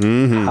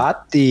 Mm-hmm.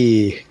 Hot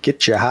D.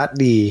 Get your hot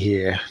D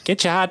here.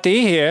 Get your hot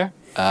D here.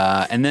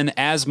 And then,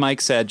 as Mike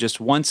said, just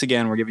once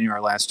again, we're giving you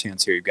our last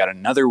chance here. You've got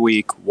another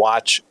week.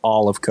 Watch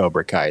all of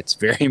Cobra Kai. It's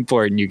very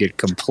important you get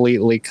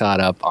completely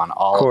caught up on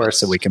all of it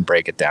so we can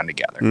break it down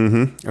together.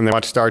 Mm-hmm. And then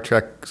watch Star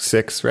Trek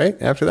 6, right?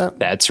 After that?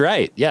 That's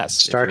right. Yes.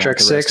 Star Trek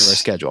 6. Our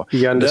schedule.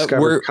 The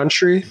Undiscovered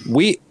Country.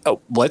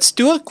 Let's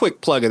do a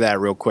quick plug of that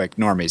real quick,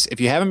 normies.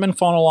 If you haven't been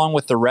following along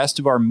with the rest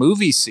of our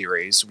movie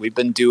series, we've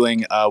been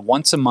doing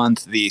once a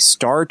month the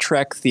Star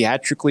Trek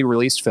theatrically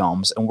released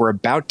films, and we're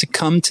about to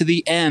come to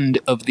the end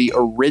of the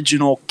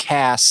original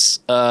cast's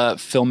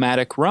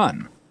filmatic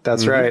run.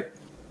 That's right.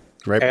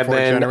 Right before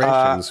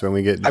Generations, when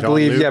we get John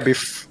Luke.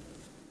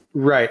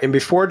 Right. And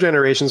before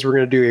Generations, we're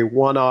going to do a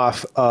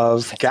one-off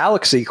of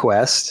Galaxy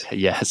Quest.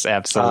 Yes,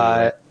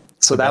 absolutely.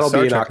 So that'll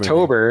be in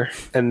October,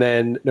 and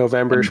then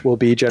November will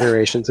be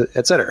Generations,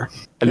 etc.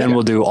 And then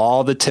we'll do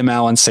all the Tim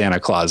Allen Santa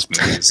Claus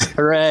movies.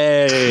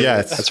 Hooray!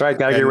 Yes. That's right.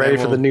 Got to get ready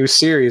for the new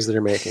series that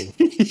they're making.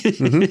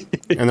 And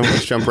then we'll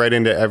just jump right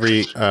into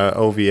every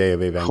OVA of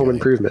Evangelion. Home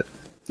Improvement.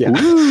 Yeah.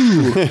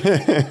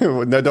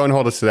 No, don't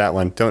hold us to that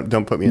one.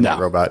 Don't put me in that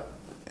robot.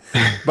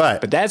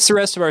 But that's the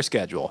rest of our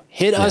schedule.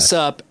 Hit us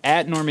up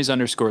at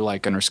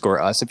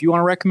normies_like_us if you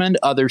want to recommend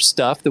other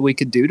stuff that we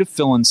could do to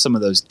fill in some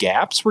of those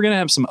gaps. We're going to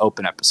have some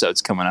open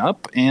episodes coming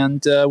up,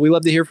 and we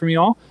love to hear from you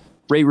all.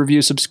 Rate,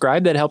 review,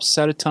 subscribe. That helps us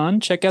out a ton.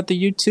 Check out the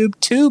YouTube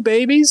too,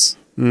 babies.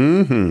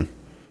 Mm-hmm.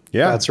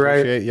 Yeah, that's right.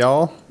 Appreciate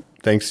y'all.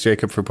 Thanks,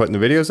 Jacob, for putting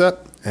the videos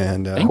up.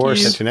 And of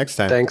course, catch you next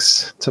time.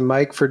 Thanks to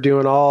Mike for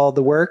doing all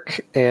the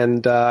work.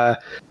 And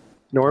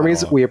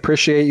normies, we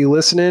appreciate you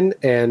listening.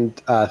 And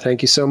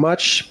thank you so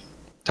much.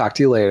 Talk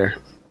to you later.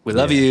 We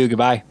love you.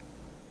 Goodbye.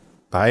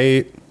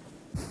 Bye.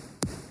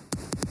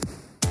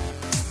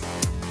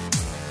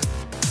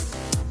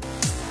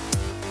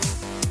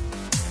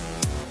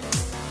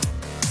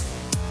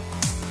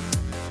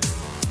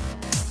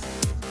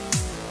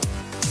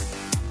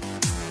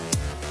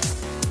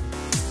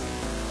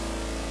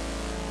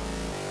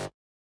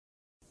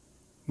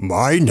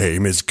 My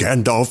name is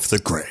Gandalf the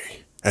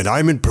Grey, and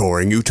I'm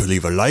imploring you to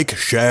leave a like,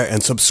 share,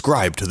 and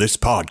subscribe to this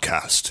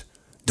podcast.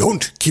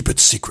 Don't keep it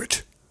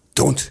secret.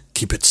 Don't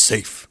keep it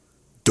safe.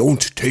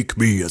 Don't take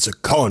me as a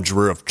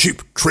conjurer of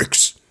cheap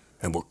tricks,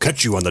 and we'll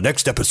catch you on the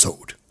next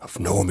episode of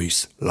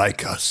Normies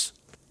Like Us.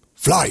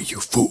 Fly, you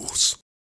fools!